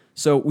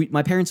 So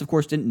my parents, of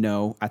course, didn't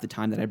know at the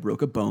time that I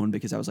broke a bone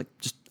because I was like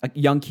just a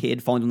young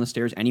kid falling down the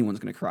stairs. Anyone's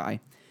going to cry.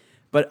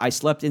 But I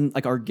slept in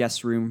like our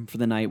guest room for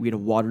the night. We had a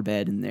water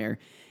bed in there,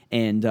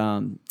 and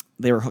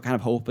they were kind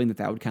of hoping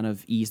that would kind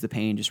of ease the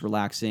pain, just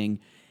relaxing.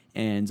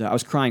 And I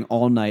was crying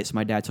all night, so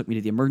my dad took me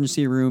to the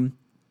emergency room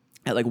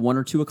at like 1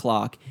 or 2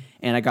 o'clock,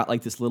 and I got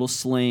like this little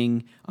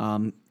sling,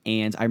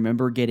 and I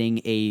remember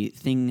getting a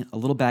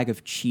little bag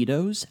of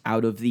Cheetos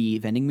out of the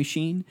vending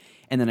machine,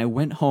 and then I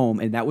went home,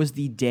 and that was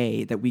the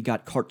day that we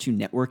got Cartoon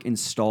Network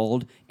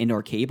installed into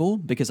our cable,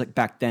 because like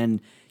back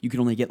then, you could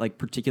only get like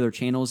particular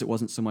channels. It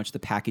wasn't so much the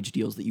package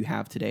deals that you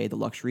have today, the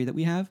luxury that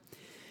we have.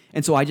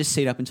 And so I just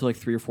stayed up until like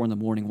 3 or 4 in the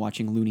morning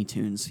watching Looney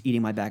Tunes,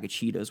 eating my bag of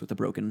Cheetos with a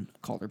broken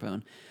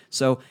collarbone.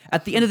 So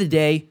at the end of the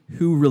day,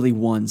 who really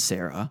won,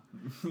 Sarah?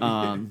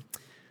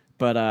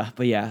 But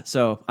yeah,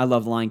 so I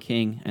love Lion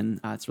King, and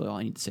that's really all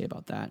I need to say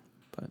about that.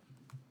 But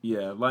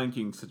yeah, Lion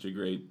King's such a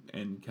great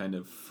and kind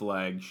of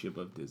flagship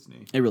of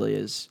Disney. It really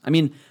is. I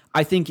mean,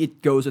 I think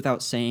it goes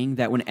without saying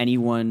that when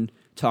anyone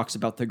talks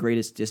about the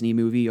greatest Disney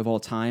movie of all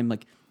time,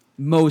 like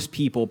most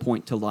people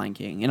point to Lion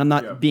King. And I'm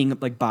not being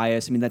like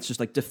biased. I mean, that's just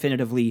like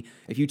definitively,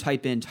 if you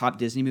type in top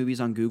Disney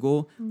movies on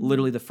Google,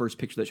 literally the first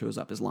picture that shows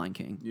up is Lion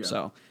King. Yeah.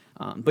 So,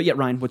 but yeah,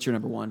 Ryan, what's your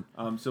number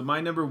 1? So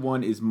my number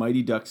 1 is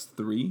Mighty Ducks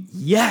 3.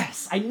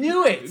 Yes, I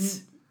knew it.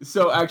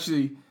 So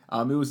actually,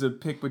 it was a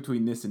pick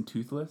between this and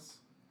Toothless.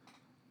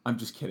 I'm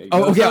just kidding.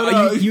 Oh, okay.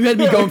 No. You had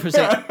me going for a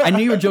second. I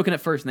knew you were joking at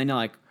first, and then you're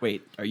like,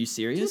 wait, are you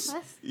serious?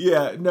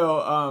 Yeah,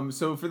 no.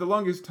 So for the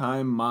longest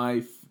time,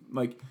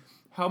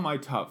 how my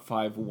top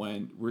 5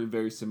 went were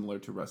very similar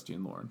to Rusty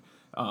and Lauren.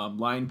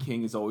 Lion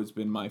King has always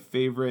been my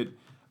favorite.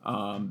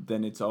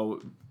 Then it's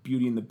all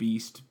Beauty and the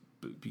Beast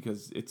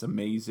because it's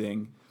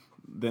amazing.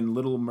 Then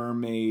Little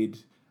Mermaid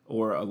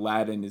or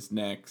Aladdin is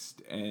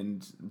next,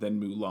 and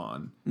then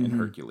Mulan and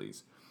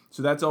Hercules.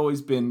 So that's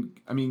always been,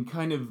 I mean,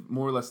 kind of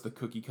more or less the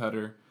cookie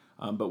cutter.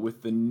 But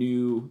with the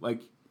new,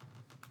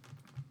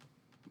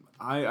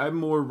 I'm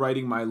more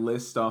writing my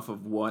list off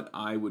of what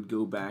I would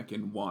go back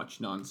and watch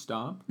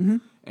nonstop,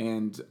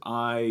 and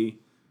I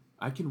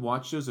can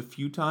watch those a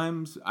few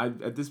times.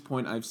 At this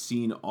point, I've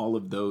seen all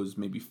of those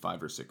maybe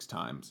 5 or 6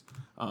 times,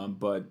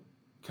 but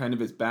kind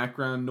of as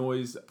background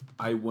noise,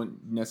 I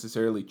wouldn't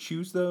necessarily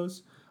choose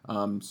those.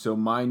 So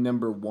my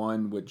number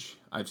one, which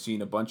I've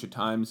seen a bunch of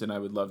times and I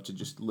would love to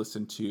just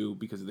listen to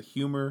because of the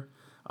humor,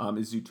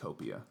 is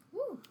Zootopia.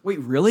 Wait,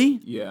 really?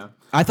 Yeah.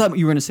 I thought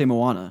you were going to say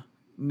Moana.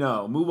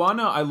 No,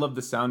 Moana, I love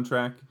the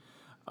soundtrack.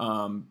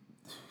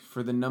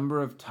 For the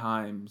number of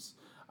times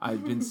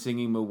I've been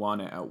singing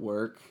Moana at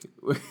work.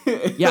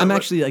 Yeah, I'm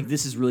actually like,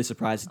 this is really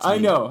surprising to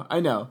me. I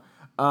know.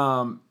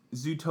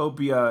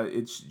 Zootopia,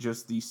 it's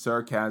just the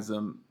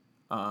sarcasm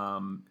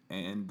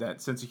and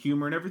that sense of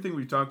humor and everything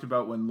we talked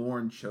about when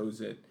Lauren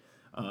chose it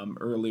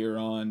earlier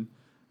on.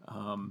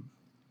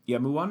 Yeah,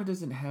 Moana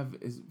doesn't have,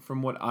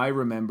 from what I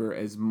remember,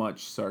 as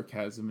much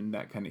sarcasm and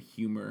that kind of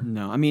humor.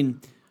 No, I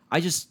mean,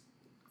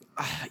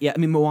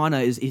 Moana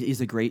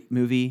is a great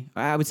movie.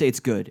 I would say it's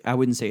good. I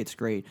wouldn't say it's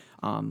great.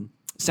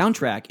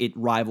 Soundtrack, it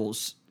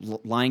rivals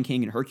Lion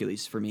King and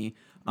Hercules for me.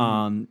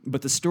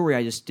 But the story,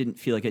 I just didn't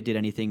feel like it did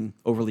anything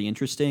overly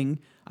interesting.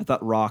 I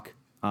thought Rock,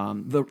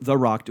 the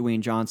Rock,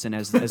 Dwayne Johnson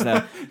as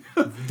the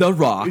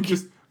Rock.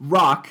 Just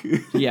rock.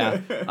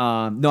 Yeah.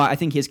 No, I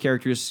think his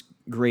character's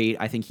great.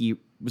 I think he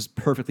was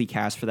perfectly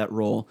cast for that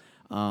role.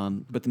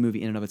 But the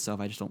movie in and of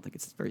itself, I just don't think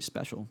it's very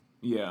special.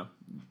 Yeah,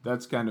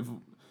 that's kind of...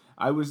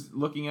 I was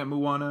looking at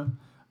Moana.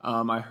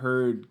 I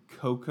heard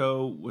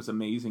Coco was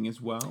amazing as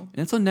well.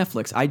 And it's on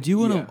Netflix. I do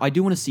want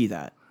to see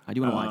that. I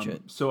do want to watch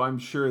it. So I'm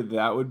sure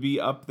that would be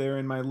up there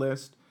in my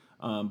list.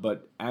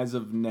 But as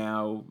of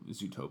now,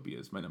 Zootopia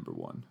is my number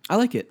one. I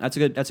like it. That's a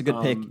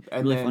good pick. And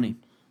really then, funny.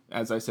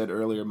 As I said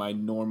earlier, my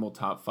normal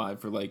top 5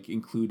 for like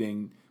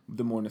including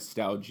the more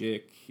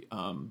nostalgic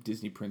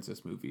Disney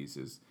princess movies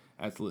is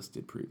as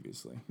listed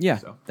previously. Yeah,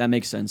 so. That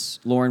makes sense.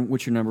 Lauren,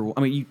 what's your number one?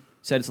 I mean, you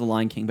said it's The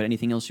Lion King, but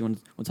anything else you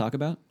want to talk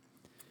about?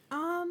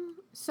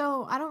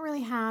 So I don't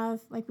really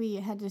have, like we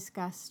had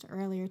discussed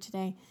earlier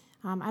today,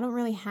 I don't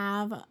really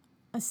have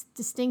a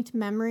distinct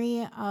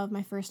memory of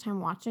my first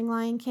time watching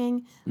Lion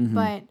King,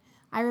 but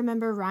I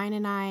remember Ryan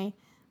and I,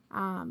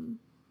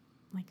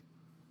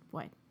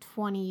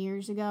 20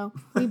 years ago,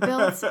 we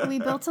built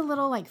a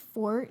little like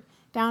fort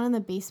down in the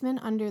basement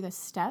under the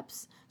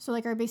steps. So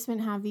like our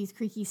basement have these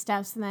creaky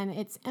steps and then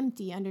it's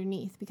empty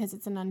underneath because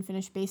it's an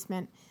unfinished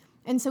basement.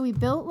 And so we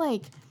built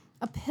like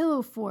a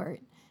pillow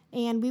fort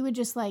and we would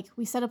just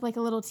we set up like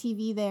a little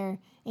TV there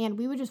and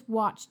we would just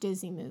watch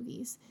Disney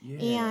movies.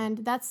 Yeah. And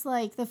that's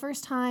like the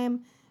first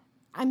time,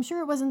 I'm sure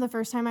it wasn't the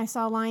first time I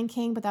saw Lion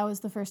King, but that was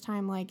the first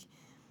time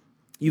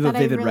you have a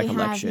vivid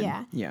recollection.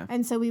 Yeah.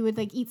 And so we would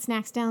eat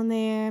snacks down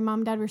there. Mom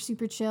and Dad were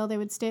super chill. They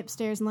would stay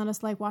upstairs and let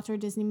us watch our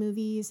Disney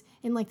movies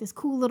in this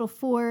cool little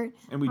fort.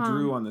 And we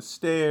drew on the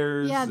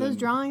stairs. Yeah, those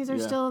drawings are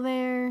still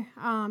there.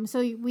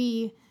 So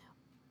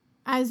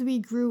as we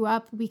grew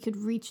up, we could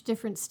reach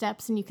different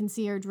steps and you can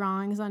see our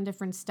drawings on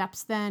different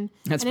steps then.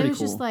 That's pretty cool.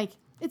 And it was just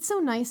it's so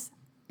nice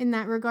in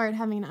that regard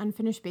having an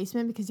unfinished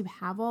basement because you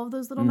have all of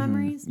those little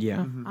memories.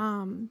 Yeah.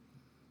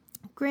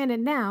 Granted,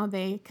 now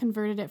they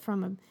converted it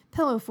from a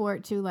pillow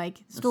fort to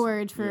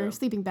storage for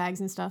sleeping bags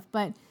and stuff.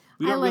 But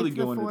we don't really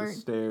go into the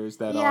stairs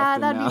that often now. Yeah,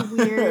 that'd be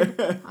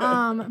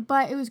weird.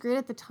 But it was great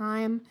at the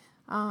time,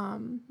 our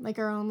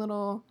own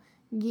little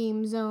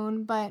game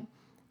zone. But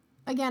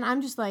again,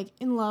 I'm just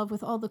in love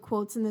with all the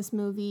quotes in this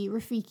movie.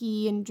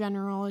 Rafiki in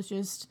general is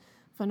just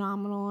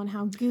phenomenal, and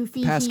how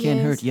goofy Past he can't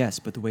is. hurt, yes,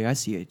 but the way I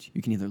see it,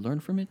 you can either learn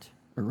from it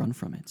or run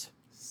from it.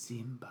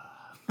 Simba.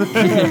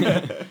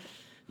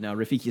 No,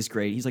 Rafiki is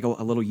great. He's like a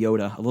little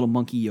Yoda, a little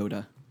monkey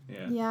Yoda.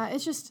 Yeah,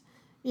 it's just,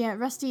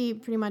 Rusty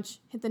pretty much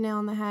hit the nail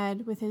on the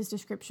head with his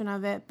description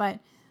of it. But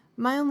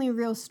my only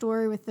real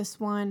story with this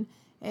one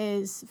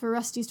is for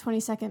Rusty's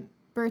 22nd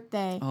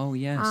birthday. Oh,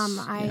 yes.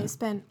 I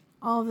spent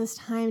all of this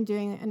time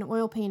doing an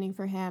oil painting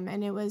for him,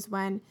 and it was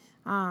when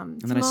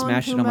and then I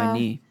smashed it on my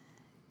knee.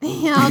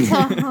 Yeah,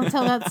 I'll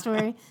tell that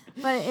story.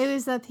 But it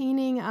was a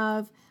painting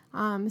of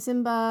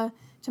Simba,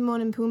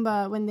 Timon and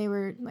Pumbaa when they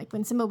were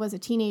when Simba was a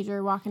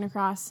teenager walking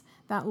across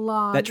that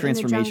log. That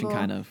transformation in the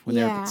kind of when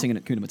they were singing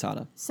at Hakuna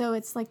Matata. So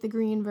it's the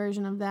green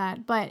version of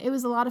that. But it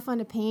was a lot of fun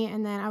to paint,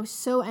 and then I was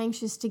so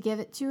anxious to give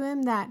it to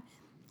him that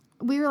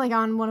we were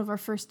on one of our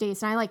first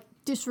dates, and I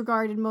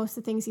disregarded most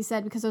of the things he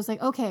said because I was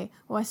okay,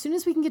 well, as soon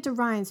as we can get to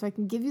Ryan so I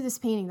can give you this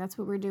painting, that's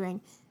what we're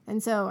doing.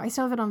 And so I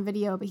still have it on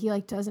video, but he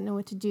doesn't know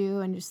what to do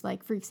and just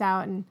freaks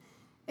out, and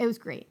it was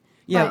great.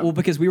 Yeah, well,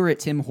 because we were at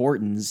Tim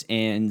Hortons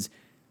and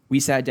we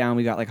sat down,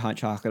 we got hot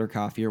chocolate or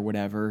coffee or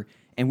whatever,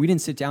 and we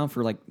didn't sit down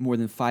for more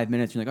than 5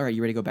 minutes. You're all right,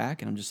 you ready to go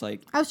back? And I'm just I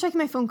was checking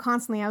my phone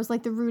constantly. I was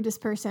the rudest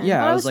person.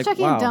 Yeah, but I was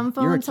checking wow, a dumb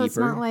phone, you're a so it's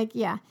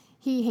not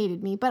he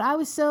hated me. But I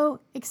was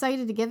so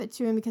excited to give it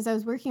to him because I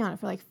was working on it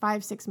for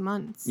 5-6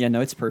 months. Yeah, no,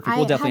 it's perfect.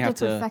 We'll definitely have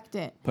to perfect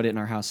it. Put it in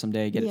our house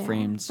someday, get it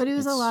framed. But it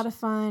was a lot of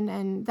fun,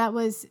 and that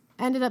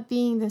ended up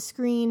being the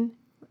screen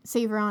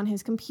saver on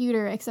his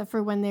computer, except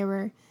for when they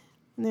were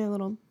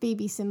little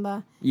baby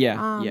Simba.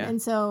 Yeah,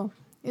 And so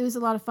it was a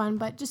lot of fun.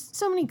 But just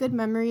so many good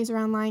memories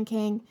around Lion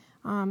King.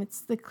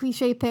 It's the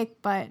cliche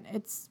pick, but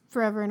it's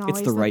forever and always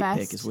It's the right best.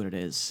 pick is what it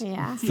is.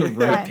 Yeah. The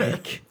right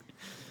pick.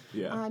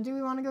 Yeah. Do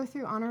we want to go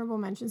through honorable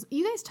mentions?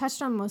 You guys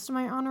touched on most of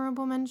my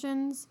honorable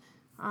mentions.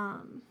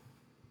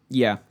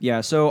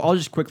 Yeah. So I'll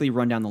just quickly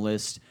run down the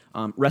list.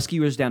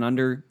 Rescuers Down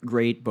Under,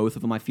 great. Both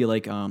of them I feel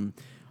like are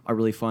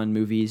really fun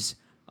movies.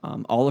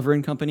 Oliver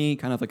and Company,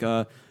 kind of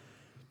like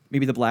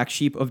maybe the black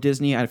sheep of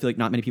Disney. I feel like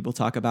not many people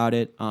talk about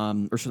it,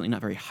 or certainly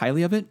not very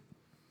highly of it.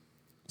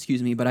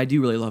 Excuse me, but I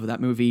do really love that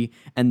movie.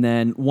 And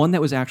then one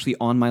that was actually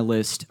on my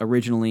list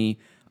originally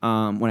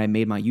when I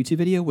made my YouTube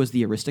video was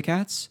the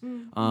Aristocats.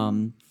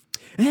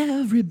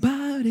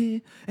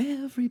 Everybody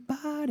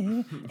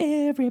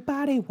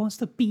wants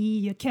to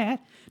be a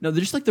cat. No,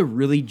 they're just like the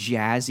really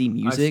jazzy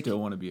music. I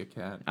still want to be a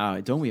cat.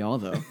 Don't we all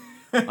though?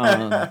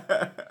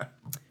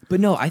 But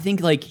no, I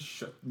think like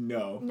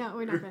No. No,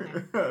 we're not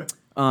going there.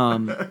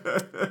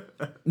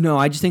 no,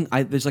 I just think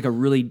there's like a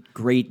really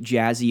great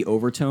jazzy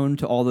overtone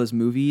to all those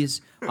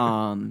movies.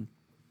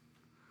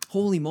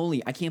 Holy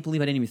moly, I can't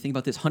believe I didn't even think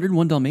about this.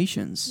 101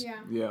 Dalmatians. Yeah.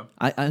 Yeah.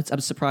 I'm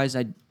surprised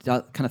I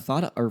kind of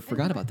thought or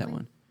forgot about that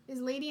one. Is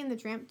Lady and the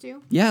Tramp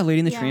too? Yeah, Lady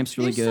and the Tramp's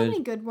really There's good. so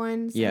many good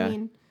ones. Yeah. I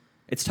mean,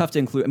 It's tough to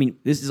include. I mean,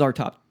 this is our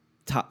top.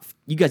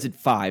 You guys did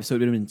 5, so it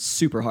would have been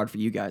super hard for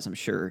you guys, I'm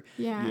sure.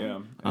 yeah.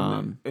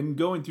 Yeah. And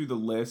going through the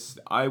list,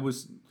 I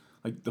was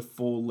like the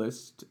full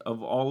list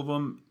of all of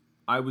them.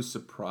 I was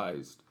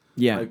surprised.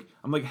 Yeah. Like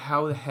I'm like,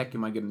 how the heck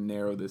am I going to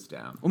narrow this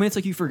down? I mean, it's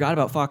like you forgot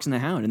about Fox and the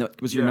Hound, and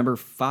that was your Yeah. number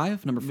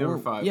 5, number 4. Number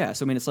 5. Yeah.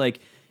 So I mean, it's like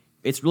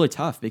it's really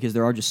tough because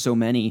there are just so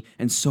many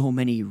and so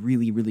many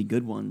really really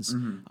good ones.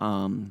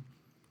 Mm-hmm.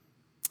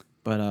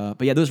 But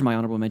yeah, those are my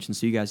honorable mentions.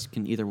 So you guys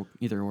can either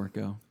or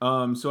go.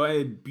 So I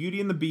had Beauty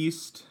and the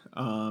Beast.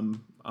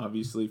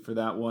 Obviously for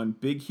that one,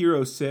 Big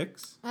Hero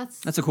 6.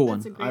 That's a cool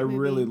one. Great I movie.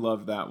 really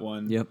love that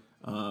one. Yep.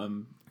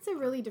 It's a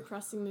really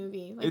depressing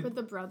movie, like with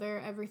the brother,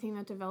 everything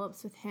that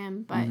develops with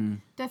him, but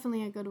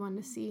definitely a good one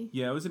to see.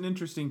 Yeah, it was an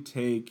interesting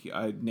take.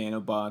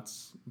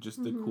 Nanobots,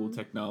 just the cool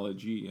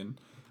technology and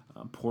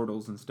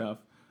portals and stuff.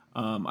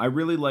 I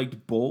really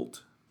liked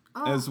Bolt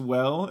as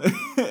well.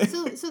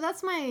 So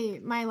that's my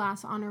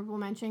last honorable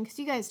mention because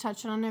you guys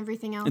touched on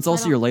everything else. It's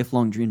also your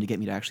lifelong dream to get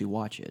me to actually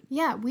watch it.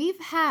 Yeah, we've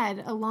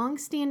had a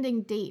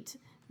long-standing date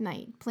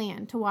night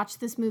planned to watch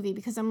this movie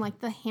because I'm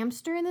like, the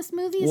hamster in this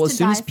movie is Well, to as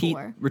soon die as Pete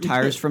for.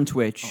 retires from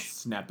Twitch,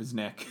 Snap his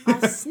neck.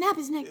 I'll snap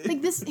his neck.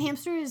 Like, this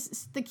hamster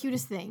is the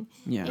cutest thing.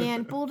 Yeah.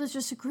 And Bold is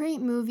just a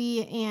great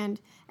movie. And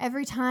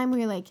every time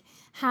we like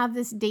have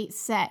this date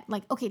set,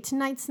 like, okay,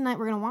 tonight's the night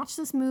we're gonna watch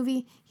this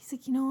movie. He's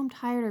like, I'm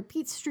tired. Or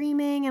Pete's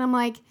streaming, and I'm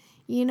like,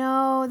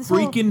 this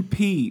Freaking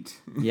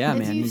Pete. yeah, If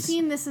man. you've he's-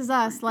 seen This Is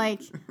Us,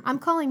 like, I'm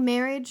calling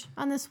marriage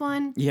on this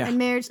one. Yeah. And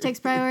marriage takes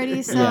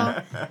priority,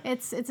 so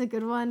it's a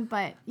good one.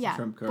 But yeah,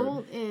 trump card.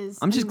 Bolt is.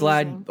 I'm just amazing.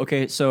 glad.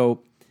 Okay,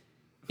 so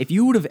if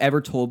you would have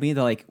ever told me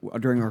that, like,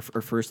 during our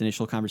first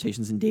initial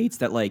conversations and dates,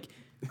 that like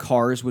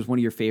Cars was one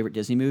of your favorite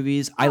Disney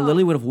movies, I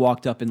literally would have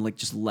walked up and like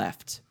just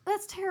left.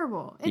 That's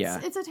terrible.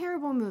 It's a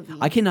terrible movie.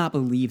 I cannot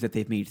believe that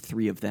they've made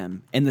 3 of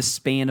them in the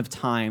span of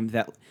time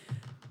that,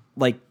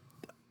 like,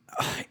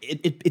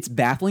 it's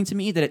baffling to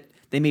me that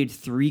they made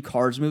 3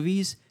 Cars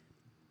movies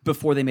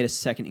before they made a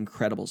second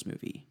Incredibles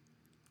movie.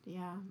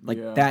 Yeah. Like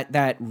Yeah.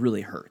 that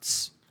really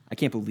hurts. I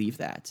can't believe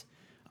that.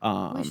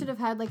 We should have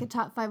had like a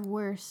top 5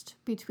 worst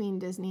between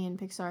Disney and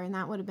Pixar, and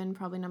that would have been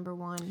probably number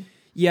 1.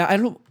 Yeah, I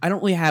don't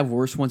really have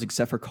worse ones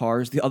except for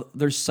Cars.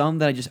 There's some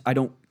that I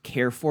don't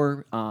care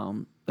for.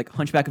 Like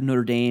Hunchback of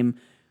Notre Dame.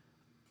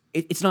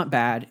 It's not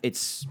bad.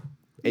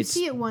 You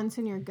see it once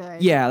and you're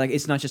good. Yeah, like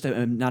it's not just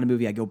not a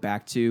movie I go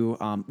back to.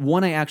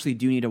 One I actually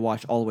do need to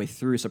watch all the way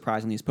through,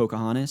 surprisingly, is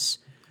Pocahontas.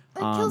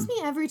 That kills me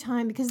every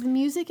time because the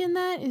music in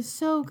that is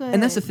so good.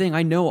 And that's the thing.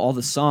 I know all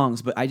the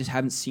songs, but I just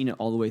haven't seen it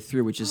all the way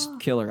through, which is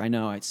killer. I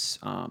know it's,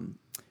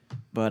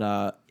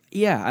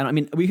 yeah. I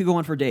mean, we could go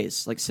on for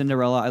days. Like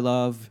Cinderella, I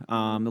love.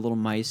 The Little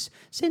Mice,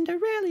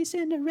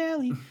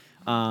 Cinderella.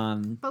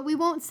 But we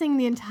won't sing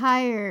the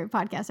entire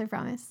podcast, I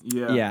promise.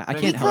 Yeah, I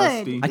Thanks, can't help-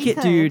 Rusty. I We can't,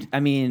 could. dude.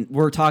 I mean,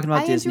 we're talking about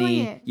I enjoy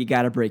Disney. it. You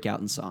got to break out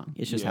in song.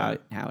 It's just Yeah.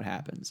 how it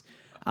happens.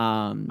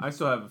 I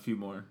still have a few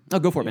more. Oh,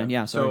 go for it, man.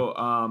 Yeah, sorry.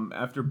 So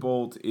after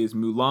Bolt is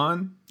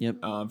Mulan. Yep.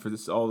 For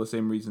all the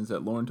same reasons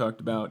that Lauren talked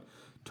about.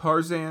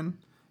 Tarzan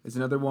is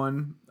another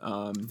one.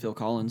 Phil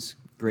Collins,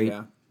 great.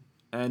 Yeah.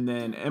 And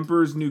then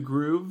Emperor's New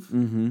Groove.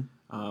 Mm-hmm.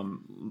 A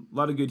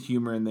lot of good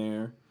humor in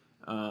there.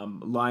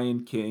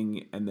 Lion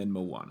King, and then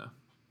Moana.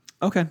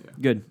 Okay,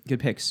 good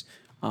picks.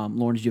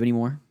 Lauren, did you have any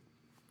more?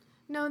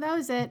 No, that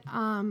was it.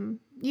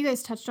 You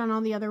guys touched on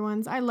all the other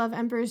ones. I love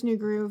Emperor's New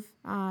Groove.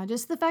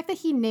 Just the fact that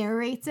he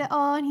narrates it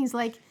all and he's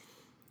like,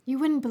 you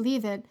wouldn't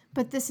believe it,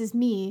 but this is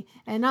me,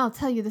 and I'll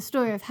tell you the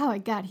story of how I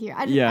got here.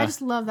 I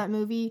just love that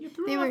movie.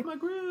 My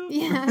groove.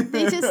 Yeah,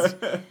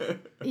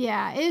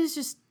 it was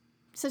just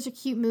such a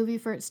cute movie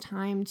for its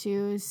time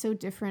too. It was so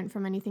different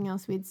from anything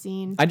else we'd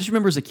seen. I just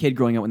remember as a kid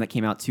growing up when that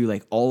came out too,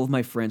 like all of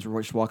my friends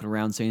were just walking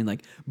around saying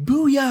like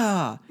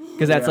 "Booyah,"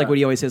 because that's like what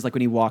he always says, like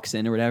when he walks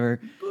in or whatever.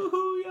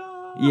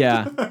 Booyah!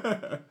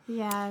 Yeah.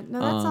 Yeah, no,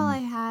 that's all I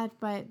had,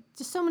 but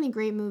just so many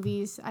great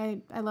movies. I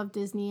love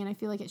Disney, and I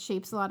feel like it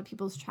shapes a lot of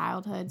people's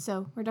childhood,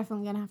 so we're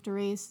definitely going to have to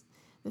raise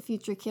the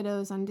future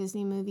kiddos on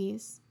Disney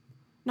movies.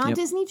 Not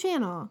Disney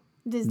Channel,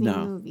 Disney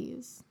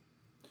movies.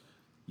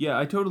 Yeah,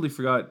 I totally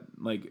forgot,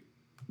 like,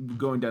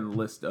 going down the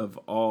list of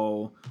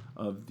all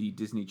of the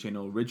Disney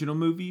Channel original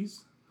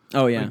movies.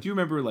 Oh, yeah. Like, do you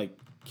remember, like,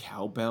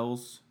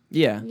 Cowbells?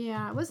 Yeah.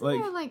 Yeah,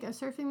 wasn't there like a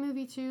surfing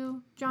movie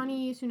too?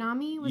 Johnny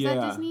Tsunami? Was that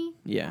Disney?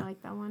 Yeah. I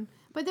like that one.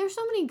 But there's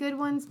so many good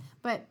ones,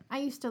 but I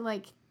used to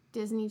like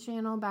Disney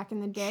Channel back in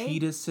the day.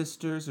 Cheetah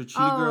Sisters or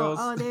Cheetah Girls?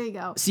 Oh, there you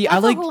go. See, That's I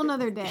like a whole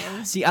nother day.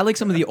 See, I like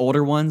some of the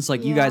older ones.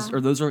 Like you guys, Yeah.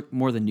 or those are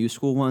more the new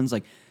school ones.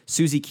 Like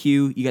Susie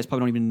Q. You guys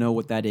probably don't even know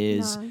what that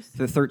is. No.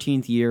 The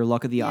 13th Year,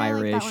 Luck of the Yeah, I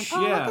like that Irish.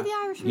 one. Oh, Yeah. Luck of the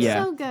Irish was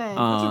Yeah. so good.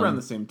 It's around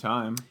the same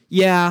time.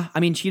 Yeah, I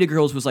mean, Cheetah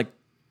Girls was like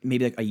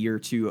maybe like a year or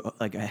two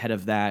like ahead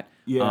of that.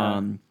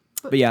 Yeah.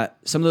 But yeah,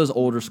 some of those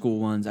older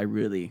school ones I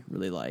really,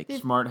 really like.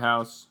 Smart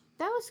House.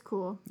 That was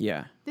cool.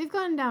 Yeah. They've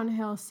gone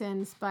downhill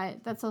since,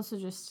 but that's also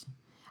just,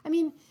 I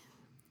mean,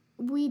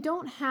 we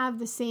don't have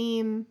the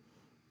same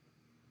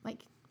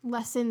like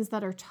lessons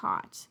that are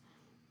taught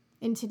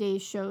in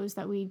today's shows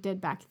that we did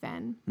back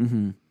then.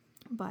 Mm-hmm.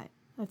 But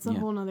that's a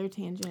whole nother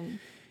tangent.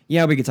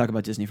 Yeah, we could talk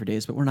about Disney for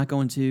days, but we're not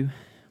going to.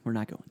 We're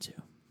not going to.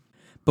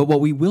 But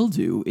what we will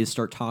do is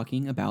start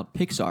talking about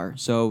Pixar.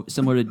 So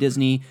similar to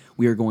Disney,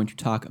 we are going to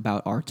talk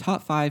about our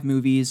top 5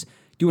 movies,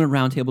 doing a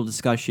roundtable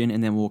discussion,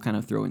 and then we'll kind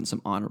of throw in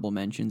some honorable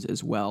mentions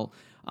as well.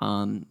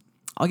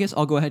 I guess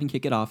I'll go ahead and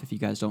kick it off if you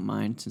guys don't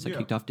mind, since I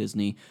kicked off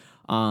Disney.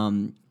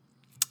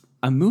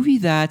 A movie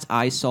that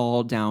I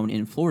saw down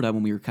in Florida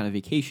when we were kind of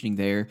vacationing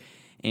there,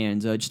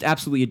 and just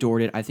absolutely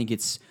adored it. I think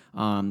it's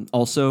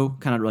also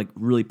kind of like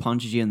really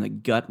punches you in the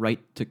gut right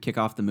to kick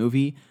off the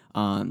movie.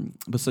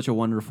 But such a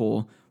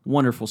wonderful,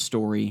 wonderful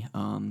story.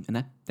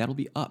 And that'll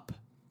be Up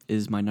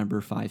is my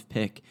number 5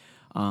 pick.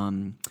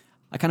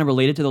 I kind of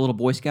related to the little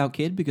Boy Scout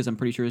kid because I'm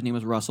pretty sure his name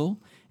was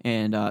Russell,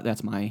 and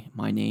that's my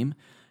name.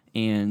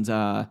 And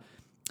I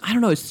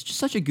don't know, it's just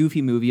such a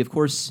goofy movie. Of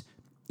course,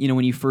 you know,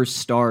 when you first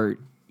start,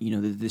 you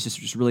know, this is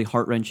just really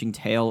heart-wrenching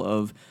tale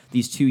of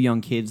these two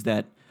young kids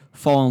that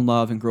fall in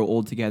love and grow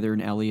old together,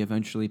 and Ellie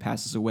eventually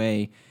passes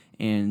away.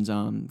 And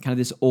kind of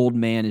this old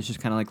man is just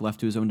kind of like left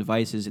to his own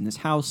devices in this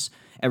house.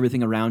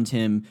 Everything around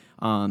him,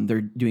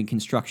 they're doing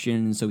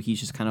construction, so he's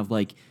just kind of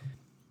like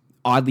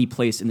oddly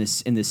placed in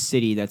this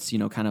city that's, you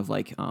know, kind of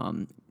like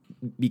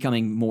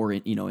becoming more,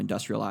 you know,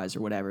 industrialized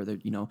or whatever. They're,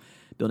 you know,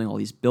 building all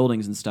these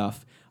buildings and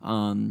stuff.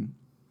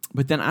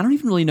 But then I don't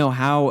even really know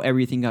how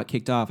everything got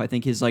kicked off. I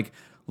think his like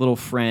little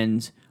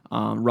friend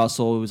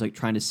Russell was like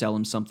trying to sell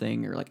him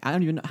something, or like I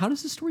don't even know, how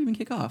does this story even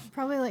kick off?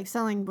 Probably like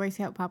selling Boy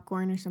Scout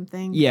popcorn or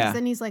something. Yeah. 'Cause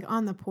then he's like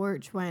on the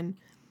porch when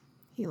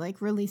he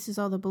like releases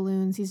all the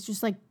balloons. He's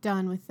just like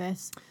done with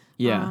this.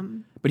 Yeah.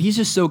 But he's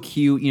just so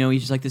cute, you know,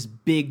 he's just like this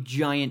big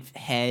giant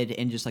head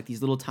and just like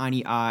these little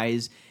tiny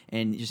eyes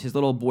and just his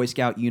little Boy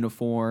Scout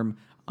uniform.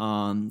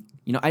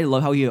 You know, I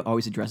love how he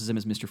always addresses him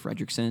as Mr.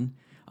 Fredrickson.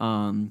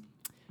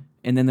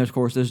 And then of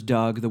course there's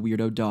Doug, the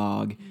weirdo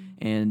dog.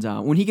 And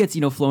when he gets,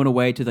 you know, flown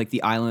away to like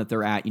the island that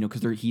they're at, you know,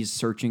 because he's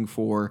searching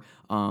for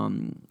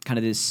kind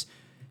of this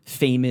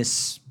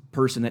famous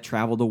person that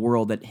traveled the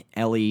world that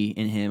Ellie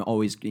and him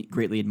always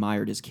greatly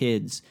admired as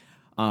kids,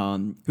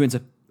 who ends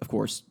up, of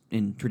course,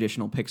 in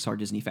traditional Pixar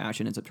Disney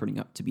fashion, ends up turning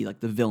up to be like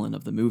the villain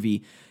of the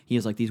movie. He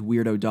has like these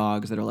weirdo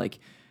dogs that are like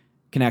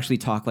can actually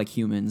talk like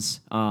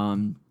humans.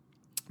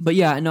 But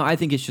yeah, no, I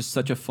think it's just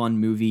such a fun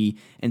movie,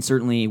 and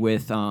certainly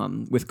with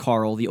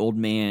Carl, the old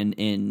man,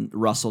 and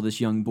Russell, this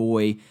young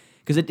boy,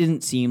 because it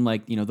didn't seem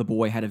like, you know, the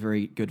boy had a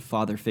very good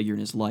father figure in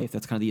his life.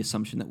 That's kind of the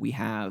assumption that we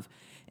have.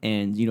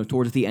 And, you know,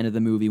 towards the end of the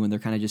movie, when they're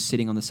kind of just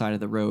sitting on the side of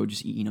the road,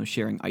 just, you know,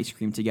 sharing ice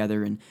cream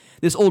together, and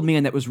this old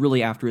man that was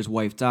really, after his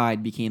wife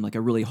died, became like a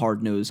really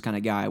hard-nosed kind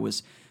of guy,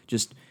 was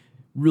just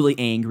really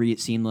angry, it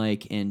seemed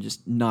like, and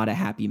just not a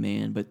happy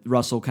man. But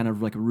Russell kind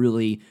of like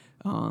really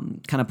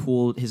kind of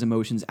pulled his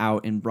emotions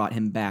out and brought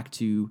him back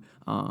to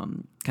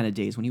kind of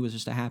days when he was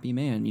just a happy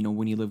man, you know,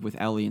 when he lived with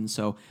Ellie. And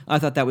so I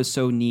thought that was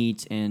so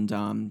neat, and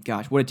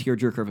gosh, what a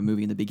tearjerker of a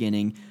movie in the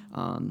beginning.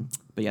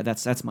 But yeah,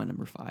 that's my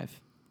number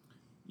 5.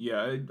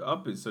 Yeah,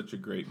 Up is such a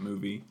great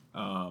movie.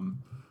 I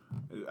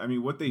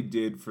mean, what they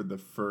did for the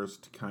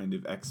first kind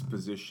of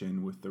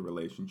exposition with the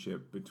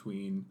relationship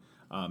between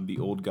the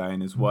old guy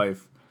and his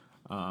wife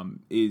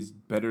is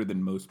better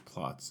than most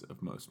plots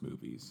of most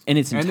movies. In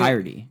its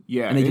entirety.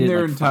 And they in did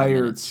their like 5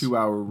 entire minutes.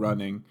 2-hour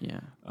running. Yeah.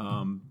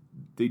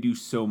 They do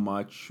so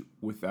much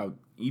without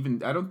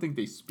even, I don't think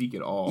they speak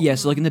at all. Yeah,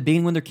 so like in the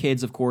beginning when they're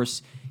kids, of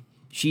course,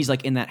 she's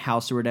like in that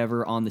house or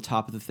whatever on the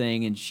top of the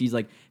thing, and she's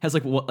like has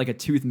like like a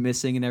tooth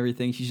missing and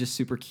everything. She's just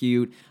super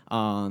cute.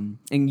 And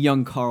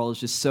young Carl is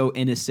just so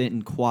innocent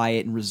and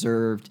quiet and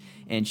reserved,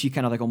 and she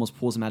kind of like almost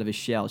pulls him out of his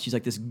shell. She's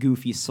like this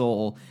goofy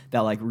soul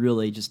that like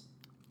really just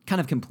kind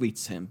of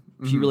completes him.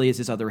 She really is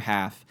his other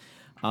half.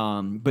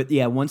 But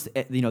yeah, once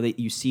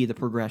you see the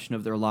progression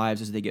of their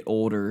lives as they get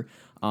older,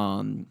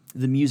 the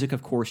music,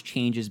 of course,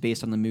 changes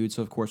based on the mood.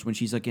 So, of course, when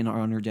she's like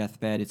on her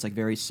deathbed, it's like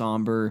very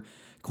somber,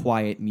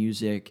 quiet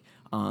music.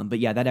 But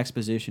yeah, that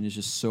exposition is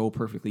just so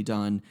perfectly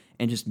done,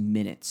 and just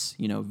minutes.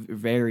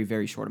 Very,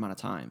 very short amount of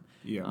time.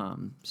 Yeah.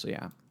 So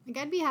yeah. Like,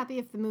 I'd be happy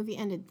if the movie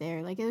ended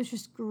there. Like, it was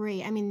just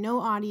great. I mean, no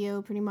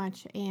audio pretty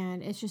much,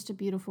 and it's just a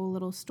beautiful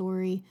little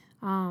story.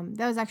 That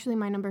was actually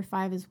my number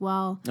 5 as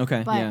well.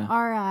 Okay, But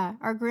yeah.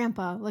 our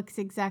grandpa looked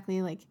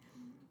exactly like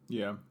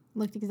Yeah.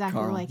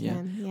 Carl, yeah.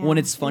 him. Yeah. Well, and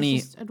it's funny.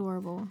 It's just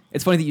adorable.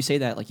 It's funny that you say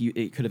that. Like,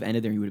 it could have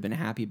ended there, and you would have been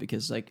happy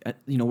because, like,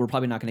 we're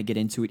probably not going to get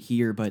into it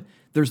here, but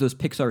there's those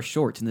Pixar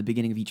shorts in the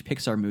beginning of each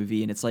Pixar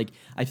movie, and it's like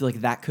I feel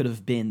like that could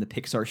have been the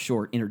Pixar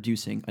short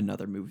introducing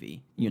another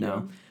movie.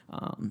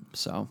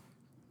 So.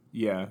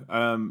 Yeah,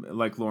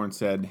 like Lauren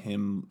said,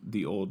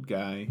 the old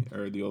guy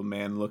or the old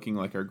man looking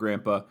like our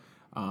grandpa.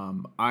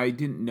 I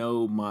didn't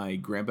know my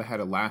grandpa had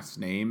a last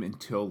name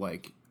until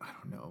like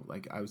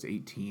I was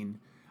 18.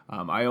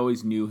 I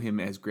always knew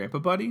him as Grandpa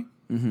Buddy.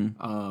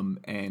 Mm-hmm.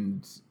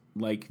 And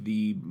like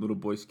the little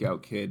Boy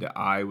Scout kid,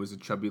 I was a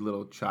chubby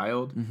little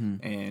child,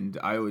 and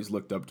I always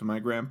looked up to my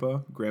Grandpa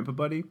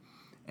Buddy.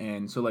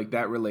 And so, like,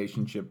 that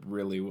relationship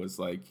really was,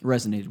 like...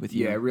 resonated with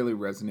you. Yeah, it really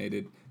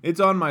resonated. It's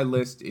on my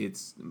list.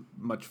 It's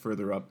much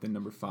further up than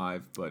number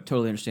 5, but...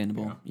 Totally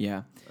understandable.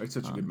 Yeah. It's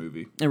such a good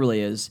movie. It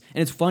really is.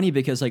 And it's funny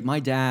because, like,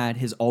 my dad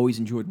has always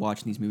enjoyed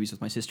watching these movies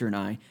with my sister and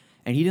I,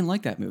 and he didn't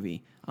like that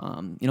movie.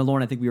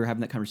 Lauren, I think we were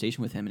having that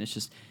conversation with him, and it's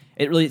just...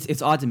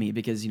 It's odd to me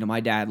because, my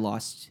dad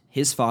lost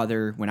his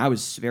father when I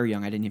was very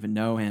young. I didn't even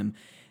know him.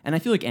 And I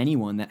feel like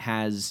anyone that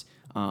has...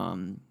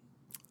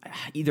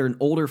 either an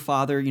older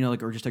father,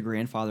 or just a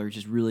grandfather,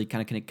 just really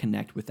kind of can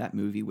connect with that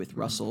movie with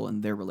Russell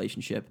and their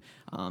relationship.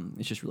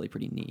 It's just really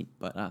pretty neat.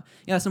 But yeah,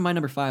 that's my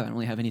number 5. I don't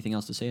really have anything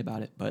else to say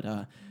about it. But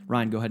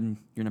Ryan, go ahead and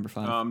your number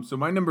 5. So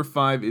my number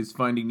 5 is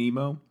Finding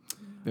Nemo.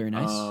 Very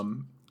nice.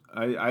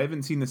 I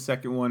haven't seen the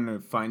second one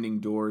of Finding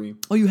Dory.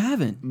 Oh, you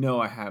haven't?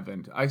 No, I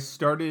haven't. I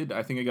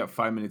think I got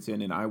 5 minutes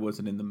in and I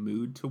wasn't in the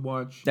mood to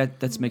watch.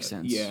 That makes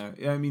sense. Yeah.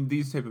 I mean,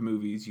 these type of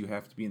movies, you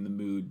have to be in the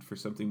mood for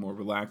something more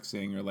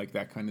relaxing or like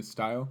that kind of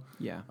style.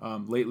 Yeah.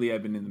 Lately,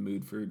 I've been in the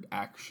mood for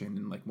action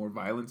and like more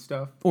violent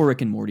stuff. Or Rick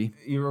and Morty.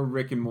 You're a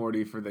Rick and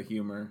Morty for the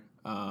humor.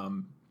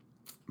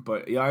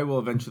 But yeah, I will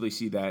eventually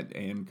see that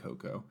and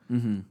Coco.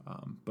 Mm-hmm.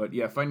 But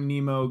yeah, Finding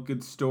Nemo,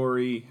 good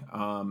story.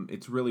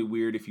 It's really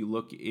weird if you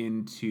look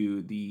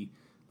into the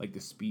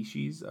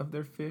species of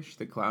their fish,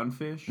 the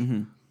clownfish.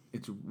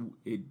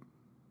 Mm-hmm.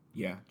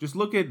 Just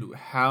look at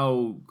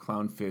how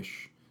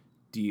clownfish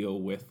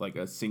deal with like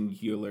a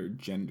singular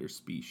gender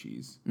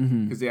species,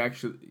 because they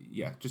actually,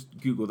 just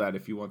Google that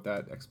if you want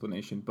that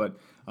explanation. But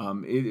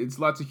it's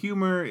lots of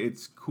humor.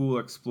 It's cool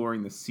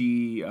exploring the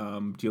sea,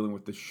 dealing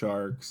with the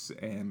sharks,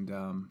 and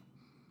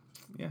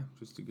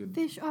just a good...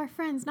 Fish are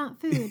friends,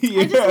 not food.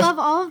 I just love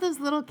all of those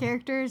little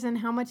characters and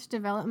how much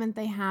development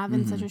they have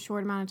in such a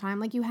short amount of time.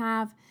 Like, you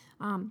have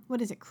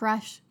what is it,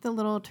 Crush, the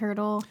little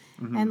turtle,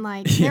 and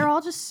like they're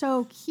all just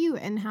so cute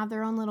and have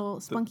their own little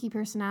spunky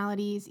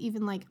personalities,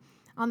 even like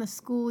on the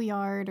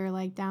schoolyard or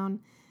like down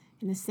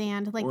in the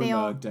sand, like or they in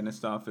all the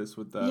dentist office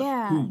with the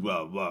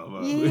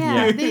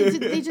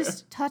they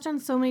just touch on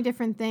so many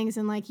different things,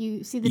 and like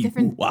you see the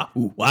different or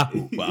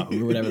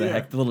whatever the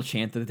heck, the little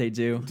chant that they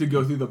do to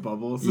go through the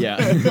bubbles. Yeah.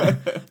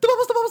 the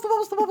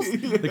bubbles.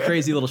 The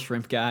crazy little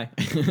shrimp guy.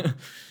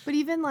 But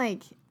even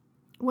like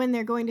when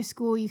they're going to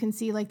school, you can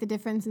see like the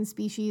difference in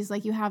species.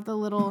 Like you have the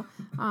little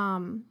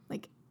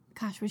like,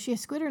 gosh, was she a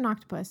squid or an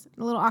octopus?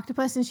 A little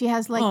octopus, and she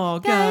has like, oh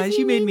guys,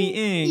 you made me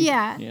ink.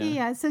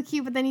 Yeah, so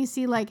cute. But then you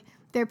see like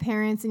their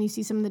parents, and you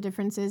see some of the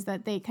differences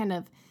that they kind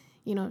of,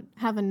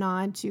 have a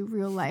nod to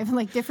real life,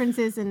 like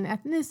differences in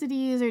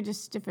ethnicities or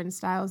just different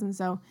styles. And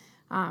so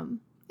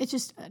it's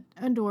just an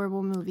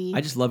adorable movie.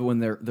 I just love it when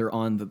they're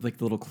on the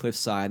little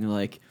cliffside and they're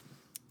like,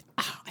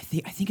 I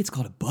think it's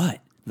called a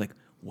butt. Like,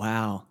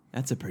 wow,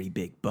 that's a pretty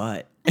big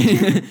butt.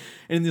 And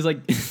there's like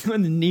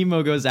when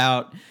Nemo goes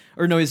out,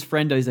 or no, his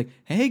friend does, he's like,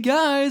 hey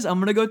guys, I'm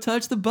gonna go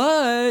touch the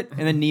butt.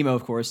 And then Nemo,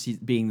 of course, he's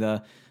being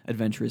the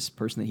adventurous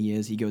person that he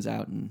is, he goes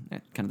out, and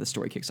kind of the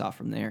story kicks off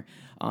from there.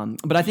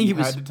 But I think it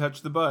was had to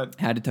touch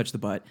the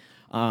butt.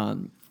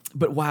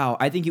 But wow,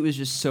 I think it was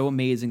just so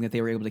amazing that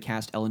they were able to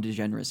cast Ellen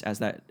DeGeneres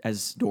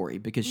as Dory,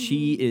 because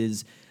she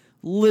is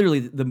literally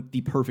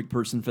the perfect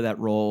person for that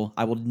role.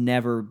 I will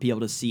never be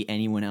able to see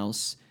anyone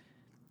else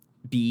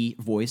be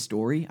voice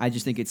Dory. I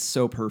just think it's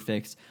so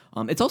perfect.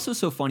 It's also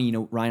so funny,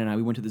 Ryan and I,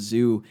 we went to the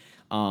zoo,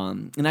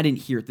 and I didn't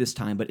hear it this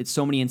time, but it's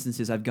so many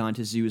instances I've gone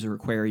to zoos or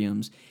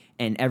aquariums,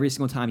 and every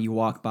single time you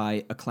walk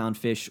by a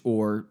clownfish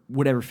or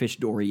whatever fish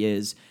Dory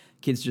is,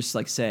 kids just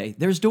like say,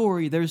 there's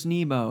Dory, there's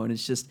Nemo, and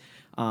it's just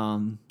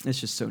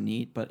so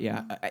neat. But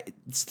yeah,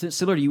 it's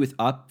similar to you with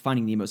Up.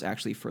 Finding Nemo is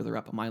actually further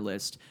up on my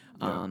list.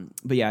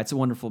 But yeah, it's a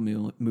wonderful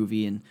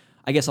movie, and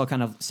I guess I'll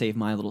kind of save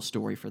my little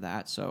story for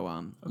that. So,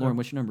 Lauren,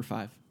 what's your number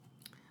 5?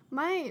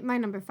 My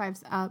number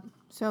 5's Up.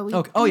 So we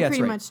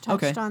pretty much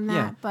touched on that.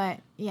 Yeah. But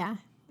yeah,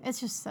 It's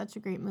just such a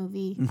great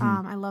movie.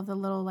 Mm-hmm. I love the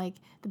little, like,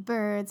 the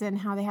birds and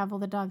how they have all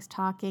the dogs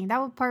talking.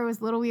 That part was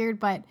a little weird,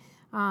 but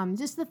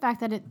just the fact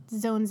that it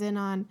zones in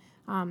on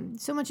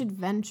so much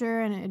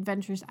adventure and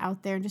adventures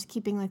out there, and just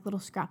keeping, like, little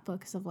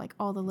scrapbooks of, like,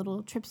 all the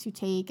little trips you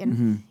take.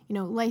 And, you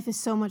know, life is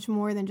so much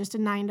more than just a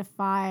 9 to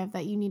 5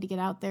 that you need to get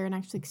out there and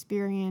actually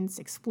experience,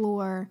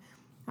 explore.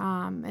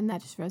 And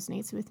that just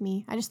resonates with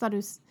me. I just thought it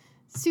was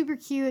super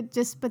cute,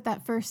 but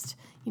that first,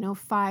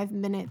 5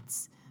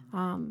 minutes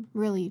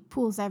really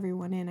pulls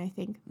everyone in, I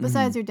think.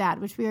 Besides your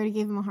dad, which we already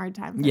gave him a hard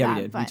time for Yeah, that,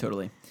 we did. but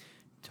We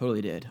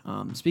totally did.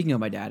 Speaking of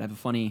my dad, I have a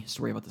funny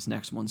story about this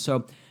next one.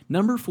 So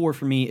number 4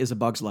 for me is A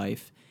Bug's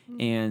Life.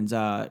 And,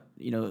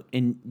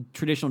 in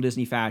traditional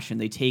Disney fashion,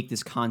 they take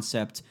this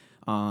concept,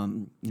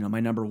 my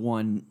number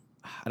 1,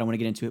 I don't want to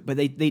get into it, but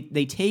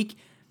they take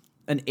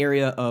an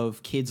area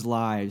of kids'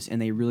 lives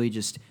and they really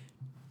just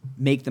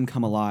make them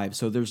come alive.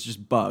 So there's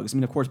just bugs. I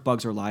mean, of course,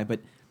 bugs are alive, but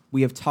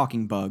we have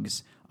talking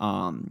bugs.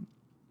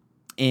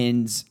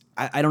 And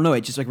I don't know,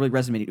 it just like really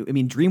resonated. I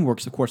mean,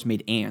 DreamWorks, of course,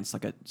 made Ants,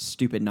 like a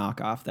stupid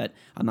knockoff that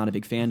I'm not a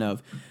big fan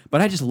of.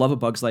 But I just love A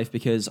Bug's Life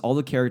because all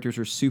the characters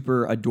are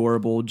super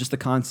adorable. Just the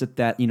concept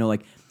that,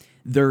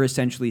 they're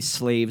essentially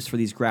slaves for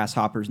these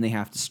grasshoppers and they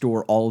have to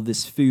store all of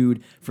this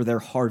food for their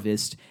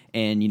harvest.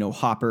 And,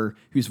 Hopper,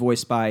 who's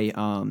voiced by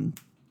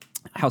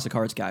House of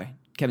Cards guy,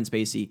 Kevin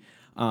Spacey.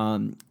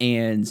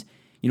 And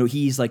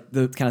he's like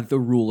the kind of the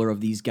ruler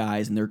of these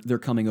guys, and they're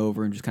coming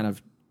over and just kind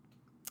of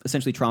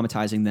essentially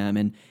traumatizing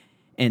them.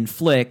 And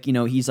Flick,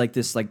 he's like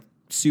this like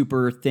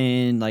super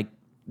thin, like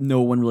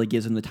no one really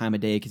gives him the time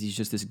of day because he's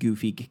just this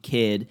goofy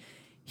kid.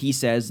 He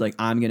says like,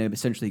 I'm gonna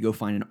essentially go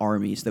find an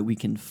army so that we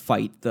can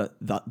fight the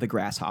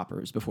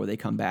grasshoppers before they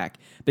come back,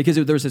 because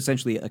there's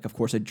essentially like, of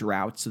course, a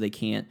drought, so they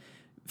can't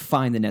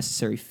find the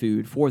necessary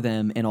food for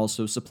them and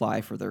also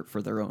supply for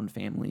their own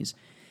families.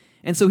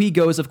 And so he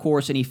goes, of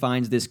course, and he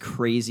finds this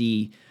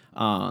crazy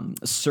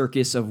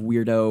circus of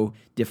weirdo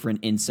different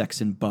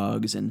insects and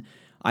bugs. And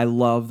I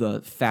love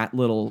the fat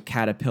little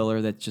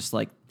caterpillar that just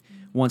like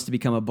wants to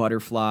become a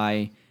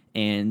butterfly.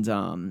 And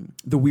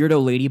the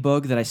weirdo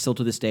ladybug that I still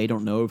to this day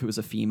don't know if it was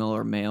a female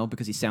or male,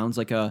 because he sounds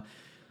like a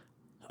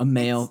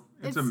male.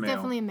 It's a male.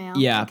 definitely a male.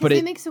 Yeah, because but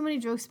they make so many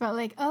jokes about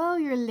like, oh,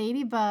 you're a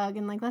ladybug,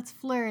 and like let's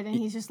flirt, and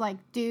he's just like,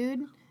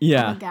 dude,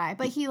 Yeah. I'm a guy.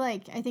 But he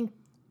like, I think,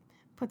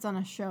 puts on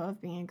a show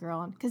of being a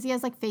girl because he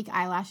has like fake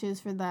eyelashes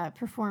for the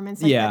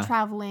performance, like Yeah. the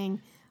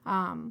traveling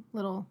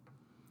little.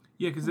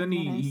 Yeah, because then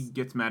he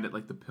gets mad at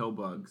like the pill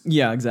bugs.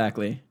 Yeah,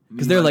 exactly.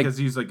 Because Because they're like,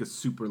 he's like a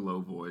super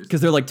low voice.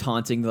 because they're like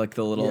taunting like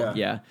the little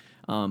yeah.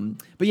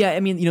 But yeah, I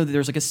mean,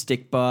 there's like a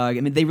stick bug.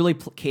 I mean, they really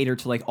cater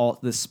to like all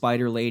the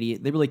spider lady.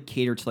 They really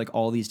cater to like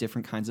all these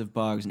different kinds of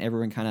bugs, and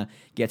everyone kind of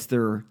gets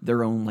their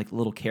own like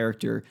little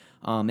character.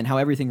 And how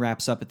everything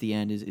wraps up at the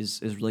end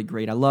is really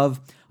great. I love.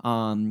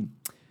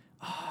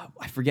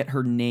 I forget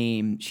her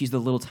name. She's the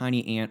little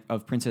tiny aunt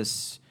of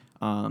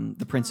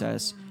the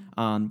princess.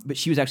 But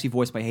she was actually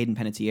voiced by Hayden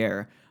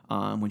Panettiere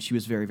when she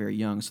was very, very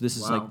young. So this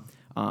is like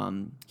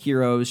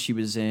Heroes. She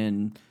was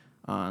in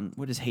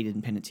what has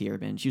Hayden Panettiere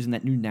been? She was in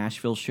that new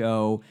Nashville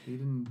show.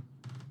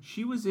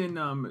 She was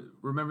in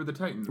Remember the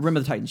Titans. Remember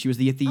the Titans. She was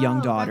the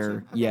young gotcha.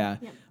 daughter. Okay. Yeah.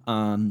 Yep.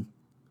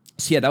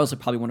 So yeah, that was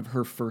probably one of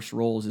her first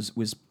roles.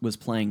 Was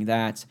playing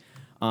that.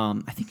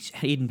 I think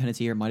Hayden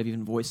Panettiere might have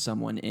even voiced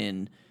someone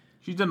in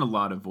She's done a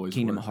lot of voice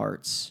Kingdom work.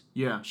 Hearts.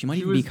 Yeah. She might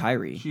even be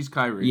Kyrie. She's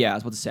Kyrie. Yeah, I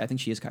was about to say. I think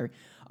she is Kyrie.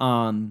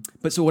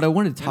 But so what I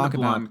wanted to talk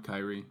and the about. blonde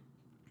Kyrie.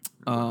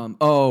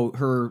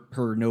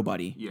 Her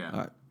nobody.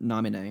 Yeah.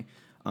 Nominee.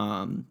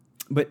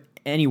 But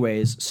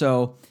anyways,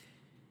 so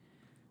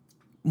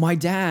my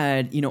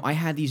dad, I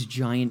had these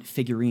giant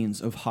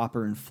figurines of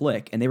Hopper and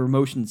Flick, and they were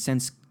motion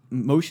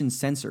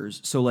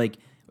sensors. So like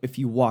if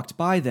you walked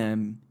by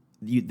them,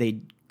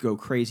 they'd go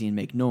crazy and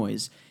make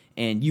noise.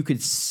 And you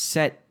could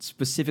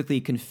specifically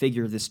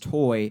configure this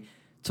toy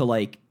to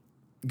like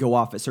go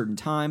off at certain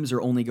times,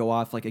 or only go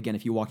off like, again,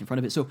 if you walk in front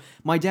of it. So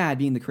my dad,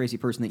 being the crazy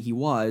person that he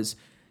was,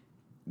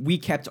 we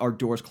kept our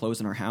doors closed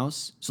in our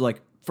house. So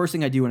like first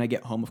thing I do when I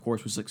get home, of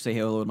course, was like say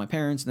hello to my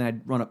parents, and then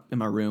I'd run up in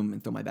my room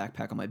and throw my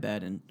backpack on my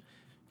bed and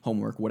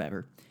homework,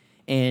 whatever.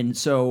 And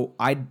so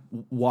I'd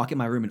walk in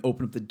my room and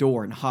open up the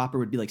door, and Hopper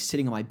would be like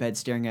sitting on my bed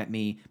staring at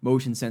me,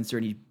 motion sensor,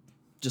 and he'd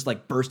just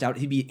like burst out.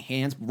 He'd be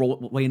hands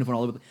waiting in front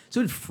all over. So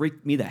it'd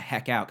freak me the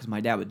heck out because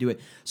my dad would do it.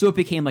 So it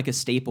became like a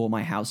staple in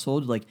my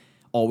household, like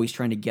always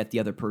trying to get the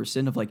other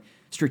person, of like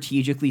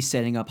strategically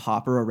setting up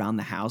Hopper around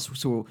the house.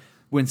 So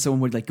when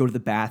someone would like go to the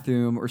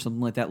bathroom or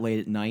something like that late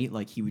at night,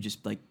 like he would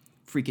just like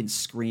freaking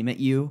scream at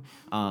you.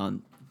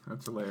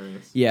 That's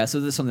hilarious. Yeah, so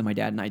this is something my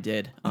dad and I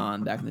did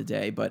back in the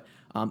day. But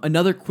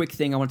another quick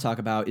thing I want to talk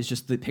about is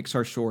just the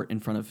Pixar short in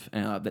front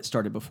of that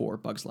started before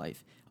Bug's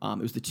Life. It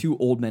was the two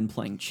old men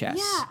playing chess.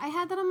 Yeah, I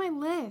had that on my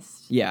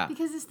list. Yeah.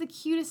 Because it's the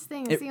cutest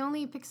thing. It's the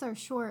only Pixar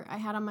short I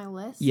had on my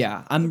list.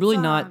 Yeah, I'm really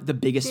not the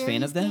biggest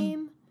fan of them.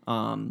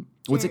 Game.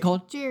 What's it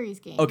called? Jerry's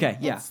Game. Okay,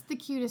 yeah. It's the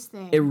cutest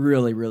thing. It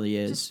really, really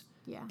is.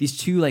 Yeah. These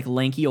two like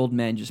lanky old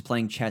men just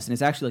playing chess, and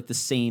it's actually like the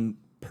same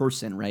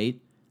person,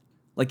 right?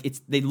 like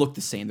they look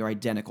the same. They're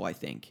identical, I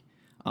think,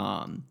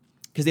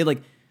 because they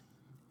like.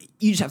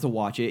 You just have to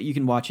watch it. You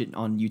can watch it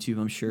on YouTube,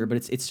 I'm sure, but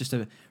it's just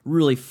a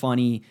really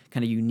funny,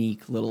 kind of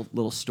unique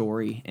little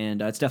story,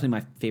 and it's definitely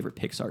my favorite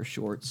Pixar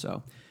short.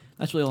 So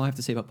that's really all I have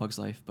to say about Bug's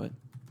Life. But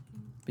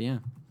yeah.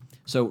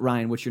 So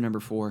Ryan, what's your number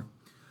 4?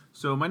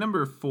 So my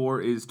number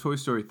 4 is Toy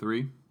Story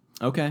 3.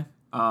 Okay.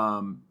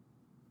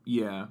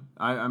 Yeah,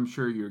 I'm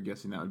sure you're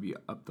guessing that would be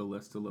up the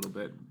list a little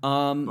bit.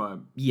 But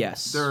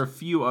yes, there are a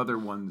few other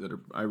ones that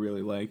I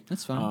really like.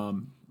 That's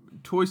fine.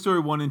 Toy Story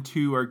 1 and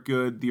 2 are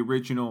good. The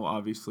original,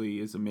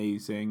 obviously, is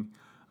amazing.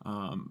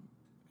 And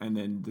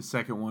then the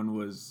second one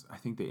was, I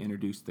think they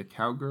introduced the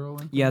cowgirl.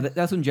 Yeah,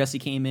 that's when Jesse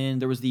came in.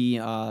 There was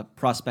the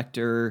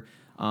prospector,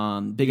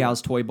 Big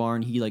Al's Toy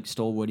Barn. He like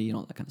stole Woody and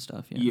all that kind of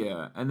stuff.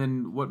 Yeah, and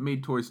then what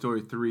made Toy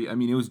Story 3, I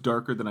mean, it was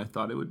darker than I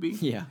thought it would be.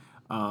 Yeah.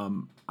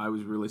 I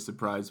was really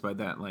surprised by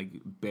that like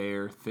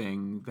bear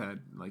thing that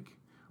like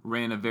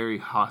ran a very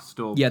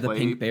hostile the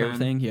pink bear pen.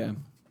 thing, yeah.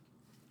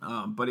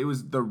 But it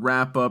was the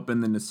wrap up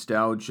and the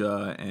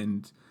nostalgia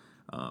and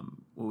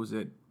what was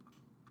it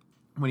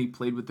when he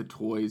played with the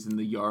toys in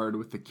the yard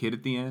with the kid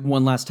at the end?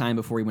 One last time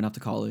before he went off to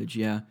college,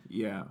 yeah.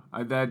 Yeah,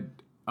 I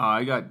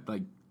got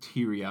like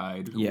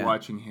teary-eyed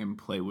watching him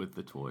play with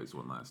the toys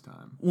one last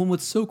time. Well,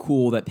 what's so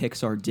cool that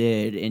Pixar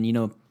did, and you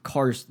know,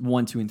 Cars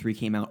 1, 2, and 3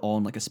 came out all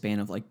in like a span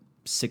of like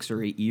 6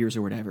 or 8 years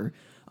or whatever.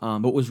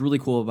 But what was really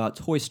cool about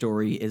Toy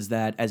Story is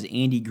that as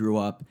Andy grew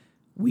up,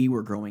 we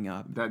were growing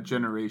up. That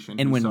generation.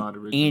 And when saw it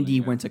originally, Andy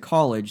went to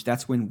college,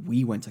 that's when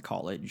we went to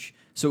college.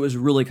 So it was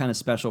really kind of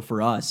special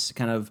for us,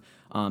 kind of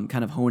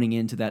honing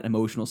into that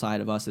emotional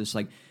side of us. It's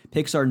like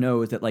Pixar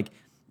knows that like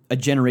a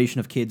generation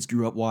of kids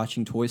grew up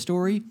watching Toy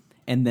Story,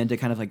 and then to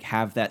kind of like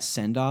have that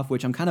send off,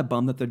 which I'm kind of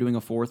bummed that they're doing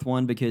a 4th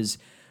one because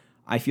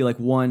I feel like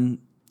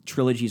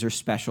trilogies are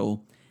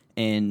special,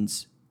 and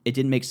it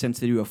didn't make sense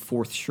to do a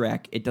 4th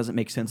Shrek. It doesn't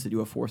make sense to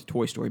do a 4th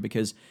Toy Story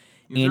because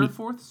there a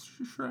 4th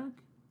Shrek?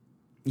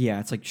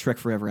 Yeah, it's like Shrek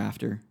Forever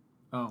After.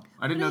 Oh,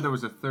 I didn't know there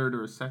was a 3rd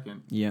or a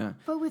 2nd. Yeah.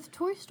 But with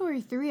Toy Story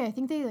 3, I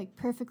think they like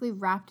perfectly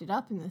wrapped it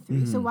up in the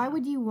 3. So why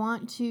would you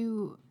want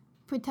to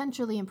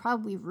potentially and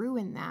probably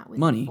ruin that with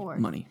the 4?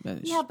 Money.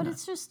 Yeah, but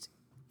it's just...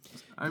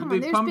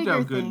 They pumped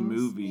out good things.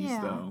 movies,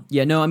 though.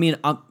 Yeah, no, I mean,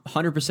 I'm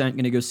 100%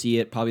 going to go see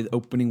it, probably the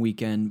opening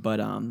weekend,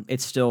 but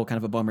it's still kind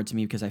of a bummer to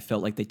me because I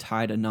felt like they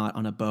tied a knot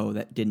on a bow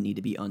that didn't need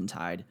to be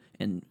untied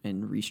and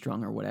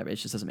restrung or whatever. It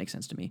just doesn't make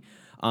sense to me.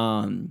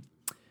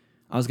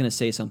 I was going to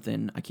say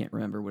something. I can't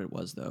remember what it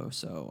was, though.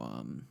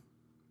 So,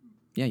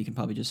 yeah, you can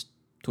probably just...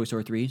 Toy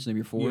Story 3 is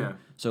number 4. Yeah.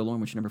 So, Lauren,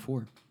 what's your number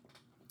 4?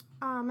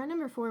 My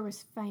number 4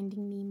 was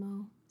Finding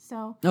Nemo.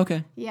 So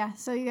okay. Yeah,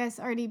 so you guys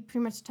already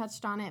pretty much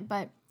touched on it,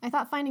 but I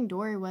thought Finding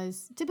Dory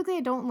was... Typically,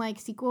 I don't like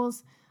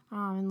sequels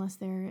unless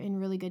they're in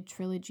really good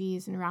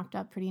trilogies and wrapped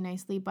up pretty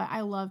nicely, but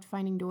I loved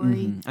Finding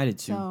Dory. I did,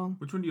 too. So,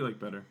 which one do you like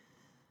better?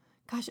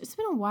 Gosh, it's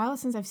been a while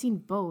since I've seen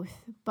both,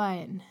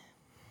 but...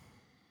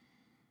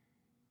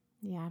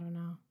 Yeah, I don't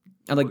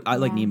know. I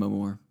like Nemo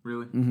more.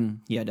 Really? Mm-hmm.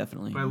 Yeah,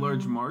 definitely. By a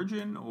large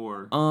margin,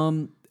 or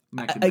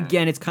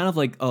again, it's kind of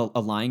like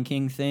a Lion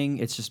King thing.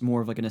 It's just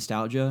more of like a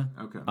nostalgia.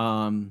 Okay.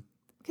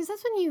 Because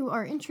that's when you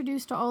are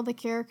introduced to all the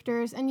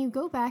characters, and you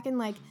go back and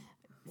like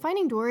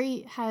Finding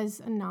Dory has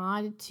a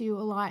nod to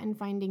a lot in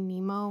Finding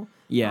Nemo.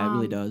 Yeah, it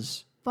really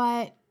does.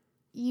 But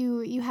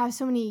you have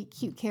so many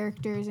cute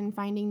characters in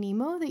Finding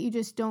Nemo that you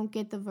just don't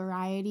get the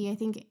variety. I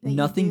think that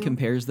nothing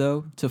compares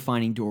though to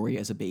Finding Dory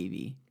as a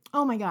baby.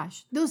 Oh my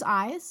gosh, those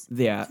eyes!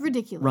 Yeah, it's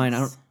ridiculous. Ryan,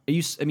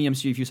 I'm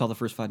sure if you saw the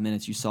first 5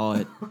 minutes, you saw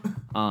it.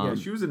 Yeah,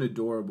 she was an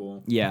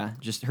adorable. Yeah,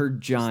 just her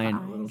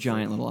giant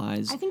little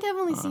eyes. I think I've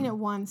only seen it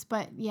once,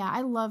 but yeah,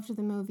 I loved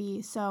the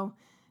movie. So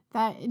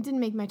that it didn't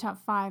make my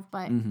top 5,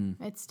 but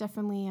it's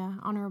definitely an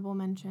honorable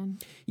mention.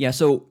 Yeah,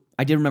 so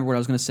I did remember what I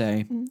was going to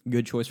say.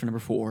 Good choice for number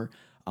 4.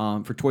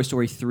 For Toy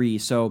Story 3.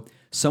 So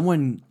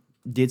someone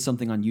did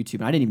something on YouTube,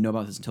 and I didn't even know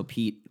about this until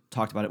Pete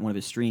talked about it in one of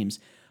his streams.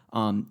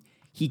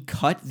 He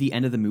cut the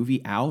end of the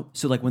movie out.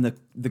 So like when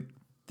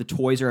the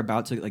toys are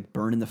about to like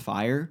burn in the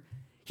fire,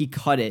 he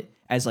cut it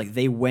as like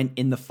they went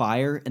in the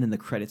fire and then the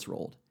credits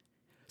rolled.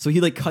 So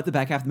he like cut the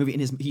back half of the movie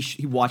and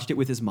he watched it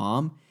with his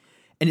mom,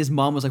 and his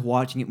mom was like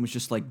watching it and was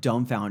just like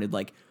dumbfounded,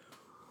 like,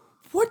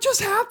 what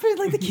just happened?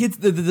 Like the kids,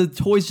 the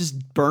toys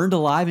just burned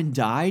alive and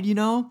died, you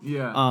know?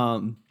 Yeah.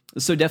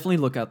 So definitely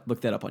look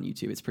that up on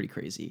YouTube. It's pretty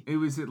crazy.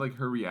 Was it like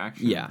her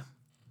reaction? Yeah.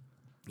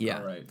 Yeah.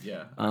 All right.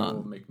 Yeah. I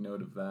will make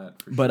note of that.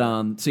 For but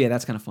sure. So yeah,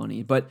 that's kind of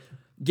funny. But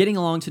getting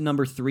along to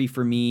number 3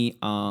 for me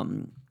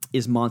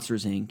is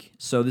Monsters Inc.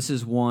 So this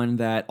is one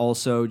that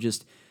also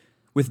just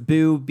with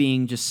Boo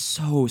being just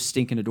so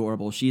stinking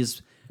adorable.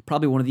 She's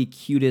probably one of the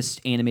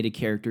cutest animated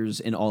characters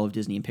in all of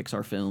Disney and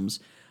Pixar films.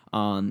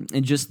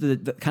 And just the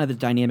kind of the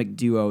dynamic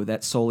duo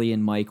that Sully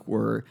and Mike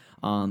were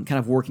kind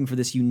of working for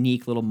this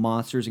unique little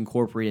Monsters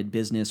Incorporated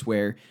business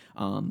where,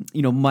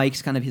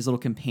 Mike's kind of his little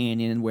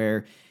companion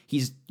where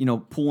he's,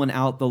 pulling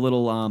out the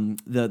little,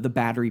 the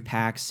battery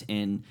packs,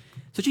 and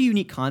such a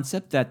unique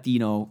concept that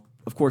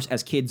of course,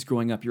 as kids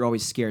growing up, you're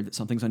always scared that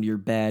something's under your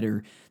bed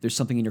or there's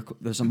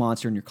a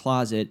monster in your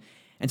closet.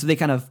 And so they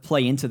kind of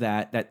play into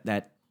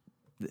that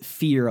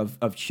fear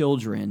of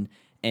children.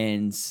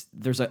 And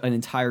there's an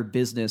entire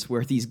business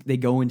where they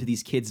go into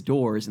these kids'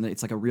 doors, and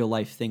it's like a real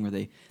life thing where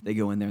they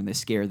go in there and they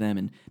scare them,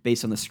 and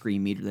based on the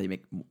scream meter,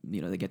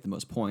 they get the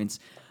most points.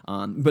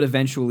 But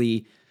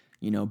eventually,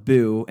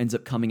 Boo ends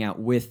up coming out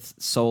with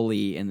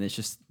Sully, and there's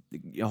just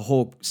a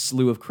whole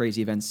slew of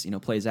crazy events,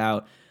 plays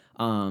out.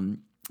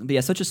 But yeah,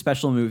 such a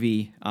special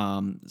movie.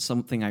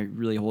 Something I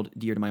really hold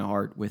dear to my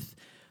heart with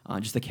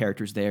just the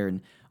characters there,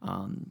 and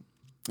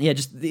yeah,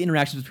 just the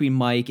interactions between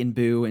Mike and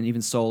Boo and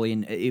even Sully,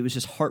 and it was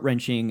just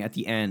heart-wrenching at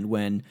the end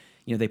when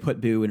they put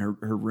Boo in her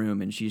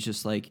room, and she's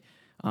just like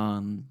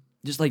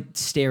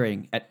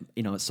staring at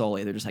at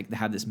Sully. They're just like, they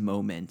have this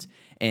moment,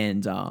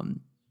 and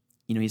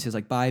he says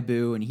like, "Bye,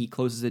 Boo," and he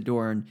closes the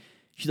door, and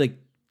she like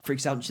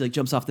freaks out, and she like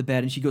jumps off the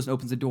bed, and she goes and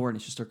opens the door, and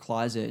it's just her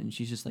closet, and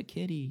she's just like,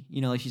 "Kitty,"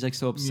 like she's like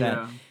so upset,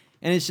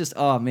 and it's just,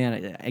 oh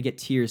man, I get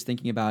tears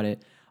thinking about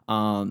it.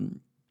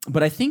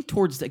 But I think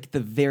towards like the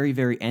very,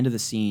 very end of the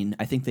scene,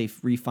 I think they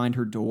re-find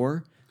her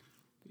door.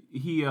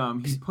 He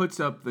puts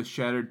up the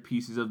shattered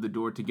pieces of the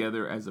door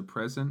together as a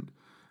present,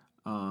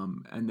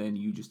 and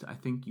then I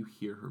think you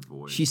hear her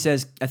voice. She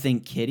says, I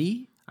think,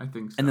 "Kitty?" I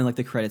think so. And then like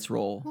the credits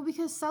roll. Well,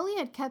 because Sully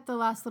had kept the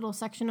last little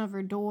section of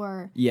her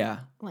door. Yeah.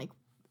 Like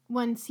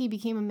once he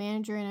became a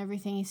manager and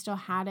everything, he still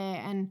had it,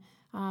 and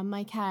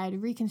Mike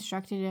had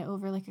reconstructed it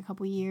over like a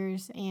couple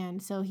years,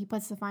 and so he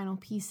puts the final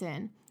piece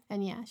in.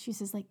 And yeah, she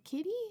says like,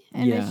 "Kitty?"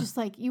 And it's just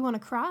like, you want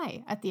to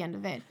cry at the end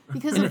of it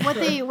because of what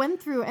they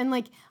went through. And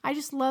like, I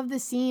just love the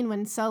scene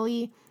when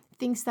Sully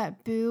thinks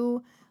that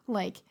Boo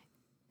like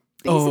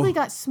basically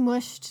got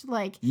smushed,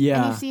 like,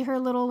 and you see her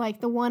little like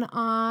the one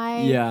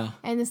eye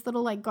and this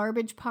little like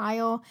garbage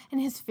pile,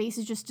 and his face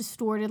is just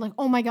distorted, like,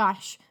 oh my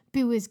gosh,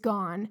 Boo is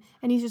gone.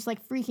 And he's just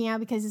like freaking out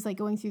because he's like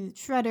going through the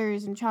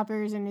shredders and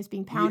choppers and is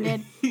being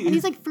pounded. And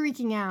he's like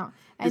freaking out.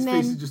 And his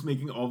then face is just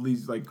making all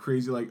these like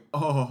crazy, like,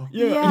 oh.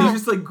 Yeah. And he's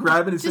just like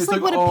grabbing his just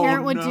face like what a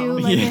parent would no. do.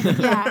 Like,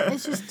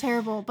 it's just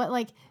terrible. But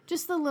like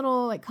just the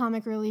little like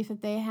comic relief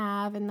that they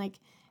have, and like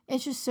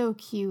it's just so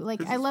cute.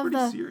 Like I love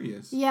the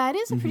serious. Yeah, it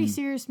is a pretty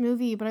serious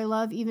movie, but I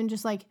love even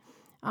just like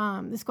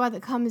the squad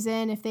that comes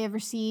in, if they ever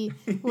see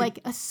like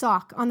a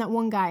sock on that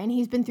one guy, and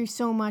he's been through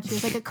so much.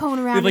 There's like a cone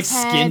around They've his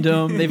like head. skinned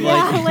him. They've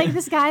like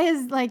this guy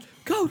is like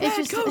go red,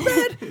 just, go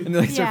red. And they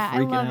like start I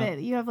freaking love out. it.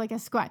 You have like a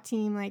squat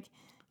team, like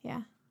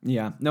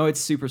Yeah, no,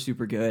 it's super,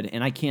 super good,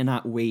 and I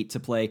cannot wait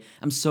to play.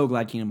 I'm so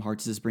glad Kingdom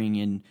Hearts is bringing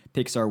in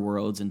Pixar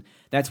worlds, and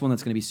that's one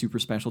that's going to be super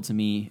special to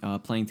me,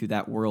 playing through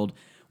that world.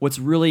 What's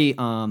really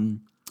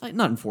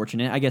not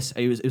unfortunate, I guess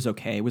it was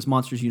okay. It was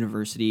Monsters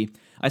University.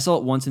 I saw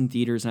it once in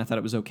theaters, and I thought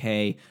it was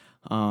okay.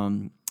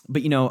 But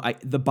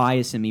the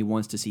bias in me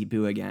wants to see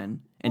Boo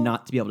again, and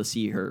not to be able to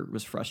see her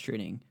was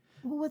frustrating.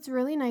 Well, what's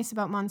really nice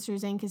about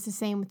Monsters, Inc. is the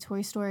same with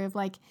Toy Story, of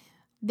like,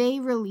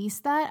 they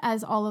released that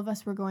as all of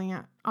us were going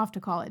off to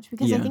college,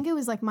 because I think it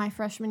was like my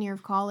freshman year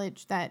of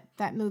college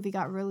that movie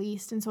got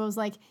released. And so I was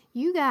like,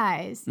 you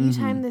guys, you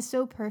timed this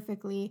so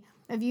perfectly.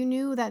 If you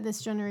knew that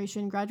this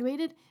generation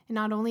graduated, and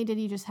not only did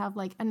you just have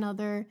like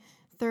another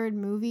third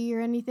movie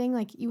or anything,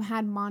 like you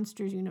had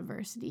Monsters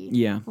University.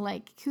 Yeah.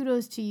 Like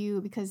kudos to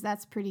you, because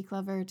that's pretty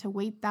clever to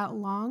wait that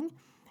long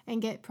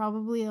and get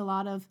probably a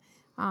lot of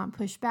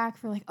pushback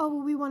for like, oh,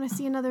 well, we want to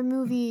see another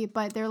movie.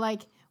 But they're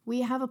like,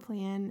 we have a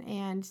plan,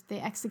 and they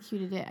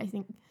executed it, I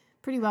think,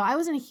 pretty well. I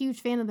wasn't a huge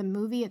fan of the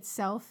movie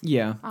itself.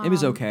 Yeah, it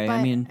was okay. But,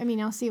 I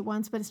mean, I'll see it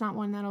once, but it's not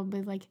one that'll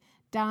be like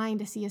dying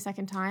to see a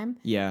second time.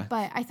 Yeah.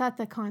 But I thought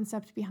the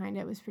concept behind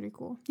it was pretty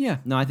cool. Yeah.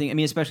 No,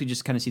 especially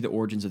just kind of see the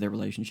origins of their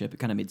relationship. It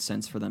kind of made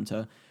sense for them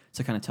to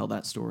kind of tell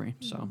that story.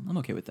 So I'm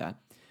okay with that.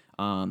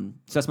 So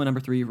that's my number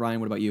 3. Ryan,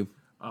 what about you?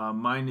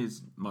 Mine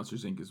is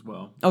Monsters, Inc. as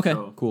well. Okay,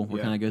 So, cool. We're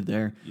yeah. kind of good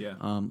there. Yeah.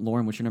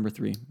 Lauren, what's your number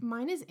 3?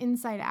 Mine is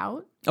Inside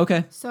Out.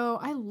 Okay. So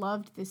I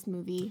loved this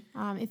movie.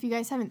 If you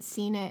guys haven't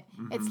seen it,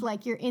 it's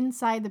like you're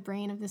inside the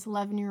brain of this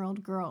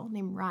 11-year-old girl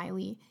named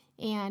Riley.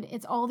 And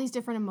it's all these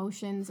different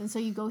emotions. And so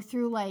you go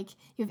through like,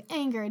 you have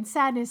anger and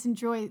sadness and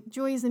joy.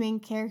 Joy is the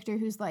main character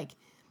who's like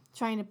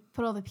trying to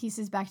put all the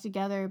pieces back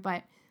together.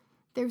 But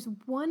there's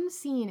one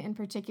scene in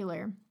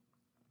particular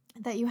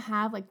that you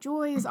have, like,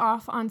 Joy is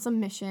off on some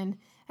mission.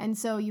 And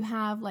so you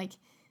have like,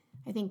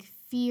 I think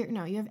you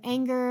have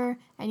anger,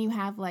 and you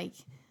have like,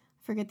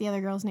 forget the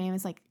other girl's name.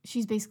 It's like,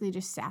 she's basically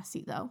just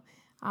sassy though.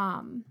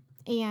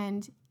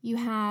 And you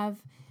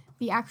have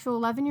the actual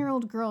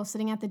 11-year-old girl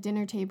sitting at the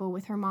dinner table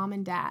with her mom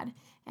and dad.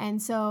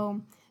 And so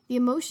the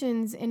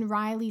emotions in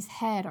Riley's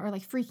head are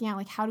like freaking out,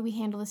 like, how do we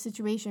handle this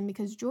situation?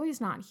 Because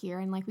Joy's not here,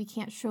 and like, we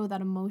can't show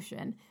that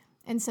emotion.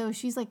 And so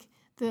she's like,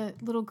 the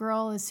little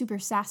girl is super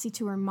sassy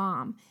to her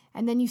mom.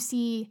 And then you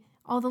see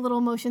all the little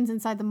emotions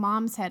inside the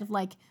mom's head of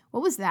like,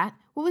 what was that?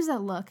 What was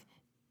that look?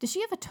 Does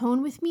she have a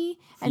tone with me?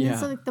 And then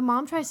so like, the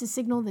mom tries to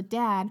signal the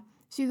dad.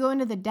 So you go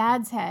into the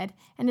dad's head,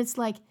 and it's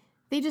like,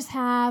 they just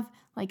have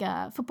like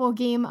a football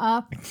game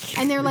up,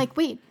 and they're like,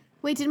 wait,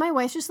 did my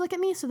wife just look at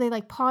me? So they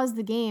like pause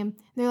the game.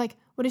 And they're like,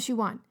 what does she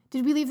want?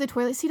 did we leave the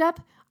toilet seat up?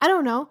 I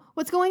don't know.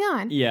 What's going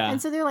on? Yeah.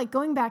 And so they're like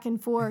going back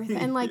and forth.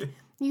 And like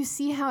you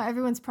see how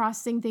everyone's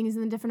processing things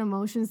and the different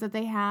emotions that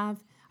they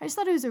have. I just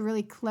thought it was a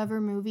really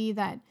clever movie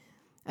that,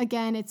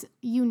 again, it's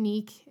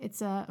unique.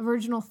 It's a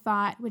original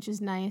thought, which is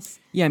nice.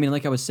 Yeah, I mean,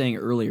 like I was saying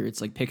earlier, it's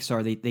like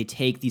Pixar, they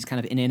take these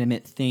kind of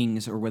inanimate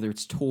things, or whether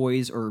it's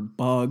toys or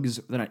bugs,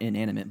 they're not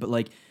inanimate, but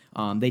like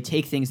they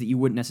take things that you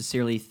wouldn't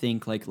necessarily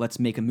think, like, let's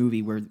make a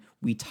movie where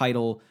we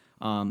title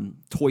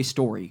Toy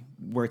Story,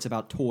 where it's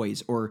about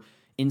toys, or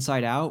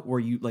Inside Out, where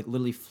you like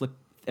literally flip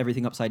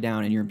everything upside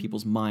down and you're in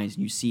people's minds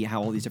and you see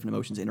how all these different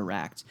emotions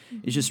interact.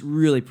 It's just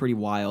really pretty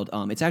wild.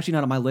 It's actually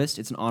not on my list.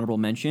 It's an honorable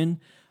mention.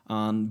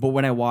 But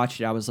when I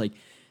watched it, I was like,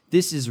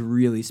 this is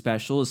really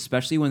special,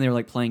 especially when they were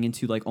like playing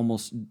into like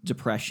almost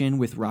depression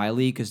with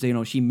Riley, because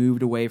she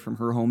moved away from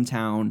her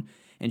hometown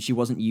and she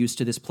wasn't used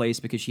to this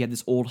place because she had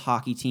this old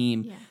hockey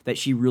team that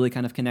she really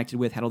kind of connected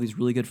with, had all these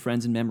really good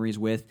friends and memories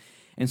with.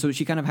 And so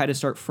she kind of had to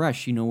start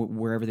fresh,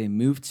 wherever they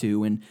moved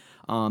to. And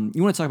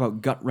you want to talk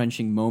about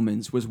gut-wrenching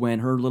moments was when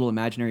her little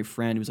imaginary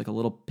friend, who was like a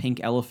little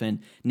pink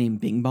elephant named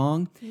Bing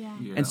Bong. Yeah.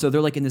 And so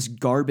they're like in this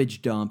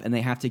garbage dump and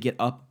they have to get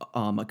up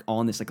like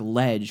on this like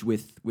ledge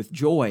with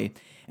Joy.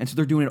 And so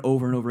they're doing it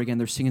over and over again.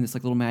 They're singing this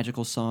like little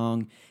magical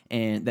song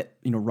and that,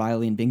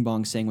 Riley and Bing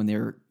Bong sang when they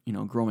were,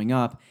 growing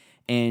up.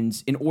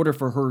 And in order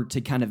for her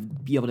to kind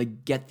of be able to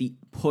get the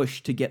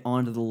push to get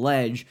onto the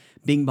ledge,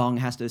 Bing Bong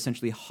has to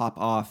essentially hop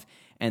off.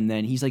 And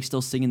then he's like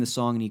still singing the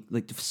song and he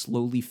like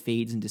slowly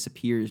fades and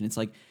disappears. And it's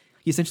like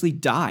he essentially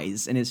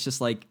dies. And it's just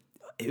like,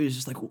 it was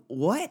just like,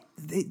 what?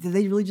 Did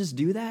they really just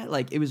do that?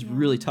 Like, it was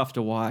really tough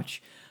to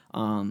watch.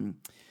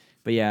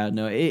 But yeah,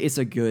 no, it's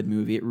a good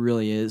movie. It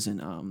really is.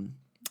 And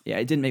yeah,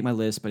 it didn't make my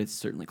list, but it's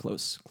certainly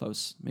close.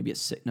 Maybe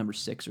it's number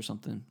 6 or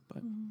something.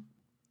 But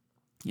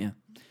yeah.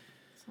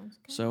 Sounds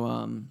good.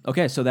 So,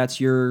 okay, so that's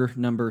your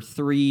number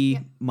 3.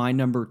 Yep. My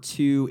number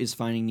 2 is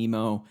Finding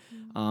Nemo.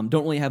 Don't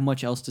really have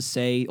much else to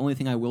say. Only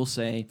thing I will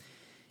say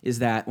is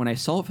that when I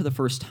saw it for the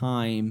first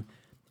time,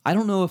 I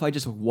don't know if I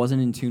just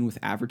wasn't in tune with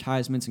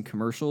advertisements and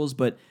commercials,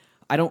 but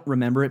I don't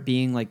remember it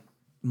being like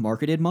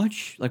marketed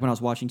much, like when I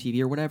was watching TV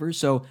or whatever.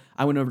 So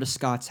I went over to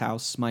Scott's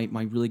house, my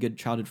really good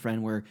childhood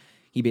friend, where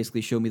he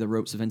basically showed me the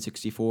ropes of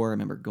N64. I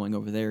remember going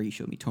over there. He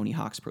showed me Tony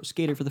Hawk's Pro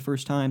Skater for the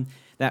first time.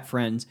 That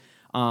friend,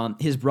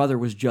 his brother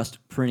was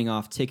just printing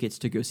off tickets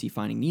to go see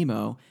Finding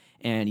Nemo,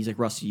 and he's like,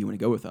 Rusty, you want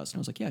to go with us? And I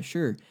was like, yeah,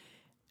 sure.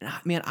 And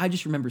man, I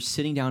just remember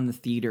sitting down in the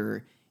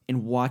theater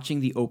and watching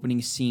the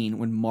opening scene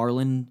when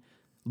Marlin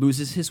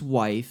loses his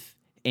wife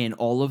and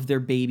all of their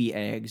baby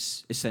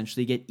eggs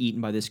essentially get eaten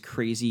by this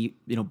crazy,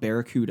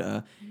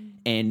 barracuda.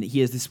 And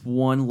he has this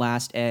one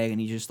last egg and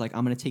he's just like,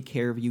 I'm going to take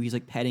care of you. He's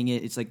like petting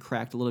it. It's like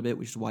cracked a little bit,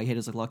 which is why he had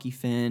his like lucky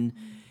fin.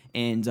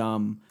 And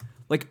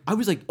like I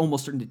was like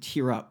almost starting to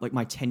tear up, like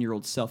my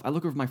 10-year-old self. I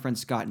look over at my friend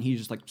Scott and he's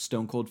just like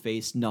stone cold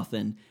face,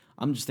 nothing.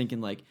 I'm just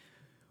thinking like,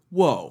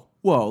 whoa,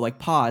 like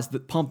pause,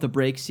 pump the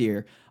brakes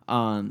here.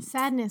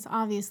 Sadness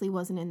obviously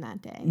wasn't in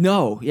that day.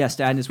 No, yeah,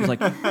 sadness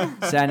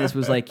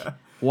was like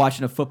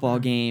watching a football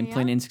game,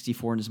 playing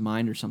N64 in his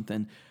mind or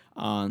something.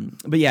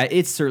 But yeah,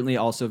 it's certainly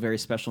also a very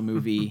special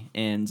movie.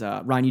 And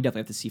Ryan, you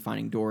definitely have to see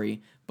Finding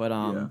Dory. But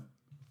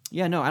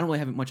yeah, no, I don't really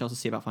have much else to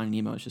say about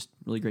Finding Nemo. It's just a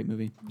really great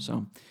movie.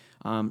 So,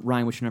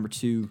 Ryan, what's your number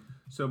 2?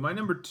 So my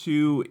number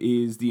 2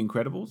 is The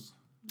Incredibles.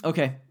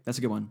 Okay, that's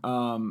a good one.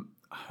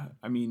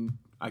 I mean,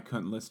 I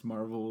couldn't list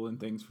Marvel and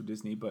things for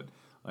Disney, but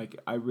like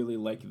I really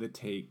like the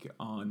take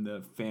on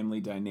the family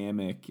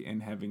dynamic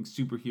and having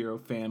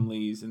superhero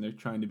families and they're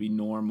trying to be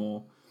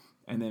normal.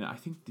 And then I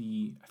think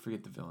I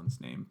forget the villain's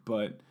name,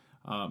 but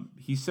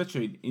he's such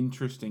an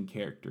interesting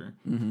character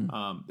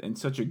and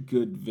such a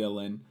good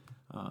villain.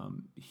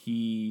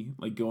 He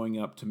like going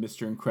up to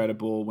Mr.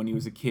 Incredible when he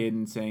was a kid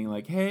and saying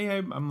like, hey,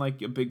 I'm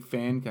like a big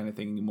fan kind of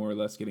thing, more or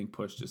less getting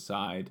pushed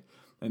aside.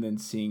 And then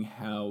seeing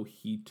how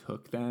he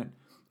took that.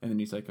 And then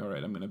he's like, all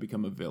right, I'm going to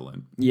become a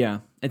villain. Yeah,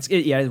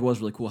 it was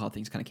really cool how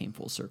things kind of came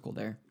full circle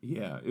there.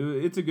 Yeah,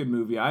 it's a good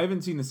movie. I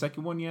haven't seen the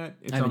second one yet.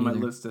 It's on my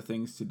list of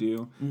things to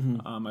do.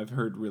 I've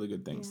heard really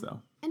good things, though.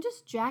 And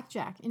just Jack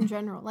in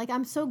general. Like,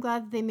 I'm so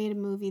glad that they made a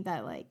movie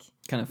that, like...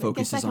 kind of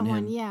focuses on him.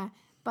 One, yeah.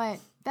 But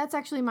that's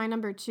actually my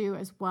number 2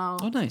 as well.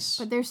 Oh, nice.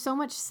 But there's so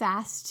much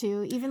sass,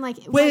 too. Even, like...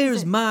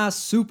 Where's my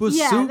super soup?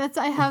 Yeah,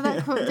 I have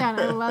that quote down.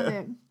 I love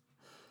it.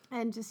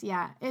 And just,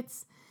 yeah,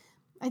 it's...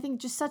 I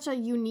think just such a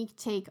unique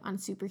take on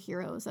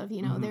superheroes of,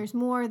 there's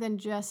more than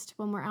just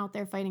when we're out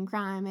there fighting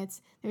crime.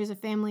 There's a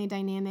family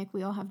dynamic.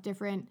 We all have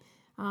different,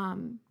 I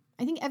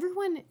think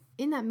everyone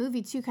in that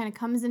movie too kind of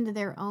comes into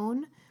their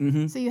own.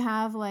 So you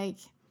have like,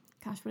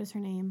 gosh, what is her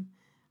name?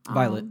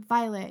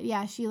 Violet.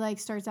 Yeah. She like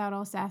starts out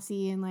all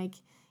sassy and like,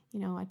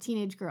 a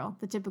teenage girl,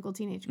 the typical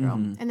teenage girl.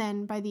 And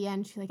then by the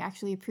end, she like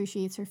actually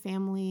appreciates her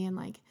family and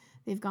like,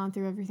 they've gone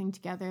through everything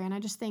together. And I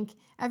just think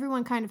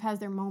everyone kind of has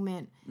their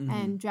moment.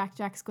 And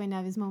Jack's going to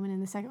have his moment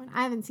in the second one.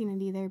 I haven't seen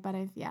it either, but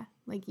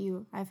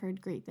I've heard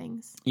great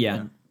things.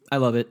 Yeah. I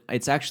love it.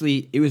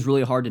 It was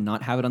really hard to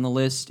not have it on the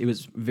list. It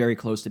was very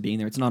close to being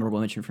there. It's an honorable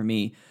mention for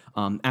me.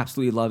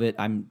 Absolutely love it.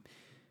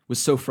 Was was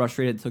so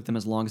frustrated it took them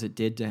as long as it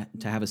did to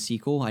have a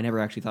sequel. I never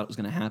actually thought it was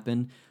going to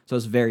happen. So I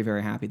was very,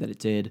 very happy that it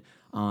did.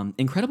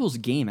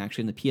 Incredibles game,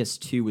 actually, in the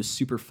PS2 was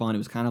super fun. It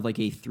was kind of like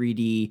a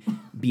 3D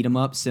beat 'em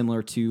up,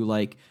 similar to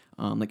like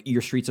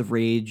your Streets of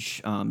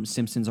Rage,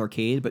 Simpsons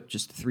Arcade, but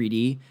just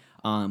 3D,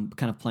 kind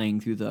of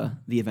playing through the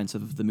events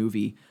of the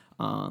movie.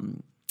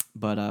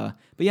 But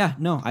yeah,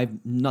 no, I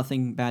have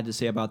nothing bad to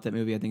say about that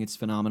movie. I think it's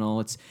phenomenal.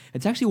 It's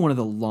actually one of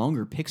the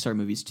longer Pixar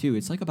movies too.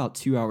 It's like about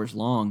 2 hours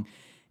long,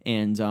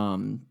 and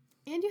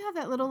you have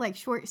that little like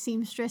short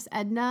seamstress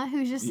Edna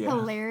who's just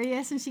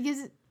hilarious, and she gives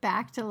it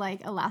back to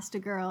like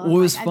Elastigirl. Well, it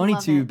was funny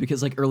too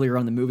because like earlier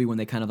on in the movie when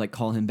they kind of like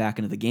call him back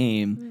into the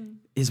game,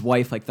 his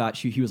wife like thought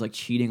he was like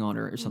cheating on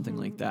her or something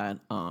like that.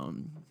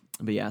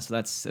 But yeah, so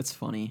it's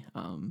funny.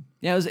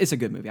 Yeah, it's a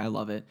good movie. I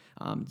love it.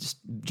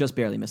 Just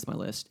barely missed my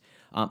list.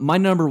 My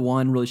number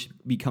one really should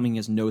be coming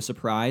as no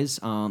surprise.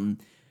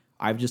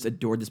 I've just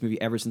adored this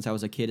movie ever since I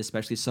was a kid,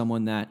 especially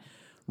someone that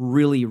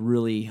really,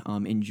 really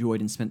enjoyed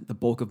and spent the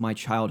bulk of my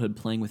childhood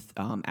playing with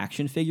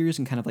action figures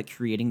and kind of like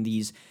creating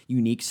these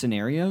unique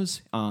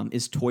scenarios.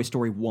 Is Toy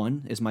Story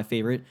 1 is my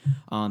favorite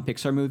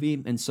Pixar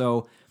movie. And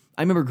so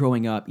I remember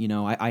growing up,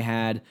 I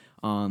had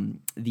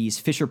these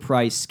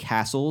Fisher-Price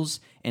castles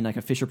and like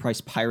a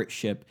Fisher-Price pirate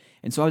ship.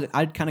 And so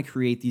I'd kind of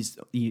create these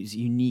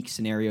unique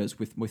scenarios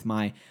with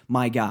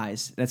my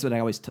guys. That's what I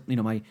always,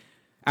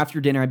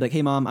 after dinner, I'd be like,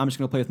 hey, Mom, I'm just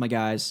going to play with my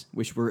guys,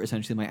 which were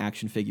essentially my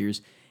action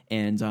figures.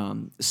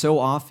 And so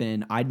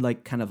often I'd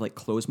like kind of like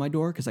close my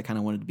door because I kind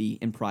of wanted to be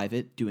in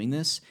private doing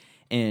this.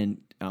 And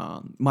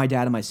my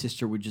dad and my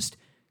sister would just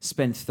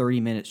spend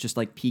 30 minutes just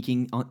like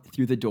peeking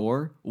through the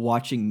door,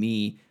 watching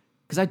me.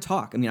 Because I'd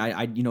talk. I mean,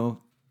 I'd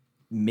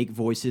make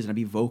voices and I'd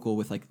be vocal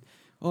with like,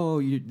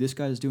 oh, this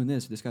guy's doing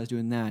this, this guy's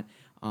doing that.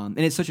 And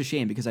it's such a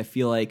shame because I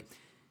feel like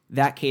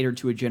that catered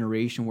to a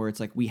generation where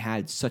it's like we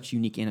had such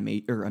unique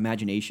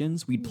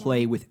imaginations. We'd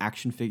play with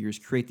action figures,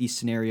 create these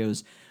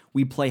scenarios.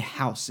 We'd play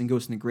house and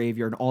Ghost in the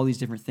Graveyard and all these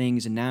different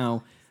things. And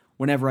now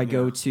whenever I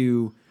go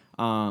to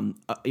a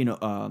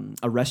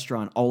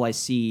restaurant, all I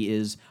see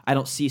is I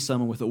don't see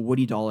someone with a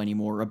Woody doll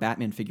anymore or a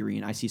Batman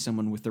figurine. I see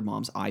someone with their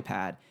mom's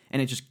iPad,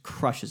 and it just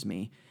crushes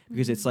me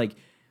because it's like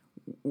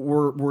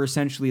we're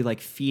essentially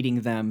like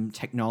feeding them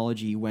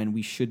technology when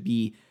we should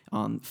be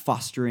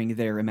fostering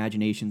their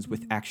imaginations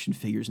with action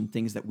figures and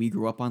things that we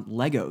grew up on,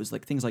 Legos,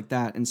 like things like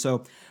that. And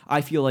so I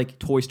feel like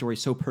Toy Story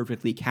so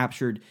perfectly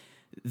captured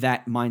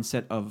that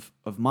mindset of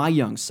my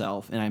young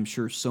self, and I'm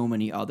sure so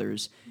many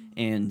others.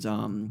 And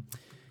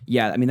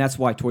yeah, I mean, that's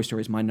why Toy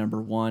Story is my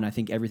number one. I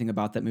think everything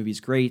about that movie is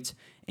great.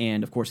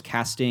 And of course,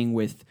 casting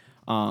with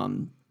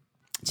Tim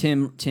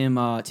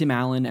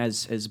Allen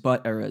as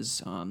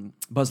Buzz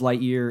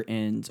Lightyear,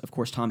 and of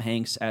course Tom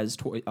Hanks as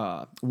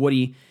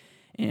Woody,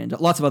 and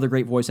lots of other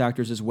great voice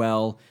actors as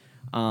well.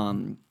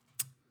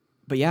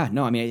 But yeah,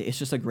 no, I mean, it's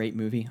just a great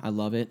movie. I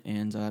love it,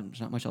 and there's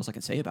not much else I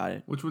can say about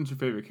it. Which one's your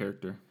favorite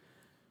character?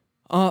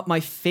 My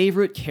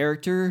favorite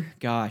character,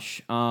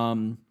 gosh,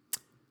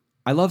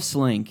 I love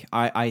Slink.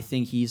 I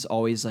think he's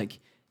always like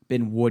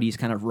been Woody's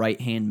kind of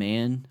right-hand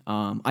man.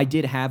 I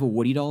did have a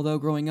Woody doll though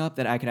growing up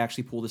that I could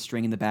actually pull the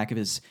string in the back of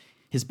his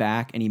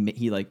back, and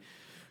he like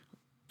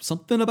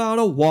something about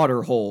a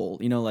water hole,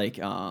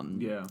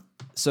 yeah.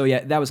 So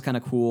yeah, that was kind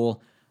of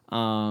cool.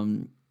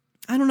 I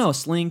don't know,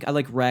 Slink. I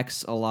like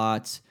Rex a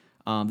lot.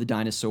 The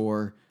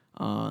dinosaur.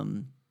 Yeah,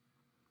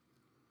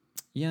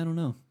 I don't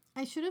know.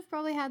 I should have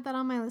probably had that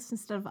on my list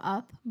instead of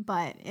Up,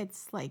 but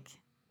it's like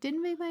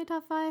didn't make my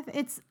top 5.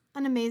 It's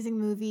an amazing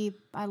movie.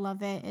 I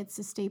love it. It's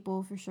a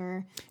staple for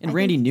sure. And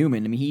Randy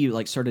Newman, I mean, he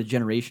like started a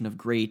generation of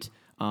great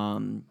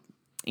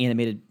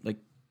animated, like,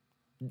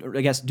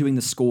 I guess doing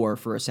the score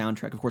for a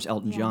soundtrack. Of course,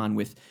 Elton John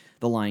with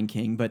The Lion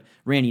King, but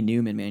Randy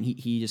Newman, man,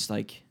 he just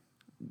like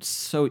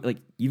so like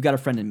You've Got a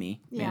Friend in Me,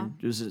 man.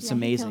 It's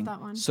amazing,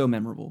 so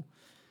memorable.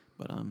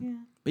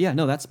 But yeah,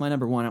 no, that's my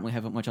number one. I don't really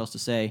have much else to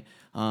say.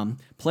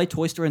 Play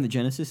Toy Story on the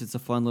Genesis. It's a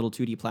fun little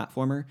 2D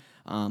platformer.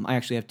 I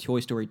actually have Toy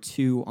Story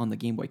 2 on the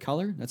Game Boy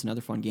Color. That's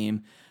another fun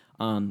game.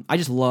 I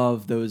just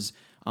love those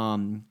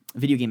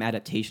video game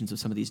adaptations of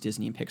some of these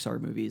Disney and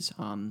Pixar movies.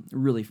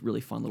 Really,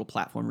 really fun little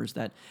platformers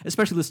that,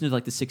 especially listening to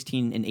like the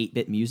 16 and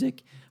 8-bit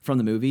music from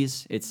the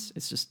movies, it's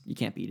just, you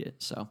can't beat it.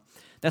 So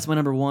that's my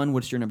number one.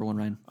 What's your number one,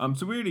 Ryan?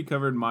 So we already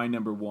covered my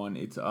number one.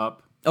 It's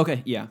Up.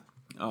 Okay, yeah.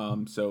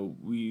 So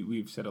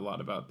we've said a lot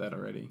about that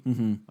already.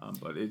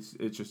 But it's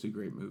just a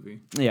great movie.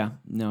 Yeah,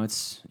 no,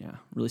 it's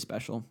really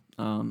special.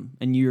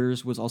 And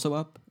yours was also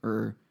Up,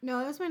 or no?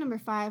 That was my number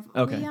 5.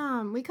 Okay,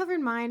 we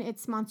covered mine.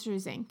 It's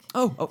Monsters Inc.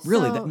 Oh,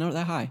 really? So,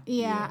 that high?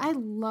 Yeah, I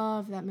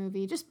love that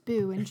movie. Just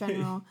Boo in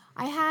general.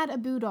 I had a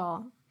Boo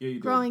doll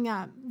growing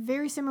up,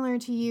 very similar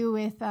to you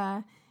with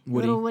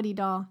little Woody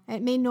doll.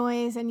 It made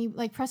noise, and you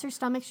like press her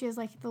stomach. She has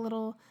like the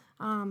little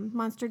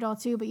monster doll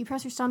too, but you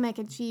press her stomach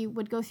and she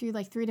would go through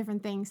like 3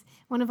 different things.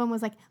 One of them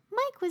was like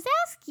Mike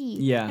Wazowski.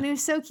 Yeah. And it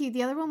was so cute.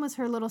 The other one was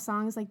her little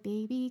songs like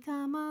Baby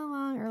Come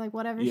Along or like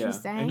whatever she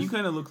sang. And you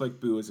kind of look like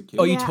Boo as a kid.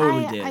 Oh, you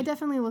totally did. I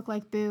definitely look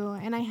like Boo.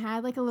 And I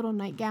had like a little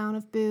nightgown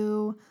of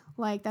Boo,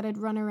 like that I'd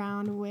run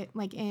around with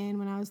like in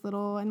when I was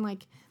little, and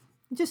like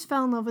just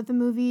fell in love with the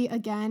movie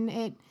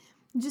again.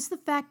 Just the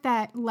fact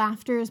that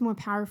laughter is more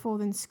powerful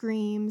than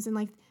screams, and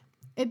like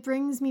it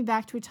brings me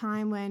back to a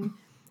time when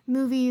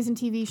movies and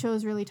TV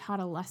shows really taught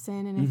a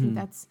lesson, and I think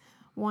that's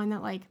one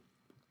that like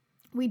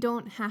we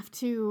don't have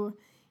to,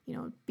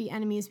 be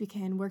enemies. We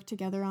can work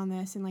together on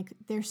this, and like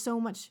there's so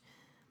much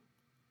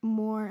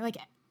more, like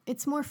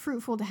it's more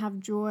fruitful to have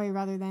joy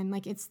rather than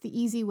like it's the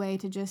easy way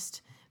to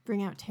just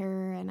bring out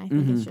terror, and I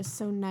think it's just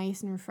so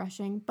nice and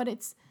refreshing. But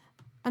it's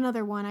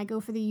another one. I go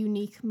for the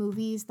unique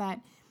movies that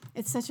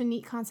it's such a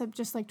neat concept,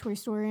 just like Toy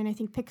Story, and I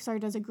think Pixar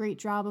does a great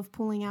job of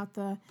pulling out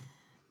the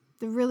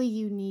really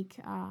unique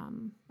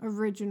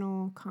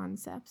original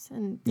concepts,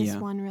 and this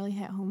one really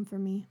hit home for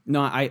me.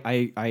 No,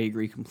 I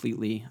agree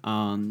completely.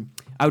 I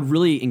would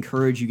really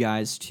encourage you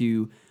guys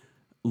to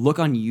look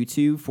on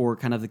YouTube for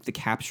kind of like the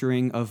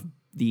capturing of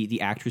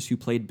the actress who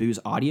played Boo's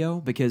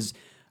audio, because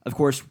of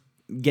course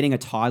getting a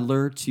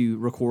toddler to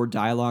record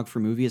dialogue for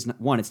movie is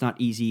it's not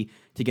easy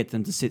to get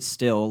them to sit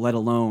still, let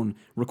alone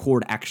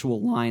record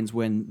actual lines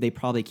when they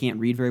probably can't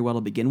read very well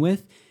to begin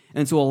with.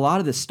 And so a lot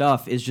of this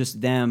stuff is just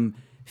them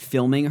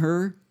filming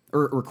her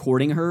or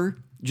recording her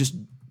just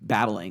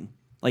babbling,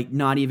 like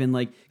not even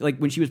like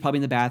when she was probably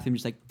in the bathroom,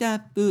 just like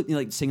that boot,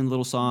 like singing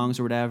little songs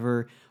or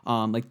whatever.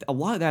 Like a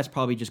lot of that's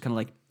probably just kind of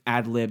like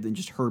ad-libbed and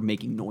just her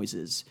making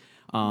noises.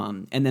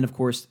 And then of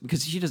course,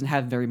 because she doesn't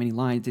have very many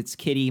lines, it's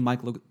Kitty,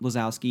 Mike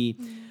Wazowski.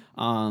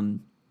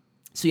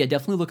 So yeah,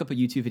 definitely look up a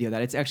YouTube video of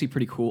that. It's actually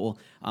pretty cool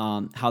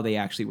how they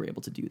actually were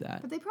able to do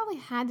that. But they probably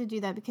had to do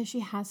that because she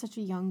has such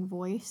a young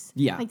voice.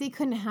 Yeah. Like they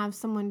couldn't have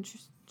someone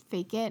just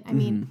fake it. I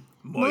mean,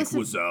 Mike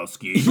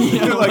Wazowski.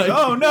 You're like,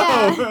 oh no.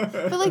 Yeah.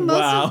 But like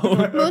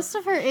most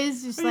of her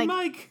is just Hey, like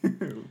Mike.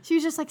 she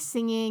was just like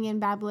singing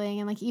and babbling,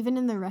 and like even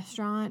in the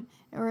restaurant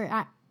or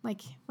at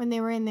like when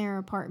they were in their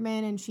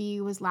apartment and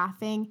she was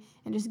laughing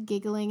and just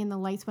giggling and the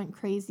lights went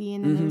crazy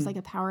and then there was like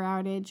a power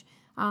outage.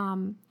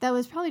 That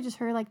was probably just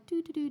her like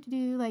do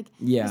like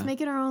just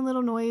making her own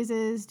little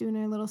noises, doing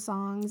her little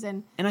songs,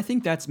 and I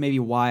think that's maybe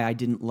why I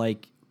didn't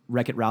like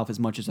Wreck-It Ralph as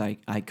much as I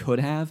could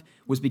have,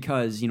 was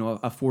because a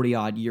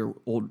 40-odd year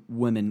old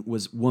woman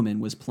was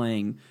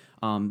playing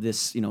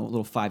this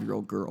little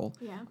 5-year-old girl.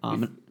 Yeah.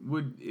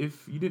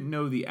 If you didn't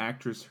know the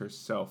actress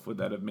herself, would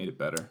that have made it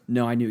better?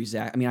 No, I knew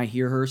exactly. I mean, I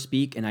hear her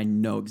speak and I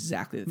know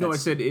exactly. No, I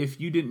said if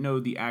you didn't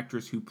know the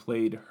actress who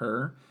played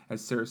her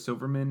as Sarah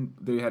Silverman,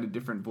 they had a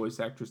different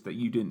voice actress that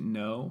you didn't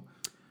know.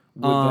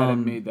 Would that have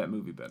made that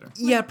movie better?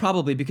 Yeah,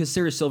 probably, because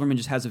Sarah Silverman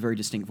just has a very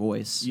distinct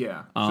voice.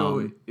 Yeah,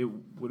 so it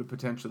would have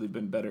potentially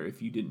been better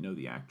if you didn't know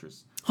the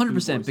actress.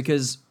 100%,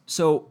 because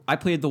I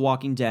played The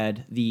Walking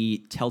Dead,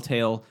 the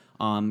Telltale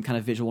kind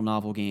of visual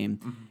novel game,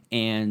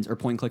 or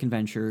point-and-click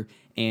adventure,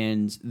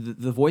 and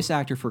the voice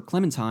actor for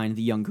Clementine,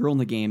 the young girl in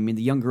the game, I mean,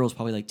 the young girl is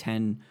probably like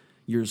 10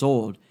 years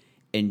old,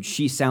 and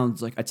she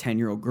sounds like a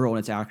 10-year-old girl, and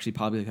it's actually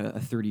probably like a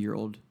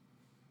 30-year-old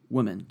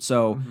woman.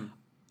 So...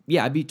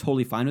 yeah, I'd be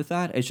totally fine with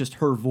that. It's just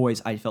her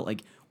voice I felt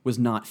like was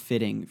not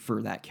fitting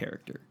for that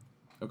character.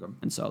 Okay.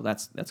 And so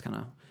that's kind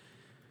of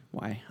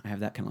why I have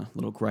that kind of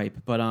little gripe.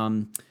 But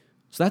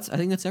so I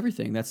think that's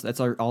everything. That's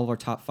all of our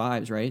top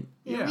 5s, right?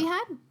 Yeah, we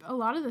had a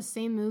lot of the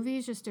same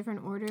movies, just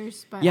different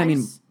orders. But yeah, I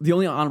mean, the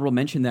only honorable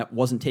mention that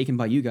wasn't taken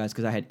by you guys,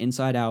 because I had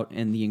Inside Out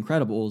and The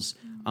Incredibles,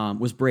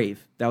 was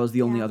Brave. That was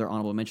the only other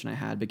honorable mention I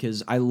had,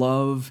 because I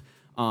love,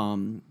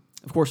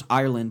 of course,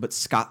 Ireland, but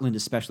Scotland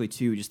especially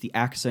too. Just the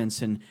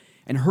accents and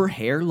her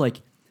hair, like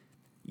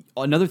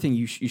another thing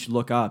you should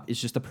look up is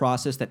just the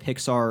process that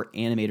Pixar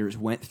animators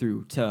went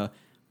through to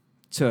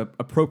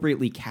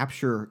appropriately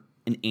capture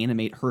and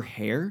animate her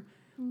hair.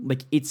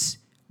 Like it's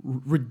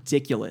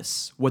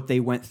ridiculous what they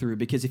went through,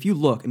 because if you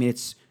look, I mean,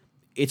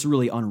 it's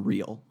really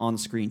unreal on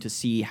screen to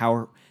see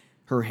how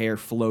her hair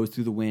flows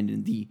through the wind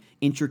and the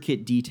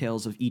intricate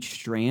details of each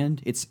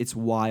strand. It's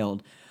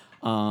wild.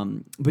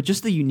 But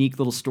just the unique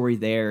little story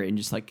there, and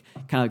just like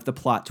kind of like the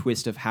plot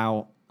twist of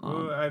how.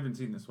 I haven't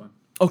seen this one.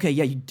 Okay,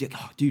 yeah, you did.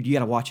 Oh, dude, you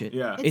gotta watch it.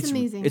 Yeah, it's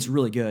amazing. It's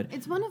really good.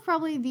 It's one of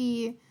probably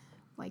the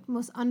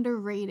most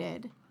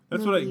underrated.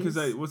 That's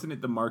movies. wasn't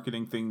it the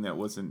marketing thing that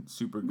wasn't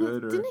super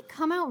good? Didn't it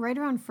come out right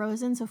around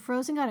Frozen? So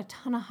Frozen got a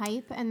ton of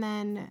hype, and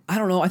then I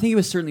don't know. I think it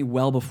was certainly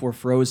well before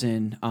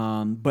Frozen.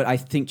 But I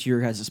think to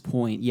your guys'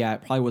 point, yeah,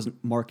 it probably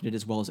wasn't marketed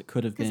as well as it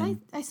could have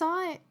been. I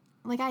saw it.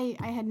 Like, I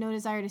had no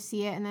desire to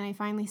see it, and then I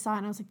finally saw it,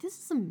 and I was like, this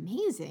is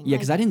amazing. Yeah,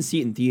 because I didn't see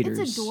it in theaters.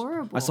 It's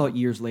adorable. I saw it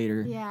years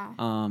later. Yeah.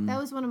 That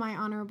was one of my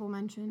honorable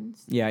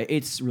mentions. Yeah,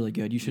 it's really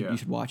good. You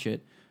should watch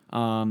it.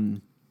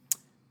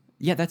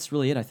 Yeah, that's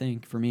really it, I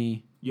think, for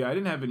me. Yeah, I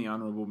didn't have any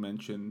honorable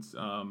mentions.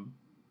 I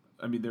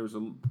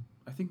mean,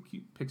 I think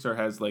Pixar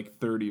has like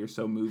 30 or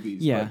so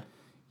movies. Yeah. But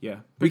yeah,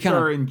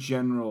 Pixar in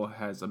general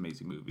has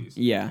amazing movies.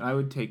 Yeah. And I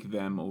would take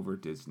them over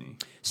Disney.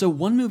 So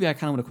one movie I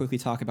kind of want to quickly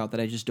talk about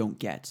that I just don't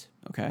get,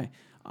 okay?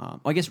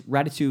 I guess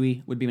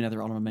Ratatouille would be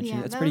another honorable mention.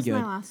 Yeah, That's that pretty was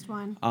good. my last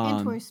one.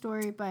 And Toy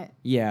Story, but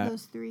yeah.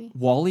 those three.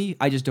 WALL-E,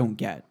 I just don't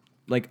get.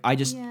 Like,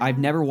 Yeah. I've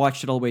never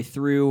watched it all the way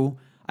through.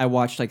 I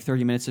watched like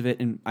 30 minutes of it,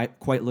 and I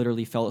quite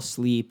literally fell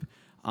asleep.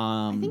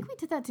 I think we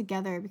did that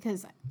together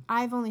because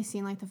I've only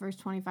seen like the first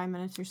 25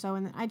 minutes or so,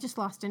 and then I just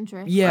lost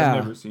interest. Yeah.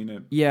 I've never seen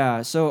it.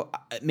 Yeah, so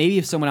maybe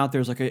if someone out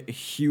there is like a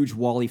huge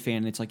WALL-E fan,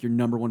 and it's like your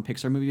number one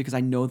Pixar movie, because I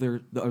know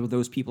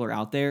those people are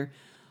out there.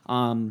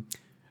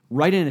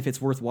 Write in if it's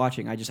worth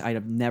watching. I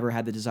have never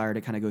had the desire to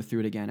kind of go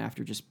through it again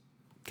after just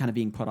kind of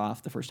being put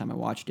off the first time I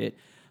watched it.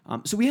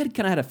 So we had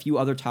a few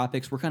other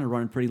topics. We're kind of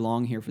running pretty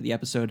long here for the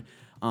episode.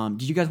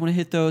 Did you guys want to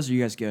hit those? Or are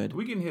you guys good?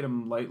 We can hit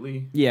them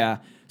lightly. Yeah.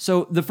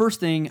 So the first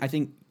thing, I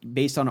think,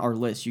 based on our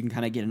list, you can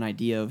kind of get an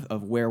idea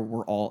of where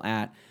we're all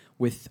at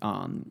with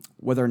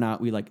whether or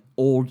not we like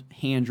old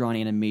hand-drawn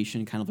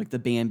animation, kind of like the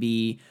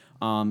Bambi,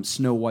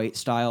 Snow White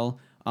style,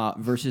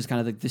 versus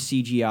kind of like the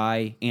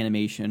CGI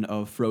animation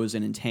of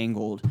Frozen and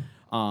Tangled.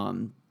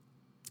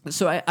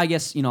 So I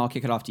guess, I'll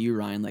kick it off to you,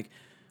 Ryan. Like,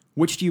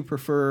 which do you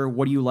prefer?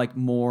 What do you like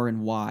more,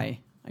 and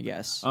why, I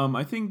guess?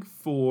 I think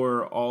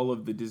for all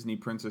of the Disney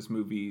princess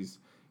movies,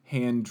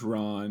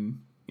 hand-drawn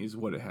is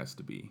what it has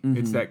to be. Mm-hmm.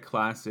 It's that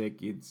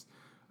classic. It's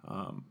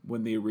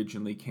when they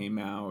originally came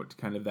out,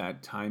 kind of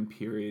that time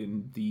period,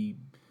 and the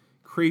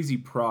crazy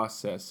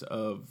process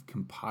of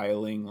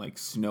compiling like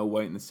Snow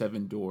White and the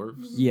Seven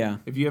Dwarfs. Yeah.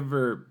 If you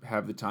ever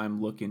have the time,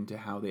 look into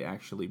how they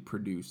actually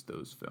produced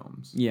those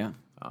films. Yeah.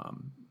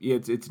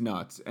 It's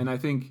nuts. And I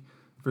think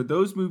for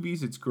those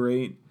movies, it's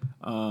great.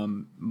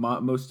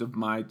 Most of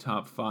my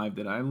top 5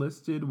 that I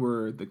listed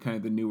were the kind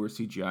of the newer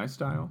CGI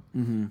style.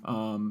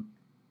 Mm-hmm.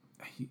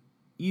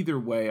 Either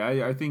way,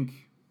 I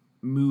think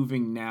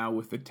moving now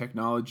with the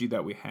technology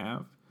that we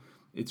have,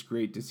 it's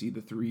great to see the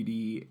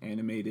 3D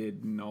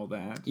animated and all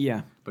that.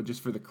 Yeah. But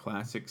just for the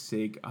classic's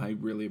sake, I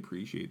really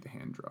appreciate the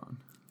hand-drawn.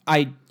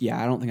 I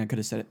don't think I could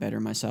have said it better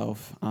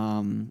myself.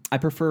 I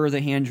prefer the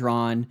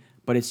hand-drawn,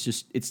 but it's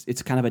just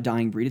it's kind of a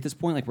dying breed at this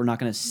point. Like, we're not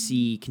going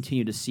to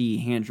continue to see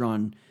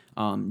hand-drawn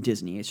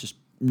Disney. It's just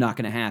not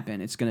going to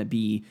happen. It's going to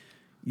be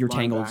your Live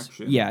Tangles.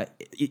 action. Yeah,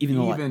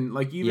 even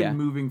yeah.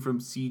 Moving from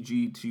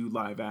CG to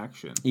live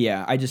action.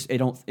 Yeah, I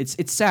don't.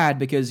 It's sad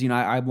because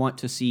I want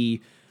to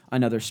see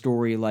another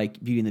story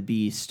like Beauty and the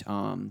Beast,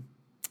 kind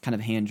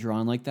of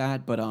hand-drawn like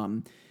that. But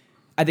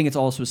I think it's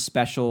also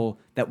special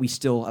that we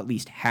still at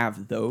least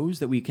have those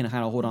that we can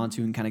kind of hold on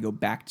to and kind of go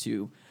back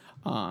to.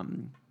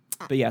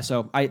 But yeah,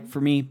 so for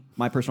me,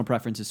 my personal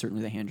preference is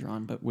certainly the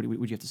hand-drawn. But what do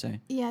you have to say?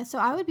 Yeah, so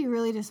I would be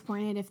really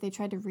disappointed if they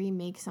tried to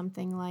remake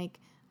something like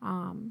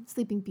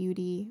Sleeping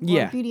Beauty, or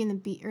Yeah. Beauty and the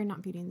Beast, or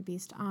not Beauty and the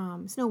Beast,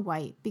 Snow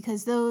White,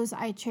 because those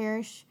I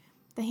cherish.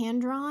 The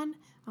hand-drawn,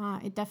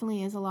 it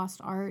definitely is a lost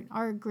art.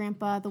 Our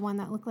grandpa, the one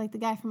that looked like the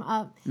guy from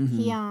Up,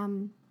 he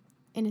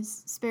in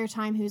his spare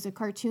time, he was a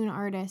cartoon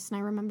artist, and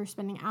I remember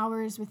spending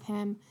hours with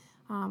him.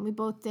 We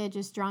both did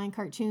just drawing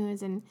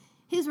cartoons, and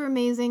his were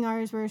amazing.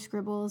 Ours were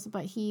scribbles,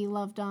 but he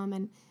loved them,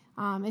 and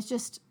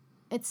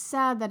it's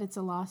sad that it's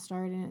a lost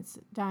art and it's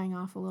dying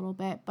off a little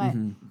bit, but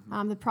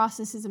the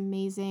process is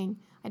amazing.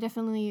 I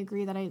definitely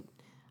agree that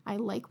I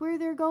like where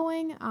they're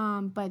going,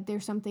 but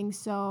there's something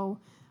so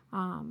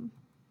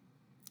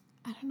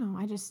I don't know.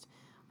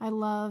 I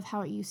love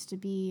how it used to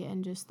be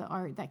and just the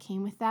art that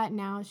came with that.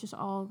 Now it's just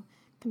all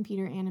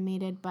computer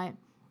animated, but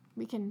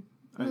we can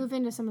move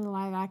into some of the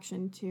live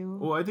action too.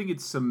 Well, I think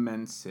it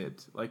cements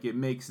it. Like, it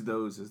makes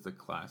those as the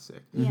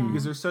classic. Yeah.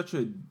 Because there's such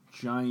a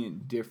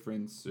giant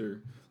difference,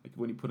 or like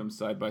when you put them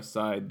side by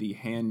side, the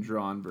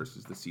hand-drawn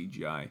versus the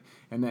CGI.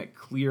 And that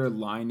clear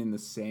line in the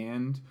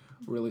sand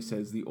really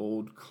says the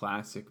old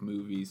classic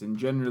movies. And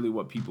generally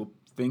what people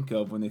think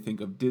of when they think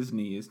of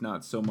Disney is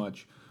not so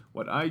much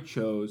what I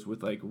chose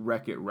with like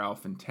Wreck-It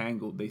Ralph and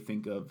Tangled. They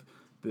think of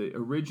the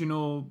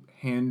original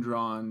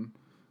hand-drawn,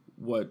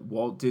 what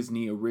Walt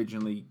Disney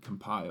originally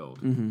compiled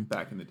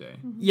back in the day.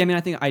 Yeah, I mean,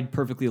 I think I'd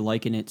perfectly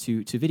liken it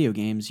to video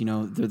games.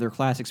 They're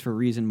classics for a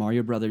reason.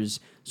 Mario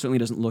Brothers certainly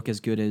doesn't look as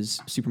good as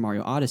Super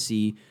Mario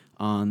Odyssey,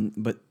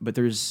 but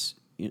there's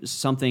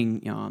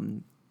something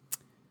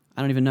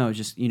I don't even know,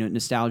 just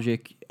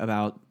nostalgic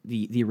about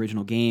the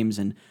original games,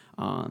 and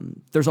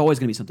there's always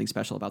going to be something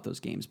special about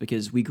those games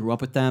because we grew up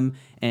with them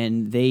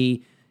and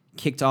they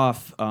kicked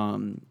off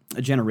a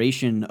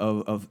generation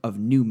of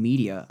new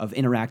media, of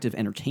interactive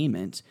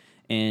entertainment.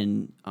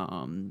 And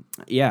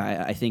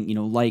I think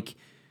like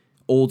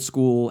old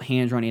school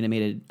hand-drawn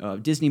animated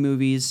Disney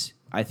movies,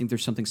 I think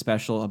there's something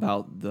special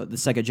about the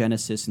Sega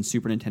Genesis and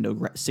Super Nintendo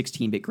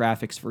 16-bit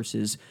graphics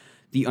versus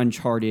the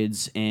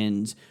Uncharted's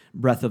and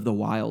Breath of the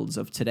Wilds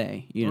of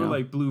today. Or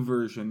like blue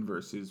version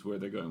versus where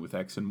they're going with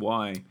X and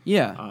Y.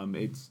 Yeah.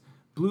 It's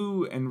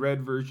blue and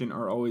red version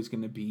are always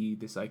going to be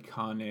this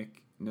iconic,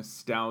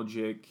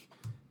 nostalgic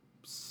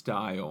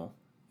style.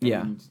 Yeah.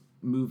 And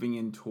moving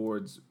in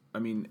towards,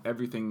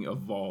 everything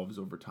evolves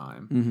over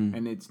time,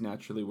 and it's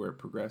naturally where it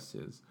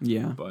progresses.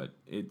 Yeah. But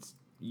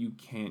you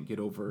can't get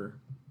over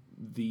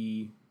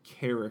the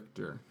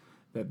character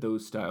that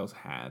those styles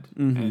had,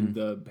 Mm-hmm. and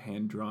the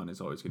hand drawn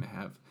is always going to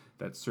have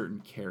that certain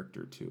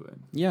character to it.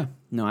 Yeah,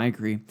 no, I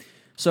agree.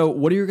 So,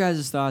 what are your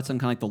guys' thoughts on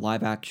kind of like the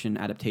live action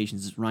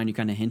adaptations? Ryan, you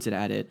kind of hinted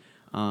at it.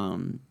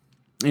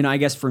 I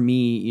guess for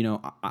me,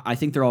 I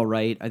think they're all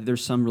right.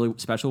 There's some really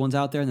special ones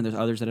out there, and then there's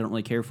others that I don't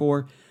really care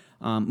for.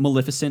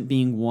 Maleficent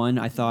being one,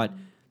 I thought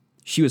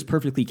she was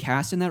perfectly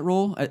cast in that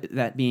role.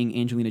 That being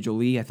Angelina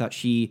Jolie, I thought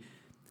she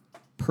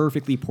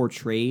perfectly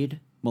portrayed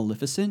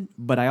Maleficent,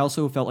 but I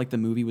also felt like the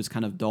movie was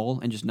kind of dull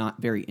and just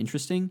not very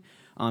interesting.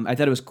 I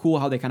thought it was cool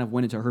how they kind of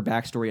went into her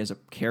backstory as a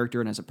character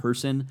and as a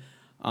person,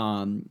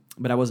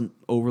 but I wasn't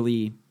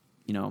overly,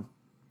 I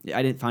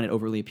didn't find it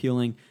overly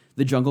appealing.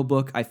 The Jungle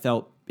Book, I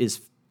felt,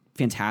 is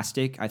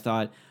fantastic. I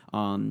thought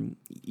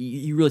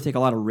you really take a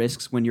lot of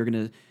risks when you're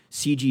going to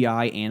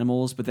CGI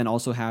animals, but then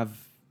also have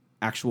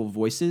actual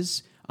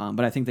voices.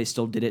 But I think they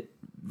still did it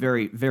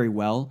very, very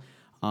well,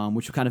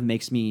 which kind of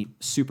makes me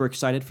super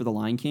excited for The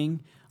Lion King.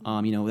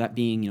 That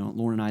being,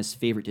 Lauren and I's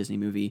favorite Disney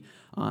movie.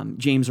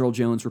 James Earl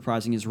Jones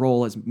reprising his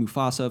role as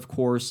Mufasa, of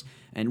course,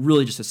 and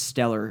really just a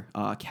stellar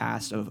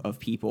cast of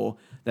people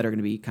that are going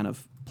to be kind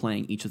of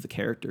playing each of the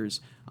characters.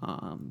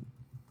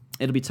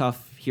 It'll be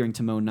tough hearing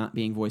Timon not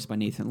being voiced by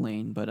Nathan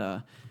Lane, but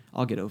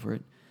I'll get over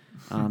it.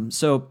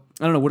 So,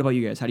 I don't know, what about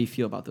you guys? How do you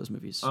feel about those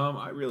movies?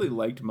 I really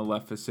liked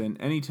Maleficent.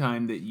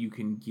 Anytime that you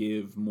can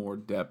give more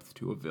depth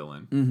to a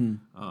villain.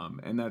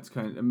 Mm-hmm. And that's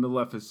kind of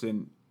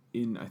Maleficent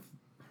in...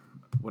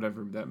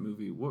 whatever that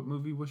movie. What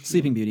movie was she?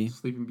 Sleeping Beauty.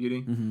 Sleeping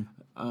Beauty.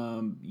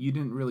 Mm-hmm. You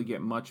didn't really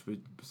get much, but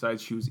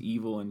besides she was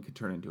evil and could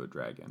turn into a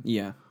dragon.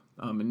 Yeah.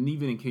 And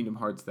even in Kingdom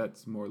Hearts,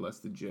 that's more or less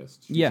the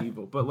gist. She's Yeah.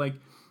 evil. But like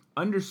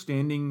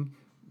understanding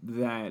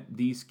that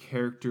these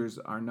characters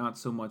are not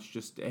so much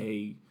just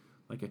a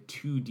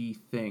 2D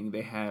thing.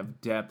 They have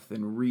depth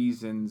and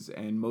reasons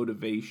and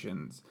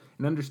motivations,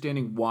 and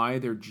understanding why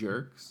they're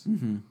jerks.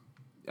 Mm-hmm.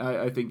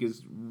 I think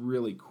is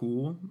really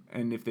cool,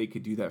 and if they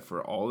could do that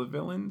for all the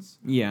villains,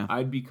 Yeah.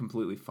 I'd be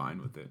completely fine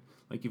with it.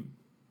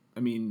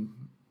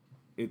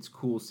 It's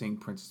cool seeing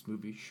princess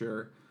movies,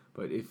 sure,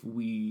 but if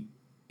we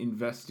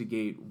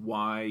investigate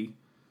why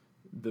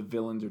the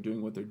villains are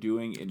doing what they're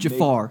doing,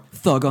 Jafar,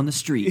 thug on the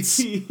streets.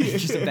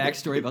 It's just a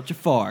backstory about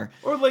Jafar.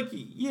 Or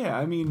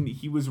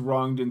he was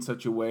wronged in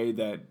such a way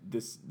that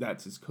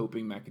that's his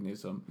coping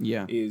mechanism.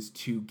 Yeah. Is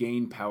to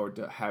gain power,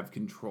 to have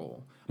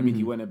control.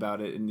 He went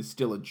about it and is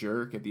still a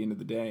jerk at the end of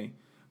the day.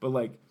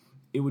 But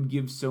it would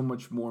give so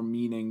much more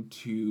meaning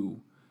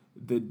to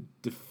the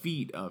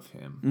defeat of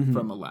him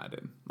from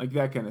Aladdin.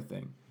 That kind of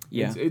thing.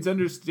 Yeah. It's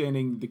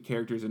understanding the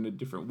characters in a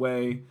different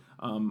way.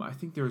 I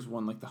think there was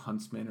one the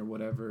Huntsman or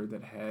whatever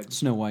that had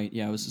Snow White.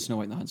 Yeah, it was Snow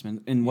White and the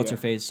Huntsman. And what's her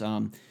face?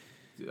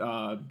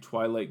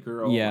 Twilight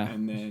Girl. Yeah.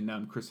 And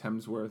then Chris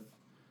Hemsworth.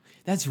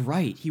 That's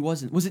right. He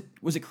wasn't. Was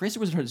it Chris or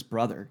was it his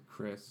brother?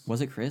 Chris.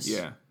 Was it Chris?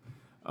 Yeah.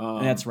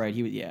 That's right.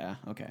 He was. Yeah.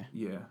 Okay.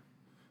 Yeah.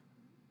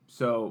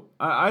 So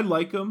I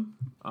like them.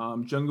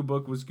 Jungle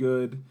Book was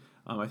good.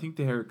 I think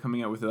they're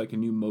coming out with a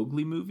new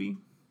Mowgli movie.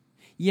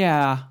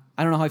 Yeah.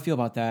 I don't know how I feel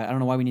about that. I don't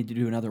know why we need to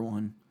do another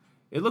one.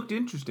 It looked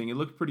interesting. It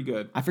looked pretty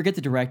good. I forget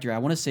the director. I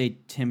want to say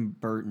Tim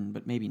Burton,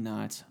 but maybe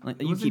not.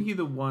 Wasn't he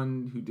the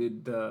one who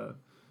did the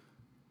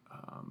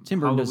Tim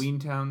Burton Halloween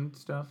Town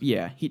stuff?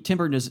 Yeah. Tim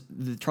Burton does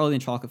the Charlie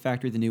and the Chocolate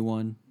Factory, the new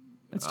one.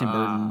 That's Tim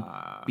Burton.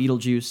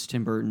 Beetlejuice,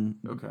 Tim Burton.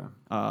 Okay.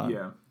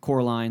 Yeah.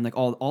 Coraline,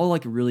 all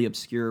really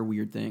obscure,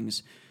 weird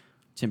things.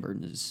 Tim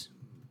Burton is.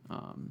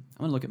 I'm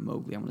gonna look at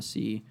Mowgli. I want to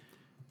see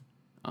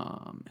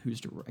who's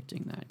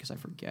directing that because I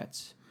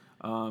forget.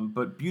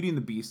 But Beauty and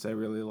the Beast, I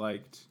really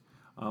liked.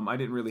 I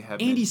didn't really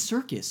have Andy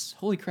Serkis.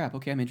 Holy crap!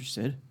 Okay, I'm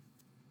interested.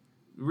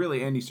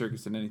 Really, Andy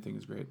Serkis in anything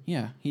is great.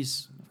 Yeah,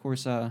 he's of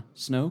course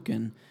Snoke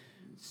and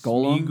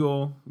Gollum.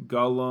 Smeagol,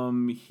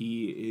 Gollum.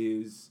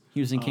 He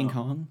was in King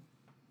Kong.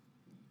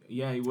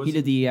 Yeah, he was. He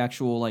did the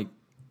actual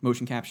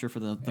motion capture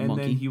for the and monkey. And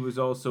then he was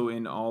also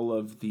in all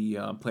of the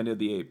Planet of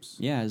the Apes.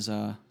 Yeah, as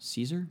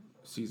Caesar.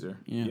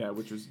 Yeah,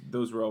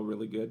 those were all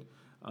really good.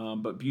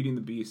 But Beauty and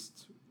the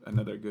Beast,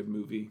 another good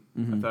movie.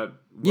 I thought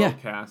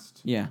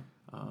cast. Yeah.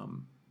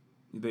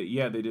 They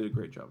did a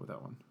great job with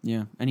that one.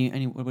 Yeah.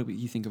 What do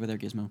you think over there,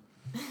 Gizmo?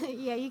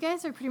 Yeah, you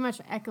guys are pretty much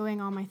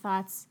echoing all my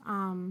thoughts.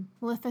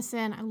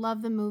 Maleficent, I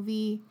love the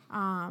movie.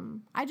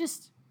 I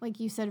just, like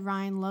you said,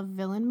 Ryan, love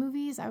villain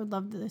movies. I would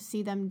love to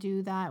see them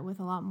do that with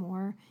a lot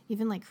more.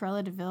 Even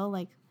Cruella de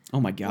Vil, oh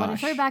my gosh. What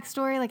is her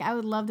backstory? I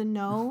would love to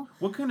know.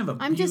 What kind of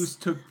abuse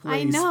took place?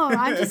 I know.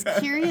 I'm just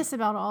curious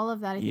about all of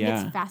that. I think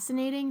Yeah. it's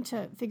fascinating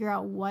to figure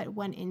out what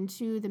went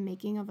into the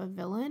making of a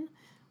villain.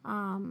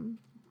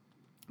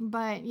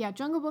 But yeah,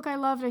 Jungle Book I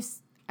loved.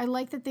 I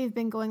like that they've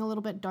been going a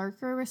little bit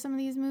darker with some of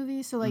these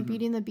movies. So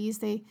Beauty and the Beast,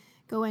 they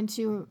go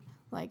into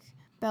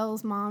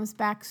Belle's mom's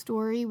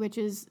backstory, which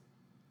is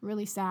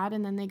really sad,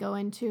 and then they go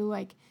into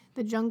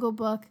the Jungle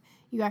Book.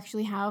 You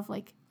actually have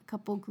a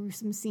couple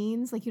gruesome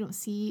scenes. You don't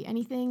see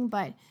anything,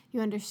 but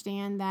you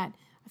understand that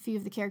a few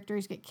of the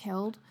characters get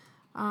killed.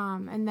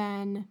 And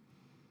then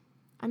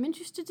I'm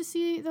interested to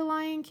see The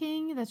Lion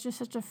King. That's just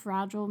such a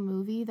fragile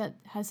movie that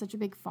has such a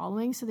big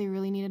following, so they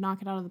really need to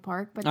knock it out of the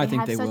park. But I they think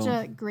have they such will.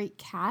 a great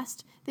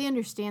cast. They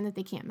understand that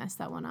they can't mess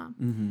that one up.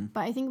 Mm-hmm.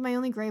 But I think my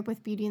only gripe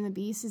with Beauty and the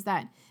Beast is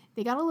that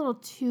they got a little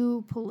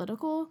too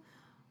political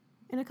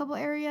in a couple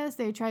areas.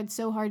 They tried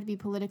so hard to be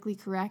politically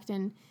correct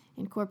and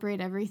incorporate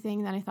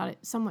everything that I thought it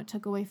somewhat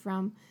took away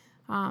from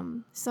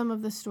some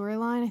of the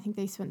storyline. I think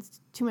they spent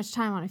too much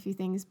time on a few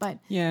things, but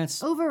Yeah,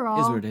 it's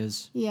overall, is what it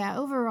is. Yeah,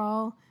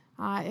 overall,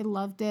 I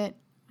loved it.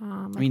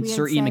 I mean,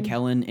 Sir Ian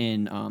McKellen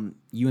and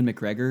Ewan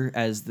McGregor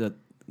as the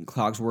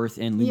Cogsworth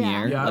and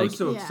Lumiere. Yeah, I like, was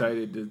so Yeah.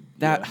 excited to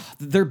that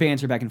their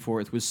banter back and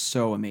forth was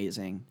so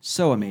amazing.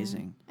 So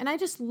amazing. And I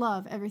just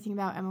love everything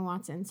about Emma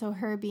Watson. So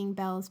her being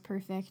Belle is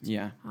perfect.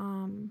 Yeah.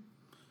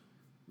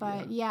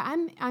 But yeah,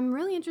 I'm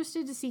really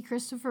interested to see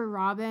Christopher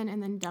Robin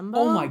and then Dumbo.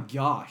 Oh my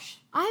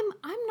gosh. I'm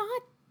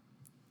not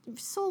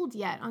sold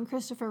yet on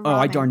Christopher Robin. Oh,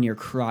 I darn near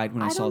cried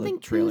when I saw don't the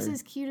think trailer. he's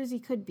as cute as he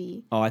could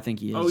be. Oh, I think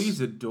he is. Oh, he's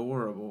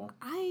adorable.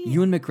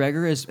 Ewan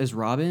McGregor as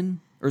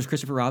Robin? Or as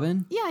Christopher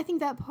Robin? Yeah, I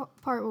think that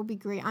part will be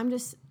great. I'm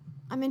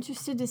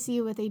interested to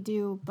see what they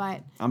do,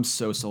 but I'm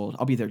so sold.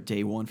 I'll be there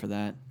day one for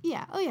that.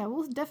 yeah,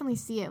 we'll definitely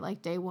see it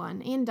like day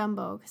one. And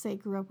Dumbo, because I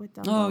grew up with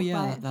Dumbo. Oh,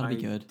 yeah, but that'll be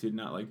I good. did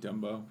not like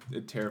Dumbo.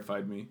 It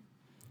terrified me.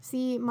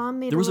 see, Mom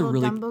made There was a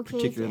little really Dumbo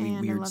cake, particularly and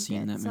I weird loved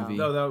scene in it, that so. movie.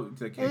 No,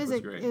 the cake was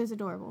great. It was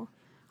adorable.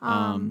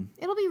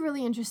 It'll be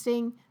really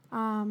interesting.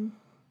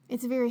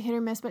 It's very hit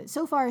or miss, but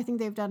so far I think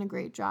they've done a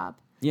great job.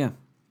 Yeah.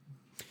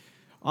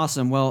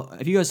 Awesome. Well,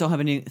 if you guys don't have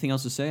anything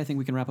else to say, I think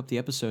we can wrap up the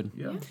episode.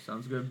 Yeah,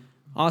 sounds good.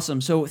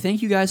 Awesome. So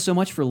thank you guys so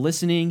much for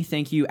listening.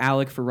 Thank you,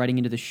 Alec, for writing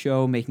into the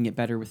show, making it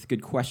better with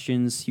good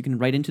questions. You can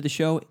write into the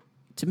show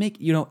to make,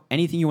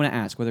 anything you want to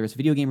ask, whether it's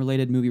video game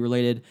related, movie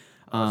related.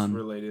 Us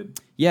related.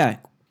 Yeah,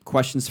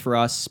 questions for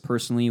us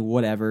personally,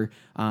 whatever.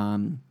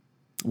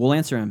 We'll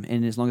answer them.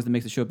 And as long as it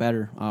makes the show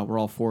better, we're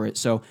all for it.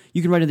 So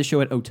you can write to the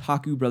show at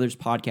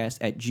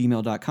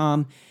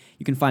otakubrotherspodcast@gmail.com.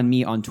 You can find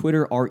me on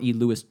Twitter,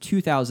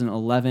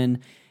 RELewis2011.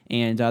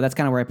 And that's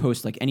kind of where I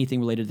post like anything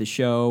related to the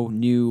show,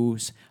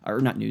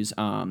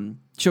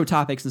 show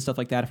topics and stuff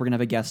like that. If we're going to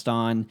have a guest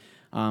on,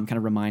 kind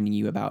of reminding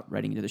you about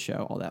writing into the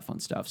show, all that fun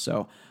stuff.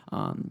 So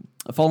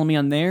follow me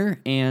on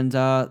there. And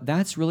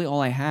that's really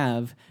all I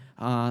have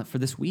for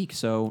this week.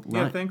 So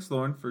Yeah, thanks,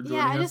 Lauren, for joining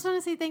Yeah, I us. just want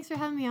to say thanks for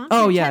having me on.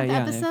 Oh, for the yeah, 10th yeah, I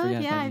episode.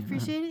 forgot Yeah, about I you.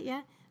 appreciate it.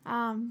 Yeah.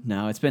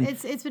 No, it's been...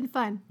 It's been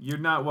fun. You're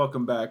not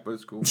welcome back, but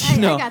it's cool. I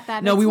got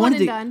that. No, It's we one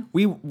wanted to. and done.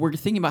 We were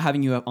thinking about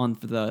having you on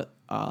for the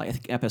I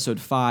think episode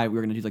 5. We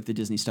were going to do like the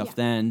Disney stuff Yeah.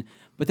 then,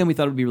 but then we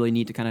thought it would be really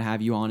neat to kind of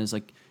have you on as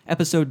like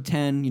episode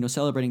 10.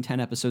 Celebrating 10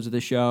 episodes of the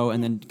show,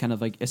 and then kind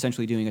of like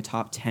essentially doing a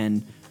top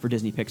 10 for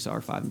Disney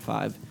Pixar 5 and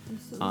 5.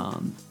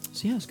 Absolutely.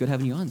 So yeah, it's good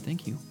having you on.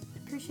 Thank you.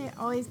 Appreciate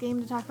always game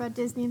to talk about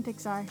Disney and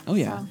Pixar. Oh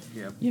yeah.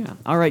 So. Yeah.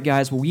 All right,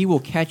 guys. Well, we will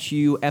catch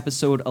you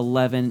episode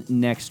 11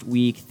 next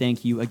week.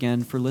 Thank you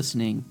again for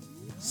listening.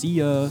 See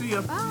ya. See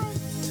ya.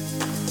 Bye.